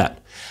 you do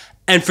that.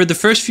 And for the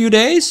first few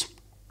days,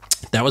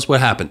 that was what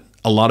happened.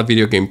 A lot of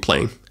video game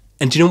playing.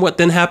 And do you know what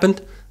then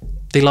happened?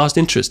 They lost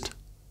interest.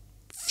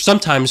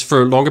 sometimes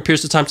for longer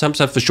periods of time,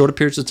 sometimes for shorter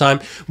periods of time.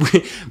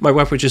 My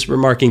wife was just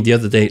remarking the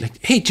other day,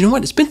 like, hey, do you know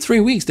what? It's been 3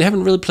 weeks. They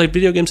haven't really played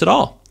video games at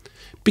all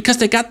because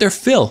they got their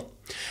fill.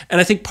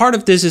 And I think part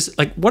of this is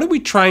like, what are we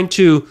trying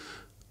to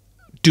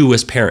do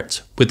as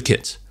parents with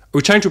kids? Are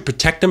we trying to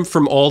protect them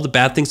from all the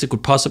bad things that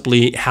could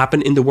possibly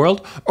happen in the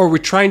world? Or are we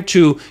trying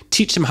to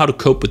teach them how to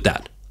cope with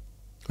that,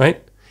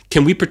 right?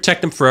 Can we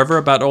protect them forever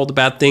about all the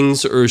bad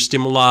things or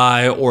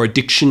stimuli or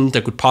addiction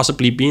that could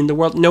possibly be in the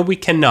world? No, we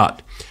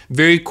cannot.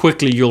 Very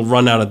quickly, you'll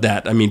run out of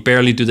that. I mean,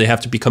 barely do they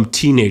have to become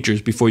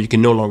teenagers before you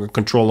can no longer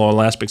control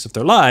all aspects of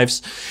their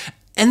lives.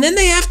 And then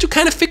they have to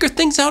kind of figure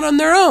things out on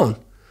their own.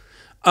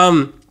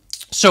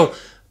 So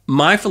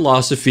my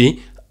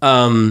philosophy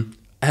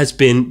has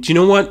been, do you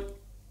know what?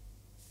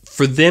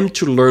 For them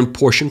to learn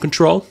portion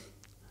control,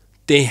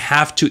 they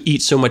have to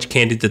eat so much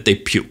candy that they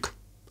puke.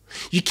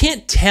 You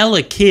can't tell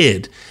a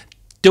kid,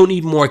 don't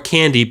eat more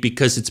candy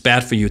because it's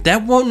bad for you.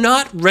 That will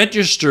not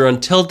register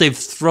until they've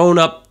thrown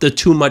up the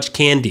too much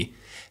candy.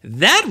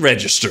 That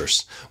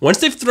registers. Once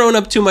they've thrown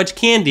up too much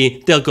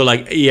candy, they'll go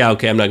like, yeah,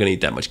 okay, I'm not going to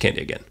eat that much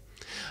candy again.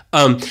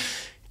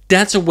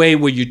 That's a way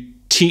where you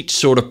teach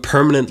sort of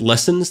permanent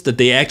lessons that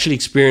they actually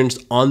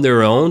experienced on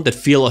their own that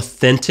feel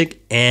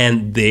authentic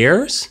and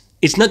theirs.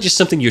 It's not just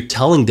something you're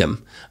telling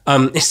them.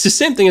 It's the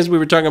same thing as we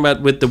were talking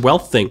about with the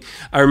wealth thing.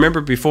 I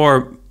remember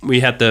before we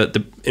had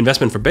the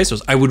investment for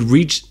Bezos, I would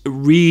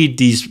read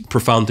these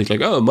profound things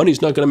like, oh,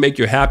 money's not going to make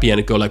you happy. And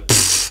it'd go like,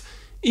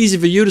 easy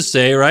for you to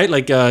say, right?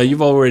 Like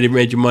you've already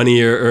made your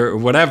money or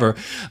whatever.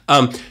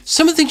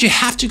 Some of the things you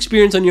have to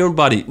experience on your own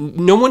body.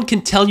 No one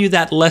can tell you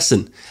that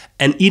lesson.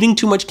 And eating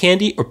too much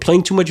candy or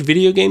playing too much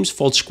video games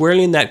falls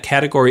squarely in that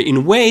category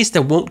in ways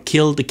that won't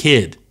kill the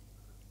kid.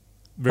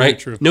 Very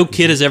true. No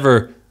kid has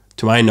ever,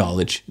 to my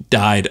knowledge,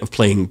 died of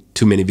playing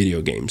too many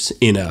video games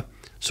in a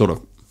sort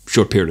of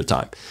short period of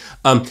time.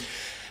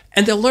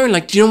 And they'll learn,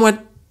 like, do you know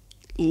what?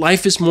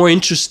 Life is more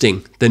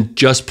interesting than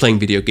just playing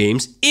video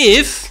games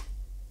if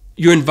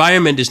your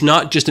environment is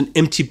not just an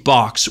empty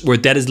box where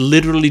that is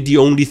literally the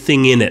only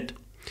thing in it.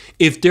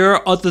 If there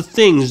are other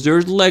things,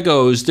 there's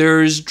Legos,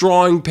 there's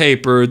drawing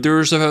paper,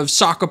 there's a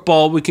soccer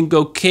ball we can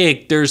go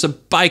kick, there's a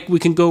bike we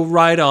can go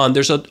ride on,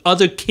 there's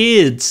other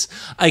kids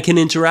I can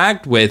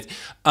interact with,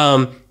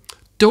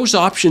 those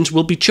options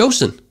will be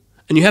chosen.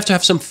 And you have to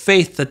have some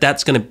faith that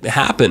that's going to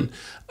happen.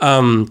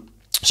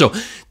 So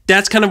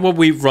that's kind of what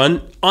we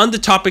run. On the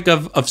topic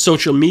of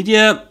social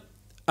media,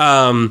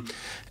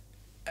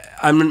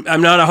 I'm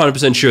not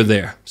 100% sure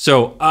there.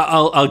 So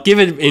I'll give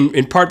it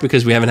in part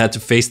because we haven't had to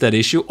face that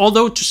issue,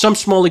 although to some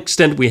small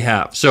extent we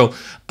have. So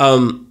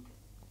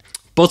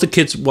both the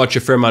kids watch a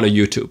fair amount of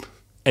YouTube.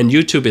 And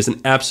YouTube is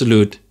an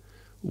absolute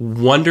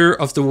wonder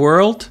of the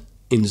world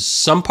in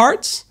some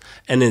parts,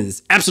 and it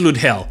is absolute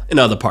hell in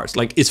other parts.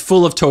 Like, it's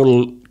full of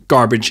total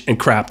garbage and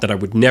crap that I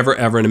would never,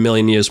 ever in a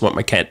million years want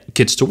my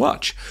kids to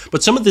watch.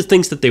 But some of the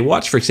things that they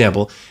watch, for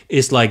example,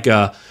 is like,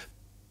 I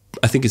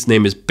think his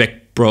name is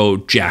Bro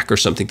Jack or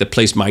something, that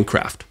plays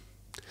Minecraft.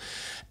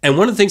 And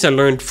one of the things I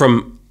learned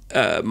from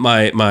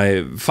my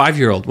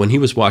 5-year-old when he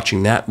was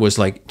watching that was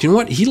like, do you know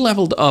what? He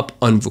leveled up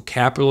on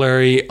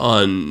vocabulary,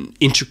 on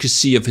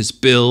intricacy of his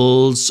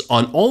builds,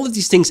 on all of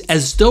these things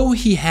as though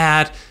he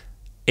had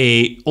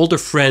a older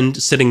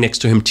friend sitting next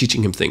to him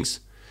teaching him things.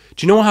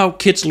 Do you know how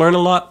kids learn a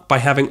lot? By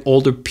having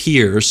older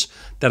peers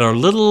that are a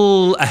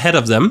little ahead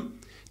of them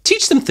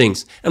teach them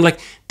things. And like,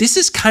 this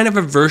is kind of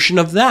a version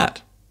of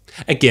that.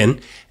 Again,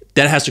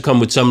 that has to come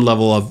with some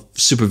level of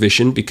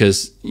supervision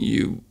because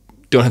you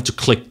don't have to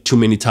click too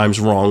many times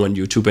wrong on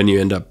YouTube and you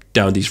end up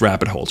down these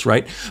rabbit holes,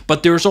 right?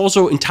 But there's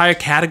also entire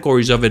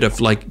categories of it of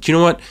like, do you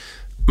know what?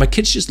 My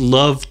kids just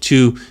love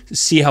to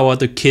see how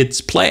other kids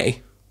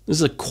play. This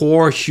is a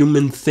core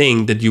human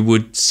thing that you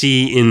would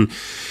see in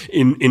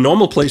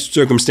normal place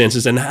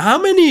circumstances. And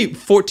how many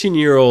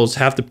 14-year-olds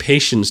have the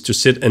patience to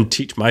sit and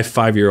teach my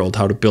 5-year-old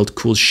how to build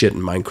cool shit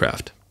in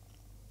Minecraft?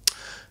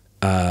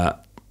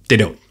 They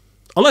don't.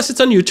 Unless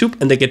it's on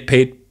YouTube and they get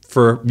paid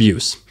for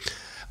views.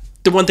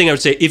 The one thing I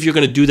would say, if you're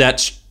going to do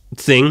that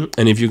thing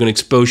and if you're going to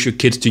expose your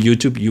kids to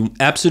YouTube, you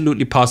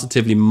absolutely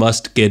positively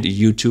must get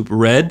YouTube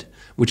Red,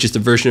 which is the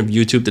version of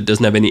YouTube that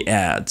doesn't have any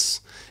ads.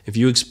 If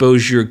you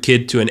expose your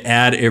kid to an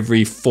ad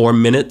every 4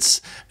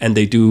 minutes and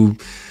they do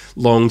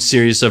long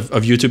series of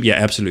YouTube, yeah,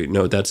 absolutely.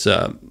 No, that's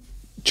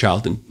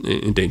child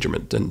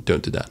endangerment, and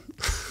don't do that.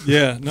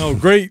 Yeah, no,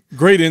 great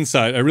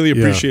insight. I really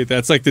appreciate that.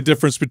 It's like the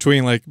difference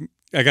between like,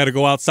 I got to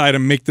go outside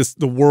and make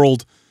the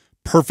world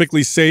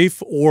perfectly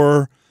safe,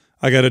 or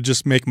I got to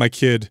just make my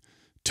kid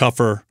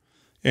tougher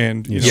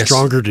and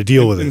stronger to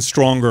deal with it. And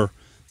stronger.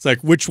 It's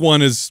like, which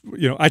one is,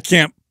 I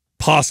can't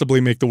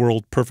possibly make the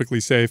world perfectly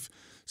safe,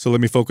 so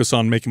let me focus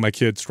on making my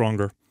kid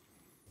stronger.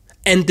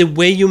 And the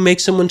way you make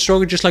someone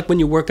stronger, just like when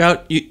you work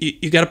out,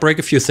 you got to break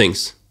a few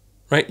things,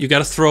 right? You got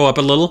to throw up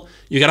a little.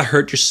 You got to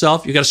hurt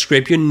yourself. You got to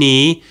scrape your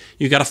knee.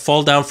 You got to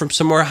fall down from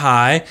somewhere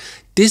high.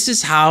 This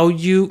is how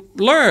you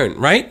learn,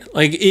 right?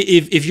 Like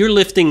if you're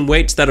lifting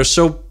weights that are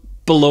so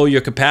below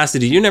your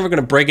capacity, you're never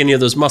going to break any of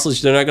those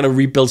muscles. You're not going to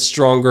rebuild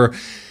stronger.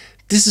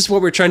 this is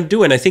what we're trying to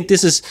do. And I think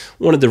this is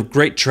one of the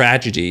great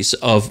tragedies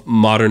of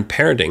modern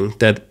parenting,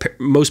 that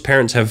most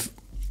parents have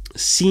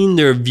seen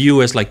their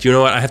view as like, you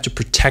know what, I have to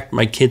protect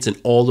my kids in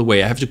all the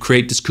way. I have to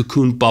create this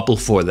cocoon bubble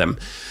for them.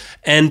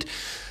 And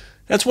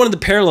that's one of the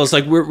parallels.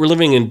 Like we're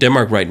living in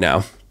Denmark right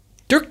now.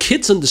 There are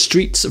kids on the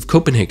streets of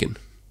Copenhagen,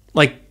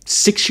 like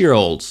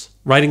 6-year-olds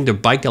riding their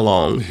bike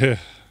along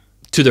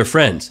to their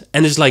friends.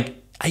 And it's like,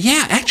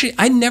 yeah, actually,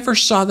 I never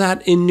saw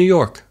that in New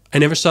York. I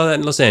never saw that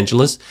in Los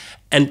Angeles.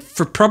 And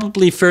for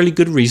probably fairly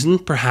good reason,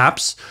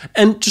 perhaps.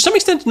 And to some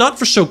extent, not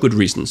for so good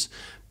reasons.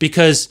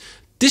 Because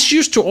this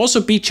used to also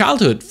be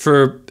childhood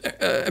for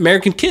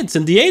American kids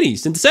in the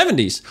 80s, in the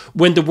 70s,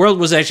 when the world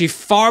was actually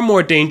far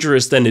more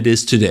dangerous than it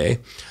is today.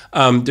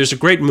 There's a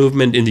great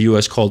movement in the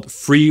US called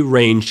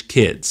free-range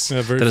kids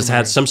that has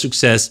had some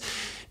success,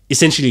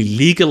 essentially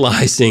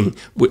legalizing,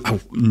 how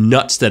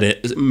nuts that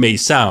it may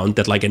sound,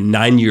 that like a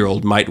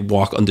 9-year-old might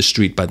walk on the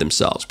street by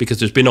themselves. Because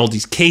there's been all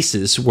these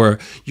cases where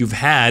you've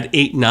had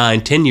 8,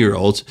 9,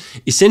 10-year-olds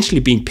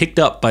essentially being picked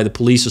up by the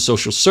police or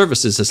social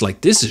services as like,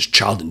 this is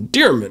child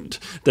endangerment,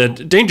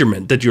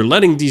 that you're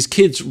letting these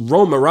kids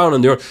roam around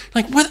on their own.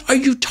 Like, what are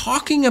you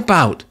talking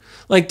about?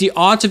 Like the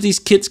odds of these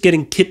kids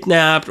getting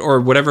kidnapped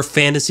or whatever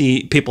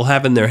fantasy people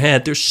have in their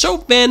head, they're so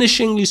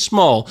vanishingly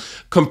small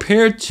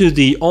compared to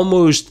the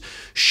almost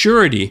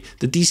surety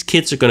that these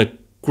kids are going to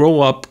grow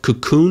up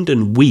cocooned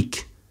and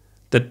weak,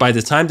 that by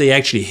the time they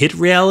actually hit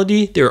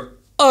reality, they're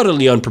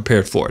utterly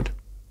unprepared for it.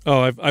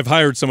 Oh, I've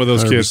hired some of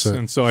those 100%. Kids,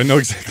 and so I know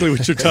exactly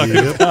what you're talking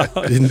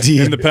about.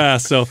 Indeed. In the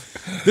past. So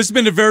this has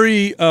been a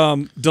very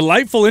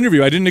delightful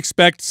interview. I didn't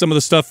expect some of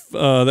the stuff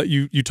that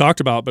you talked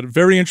about, but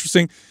very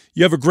interesting.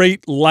 You have a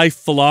great life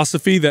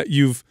philosophy that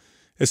you've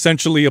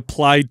essentially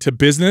applied to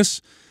business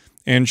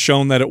and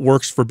shown that it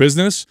works for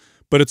business,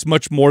 but it's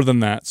much more than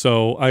that.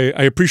 So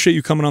I appreciate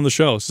you coming on the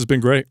show. This has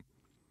been great.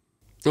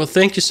 Well,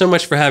 thank you so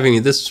much for having me.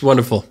 This is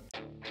wonderful.